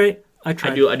right. I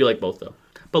tried. I do like both though.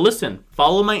 But listen,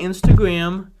 follow my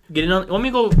Instagram. Get it on. Want me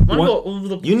to go? Go over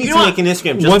the? You need to make an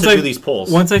Instagram just to do these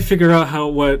polls. Once I figure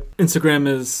out what Instagram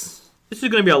is. This is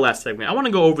going to be our last segment. I want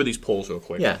to go over these polls real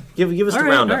quick. Yeah, give us the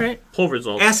roundup. All right. Poll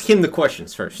results. Ask him the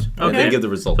questions first, and then give the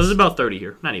results. So there's about 30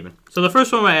 here, not even. So the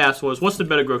first one I asked was, what's the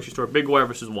better grocery store, Big Y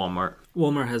versus Walmart?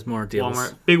 Walmart has more deals.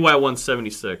 Walmart. Big Y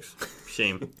 176.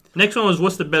 Shame. Next one was,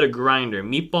 what's the better grinder,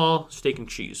 meatball, steak and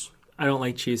cheese? I don't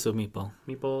like cheese, so meatball.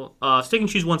 Meatball. Steak and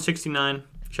cheese 169.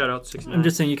 Shout out 69. I'm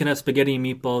just saying you can have spaghetti and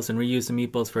meatballs and reuse the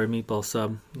meatballs for a meatball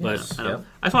sub. But I know.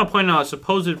 I just want to point out a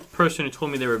supposed person who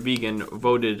told me they were vegan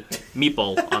voted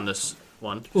meatball on this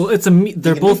one. Well, it's a meat.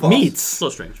 They're both meats. A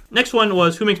little strange. Next one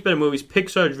was, who makes better movies,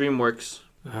 Pixar, DreamWorks?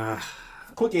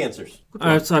 Quick answers.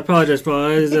 So I apologize,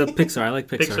 bro. It's Pixar. I like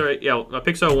Pixar.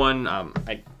 Pixar won.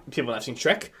 People have seen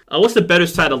Shrek. What's the better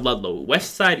side of Ludlow?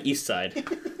 West side, east side?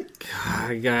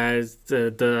 God, guys, I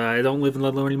don't live in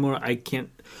Ludlow anymore. I can't.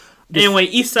 Anyway,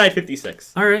 east side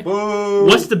 56. All right. Whoa.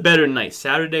 What's the better night,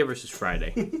 Saturday versus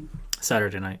Friday?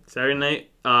 Saturday night. Saturday night.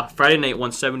 Friday night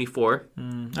 174. All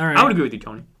right. I would agree with you,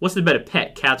 Tony. What's the better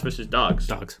pet? Cats versus dogs?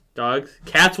 Dogs.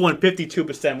 Cats won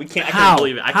 52%. I can't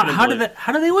believe it.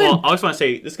 How do they win? Well, I just want to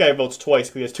say this guy votes twice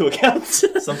because he has 2 accounts.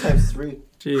 Sometimes 3.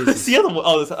 It's the other one.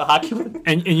 Oh, there's a hockey one.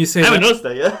 And you say I haven't noticed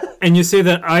that yet. And you say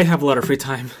that I have a lot of free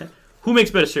time. Who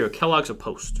makes better cereal, Kellogg's or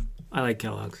Post? I like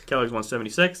Kellogg's. Kellogg's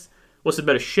 176. What's the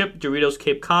better ship, Doritos,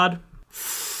 Cape Cod?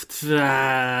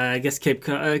 I guess Cape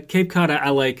Cod. Cape Cod I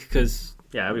like because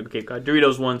I would go Cape Cod.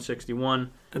 Doritos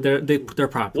 161. They're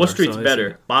popular. What street's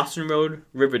better, Boston Road,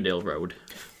 Riverdale Road?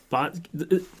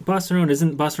 Boston Road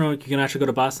isn't Boston Road. You can actually go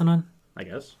to Boston on. I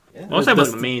guess. Yeah. Well,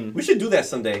 the main. We should do that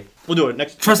someday. We'll do it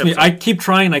next. Trust me, I keep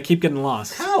trying. I keep getting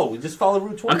lost. How? We just follow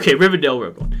Route 20. Okay, Riverdale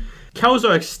Road. Cows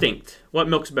are extinct. What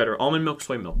milk's better, almond milk,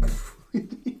 soy milk?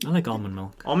 I like almond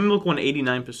milk. Almond milk won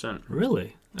 89%.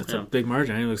 Really? That's a big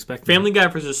margin. I didn't expect. Family Guy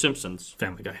versus Simpsons.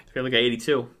 Family Guy. Family Guy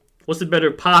 82. What's the better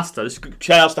pasta?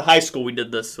 Shout outs to high school. We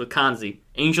did this with Kanzi.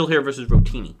 Angel Hair versus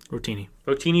Rotini.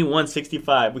 Rotini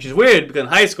 165, which is weird because in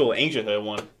high school Angel Hair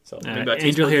won. So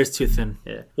Angel Hair is too thin.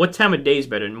 Yeah. What time of day is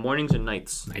better, mornings or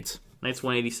nights? Nights. Nights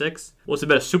 186. What's the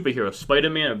better superhero,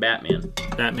 Spider-Man or Batman?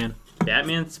 Batman.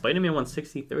 Spider-Man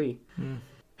 163.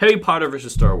 Harry Potter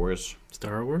versus Star Wars.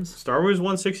 Star Wars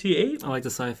 168. I like the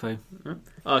sci-fi.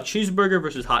 Cheeseburger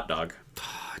versus hot dog.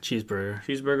 Cheeseburger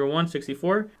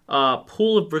 164.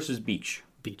 Pool versus beach.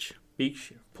 Beach.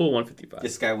 Pool 155.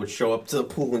 This guy would show up to the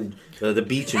pool and the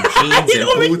beach in jeans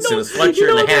and boots and a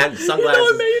sweatshirt and a hat and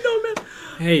sunglasses. You know, man.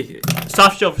 Hey,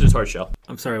 soft shell versus hard shell.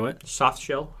 I'm sorry, what? Soft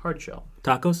shell, hard shell.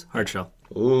 Tacos, hard shell.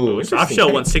 Ooh, soft shell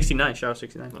 169. Shout out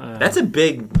 69. That's a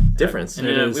big difference. And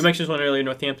we mentioned this one earlier.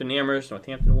 Northampton Amherst.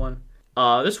 Northampton won.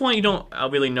 This one you don't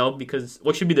really know because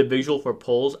what should be the visual for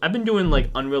polls? I've been doing like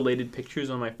unrelated pictures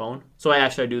on my phone. So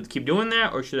should I keep doing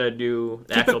that or should I do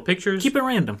the actual pictures? Keep it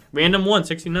random. Random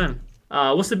 169.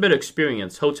 What's the better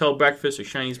experience? Hotel breakfast or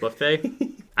Chinese buffet?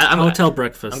 Hotel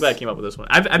breakfast. I'm glad I came up with this one.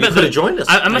 I bet you could have joined us.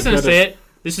 I'm not going to say it.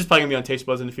 This is probably going to be on Taste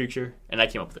Buds in the future, and I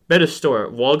came up with it. Better store,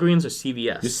 Walgreens or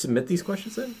CVS? You submit these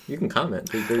questions in? You can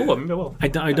comment. Maybe I will. I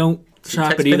don't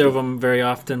shop at either of them very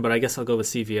often, but I guess I'll go with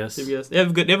CVS. CVS. They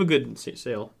have a good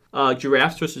sale.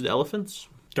 Giraffes versus elephants?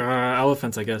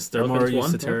 Elephants, I guess. They're more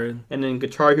utilitarian. And then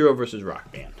Guitar Hero versus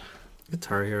Rock Band.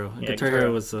 Guitar Hero. Yeah, Guitar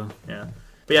Hero was... Yeah.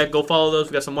 But go follow those.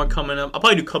 We got some more coming up. I'll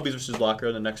probably do Cubbies versus Locker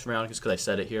in the next round just because I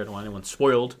said it here. I don't want anyone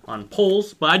spoiled on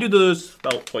polls. But I do those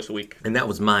about twice a week. And that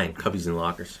was mine, Cubbies and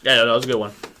Lockers. Yeah, that was a good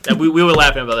one. We were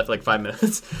laughing about that for like 5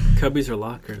 minutes. Cubbies or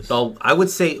Lockers? So I would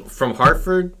say from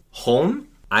Hartford home,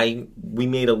 we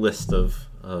made a list of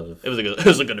it was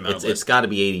a good amount. It's got to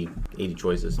be 80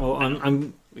 choices. Well,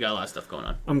 we got a lot of stuff going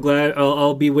on. I'm glad.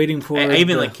 I'll be waiting for. I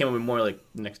even came up with more like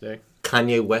the next day.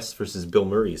 Kanye West versus Bill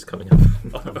Murray is coming up.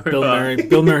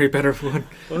 Bill Murray better for one.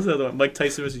 What was the other one? Mike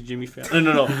Tyson versus Jimmy Fallon.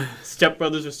 No. Step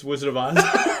Brothers versus Wizard of Oz.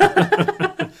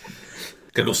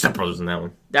 Gotta go Step Brothers in that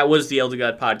one. That was the Elder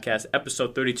God Podcast,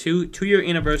 episode 32, 2-year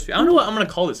anniversary. I don't know what I'm going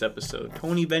to call this episode.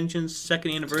 Tony Vengeance,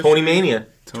 2nd anniversary. Tony Mania.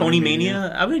 Tony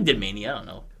Mania? I really did Mania. I don't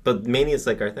know. But Mania's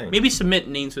like our thing. Maybe submit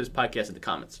names for this podcast in the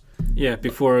comments. Yeah,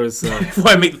 before it was...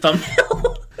 before I make the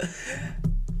thumbnail.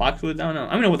 Foxwoods? I don't know.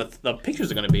 I don't know what the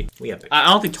pictures are going to be.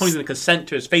 I don't think Tony's going to consent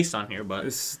to his face on here,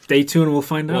 but... Stay tuned, we'll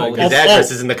find out. His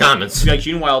address is in the comments. We got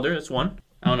Gene Wilder, that's one.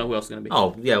 I don't know who else is going to be.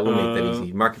 Oh, yeah, we'll make that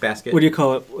easy. Market basket. What do you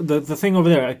call it? The thing over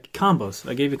there, combos.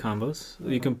 I gave you combos.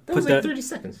 You can that put was that... like 30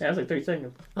 seconds. Yeah, that was like 30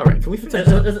 seconds. All right, can we finish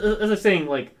as I'm saying,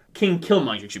 like, King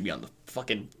Killmonger should be on the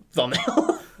fucking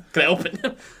thumbnail. Can I open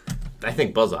him? I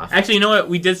think buzz off. Actually, you know what?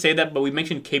 We did say that, but we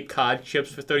mentioned Cape Cod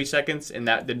chips for 30 seconds, and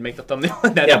that didn't make the thumbnail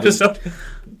in that episode.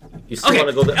 You still want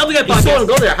to go there? Elder God Podcast. You still want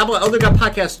to go there? How about Elder God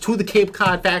Podcast to the Cape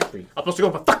Cod factory? I'm supposed to go,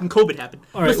 but fucking COVID happened.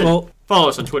 All right, well... Follow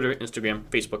us on Twitter, Instagram,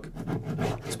 Facebook,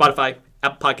 Spotify,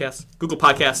 Apple Podcasts, Google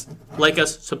Podcasts. Like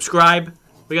us, subscribe.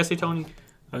 What you guys say, Tony?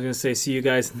 I was going to say, see you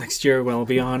guys next year when I'll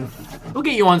be on. We'll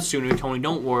get you on sooner, Tony.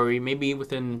 Don't worry. Maybe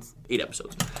within 8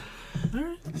 episodes. All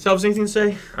right. Selves, anything to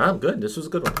say? I'm good. This was a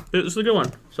good one. This was a good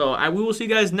one. So we will see you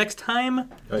guys next time. All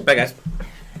right, bye, guys.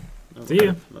 See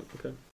you.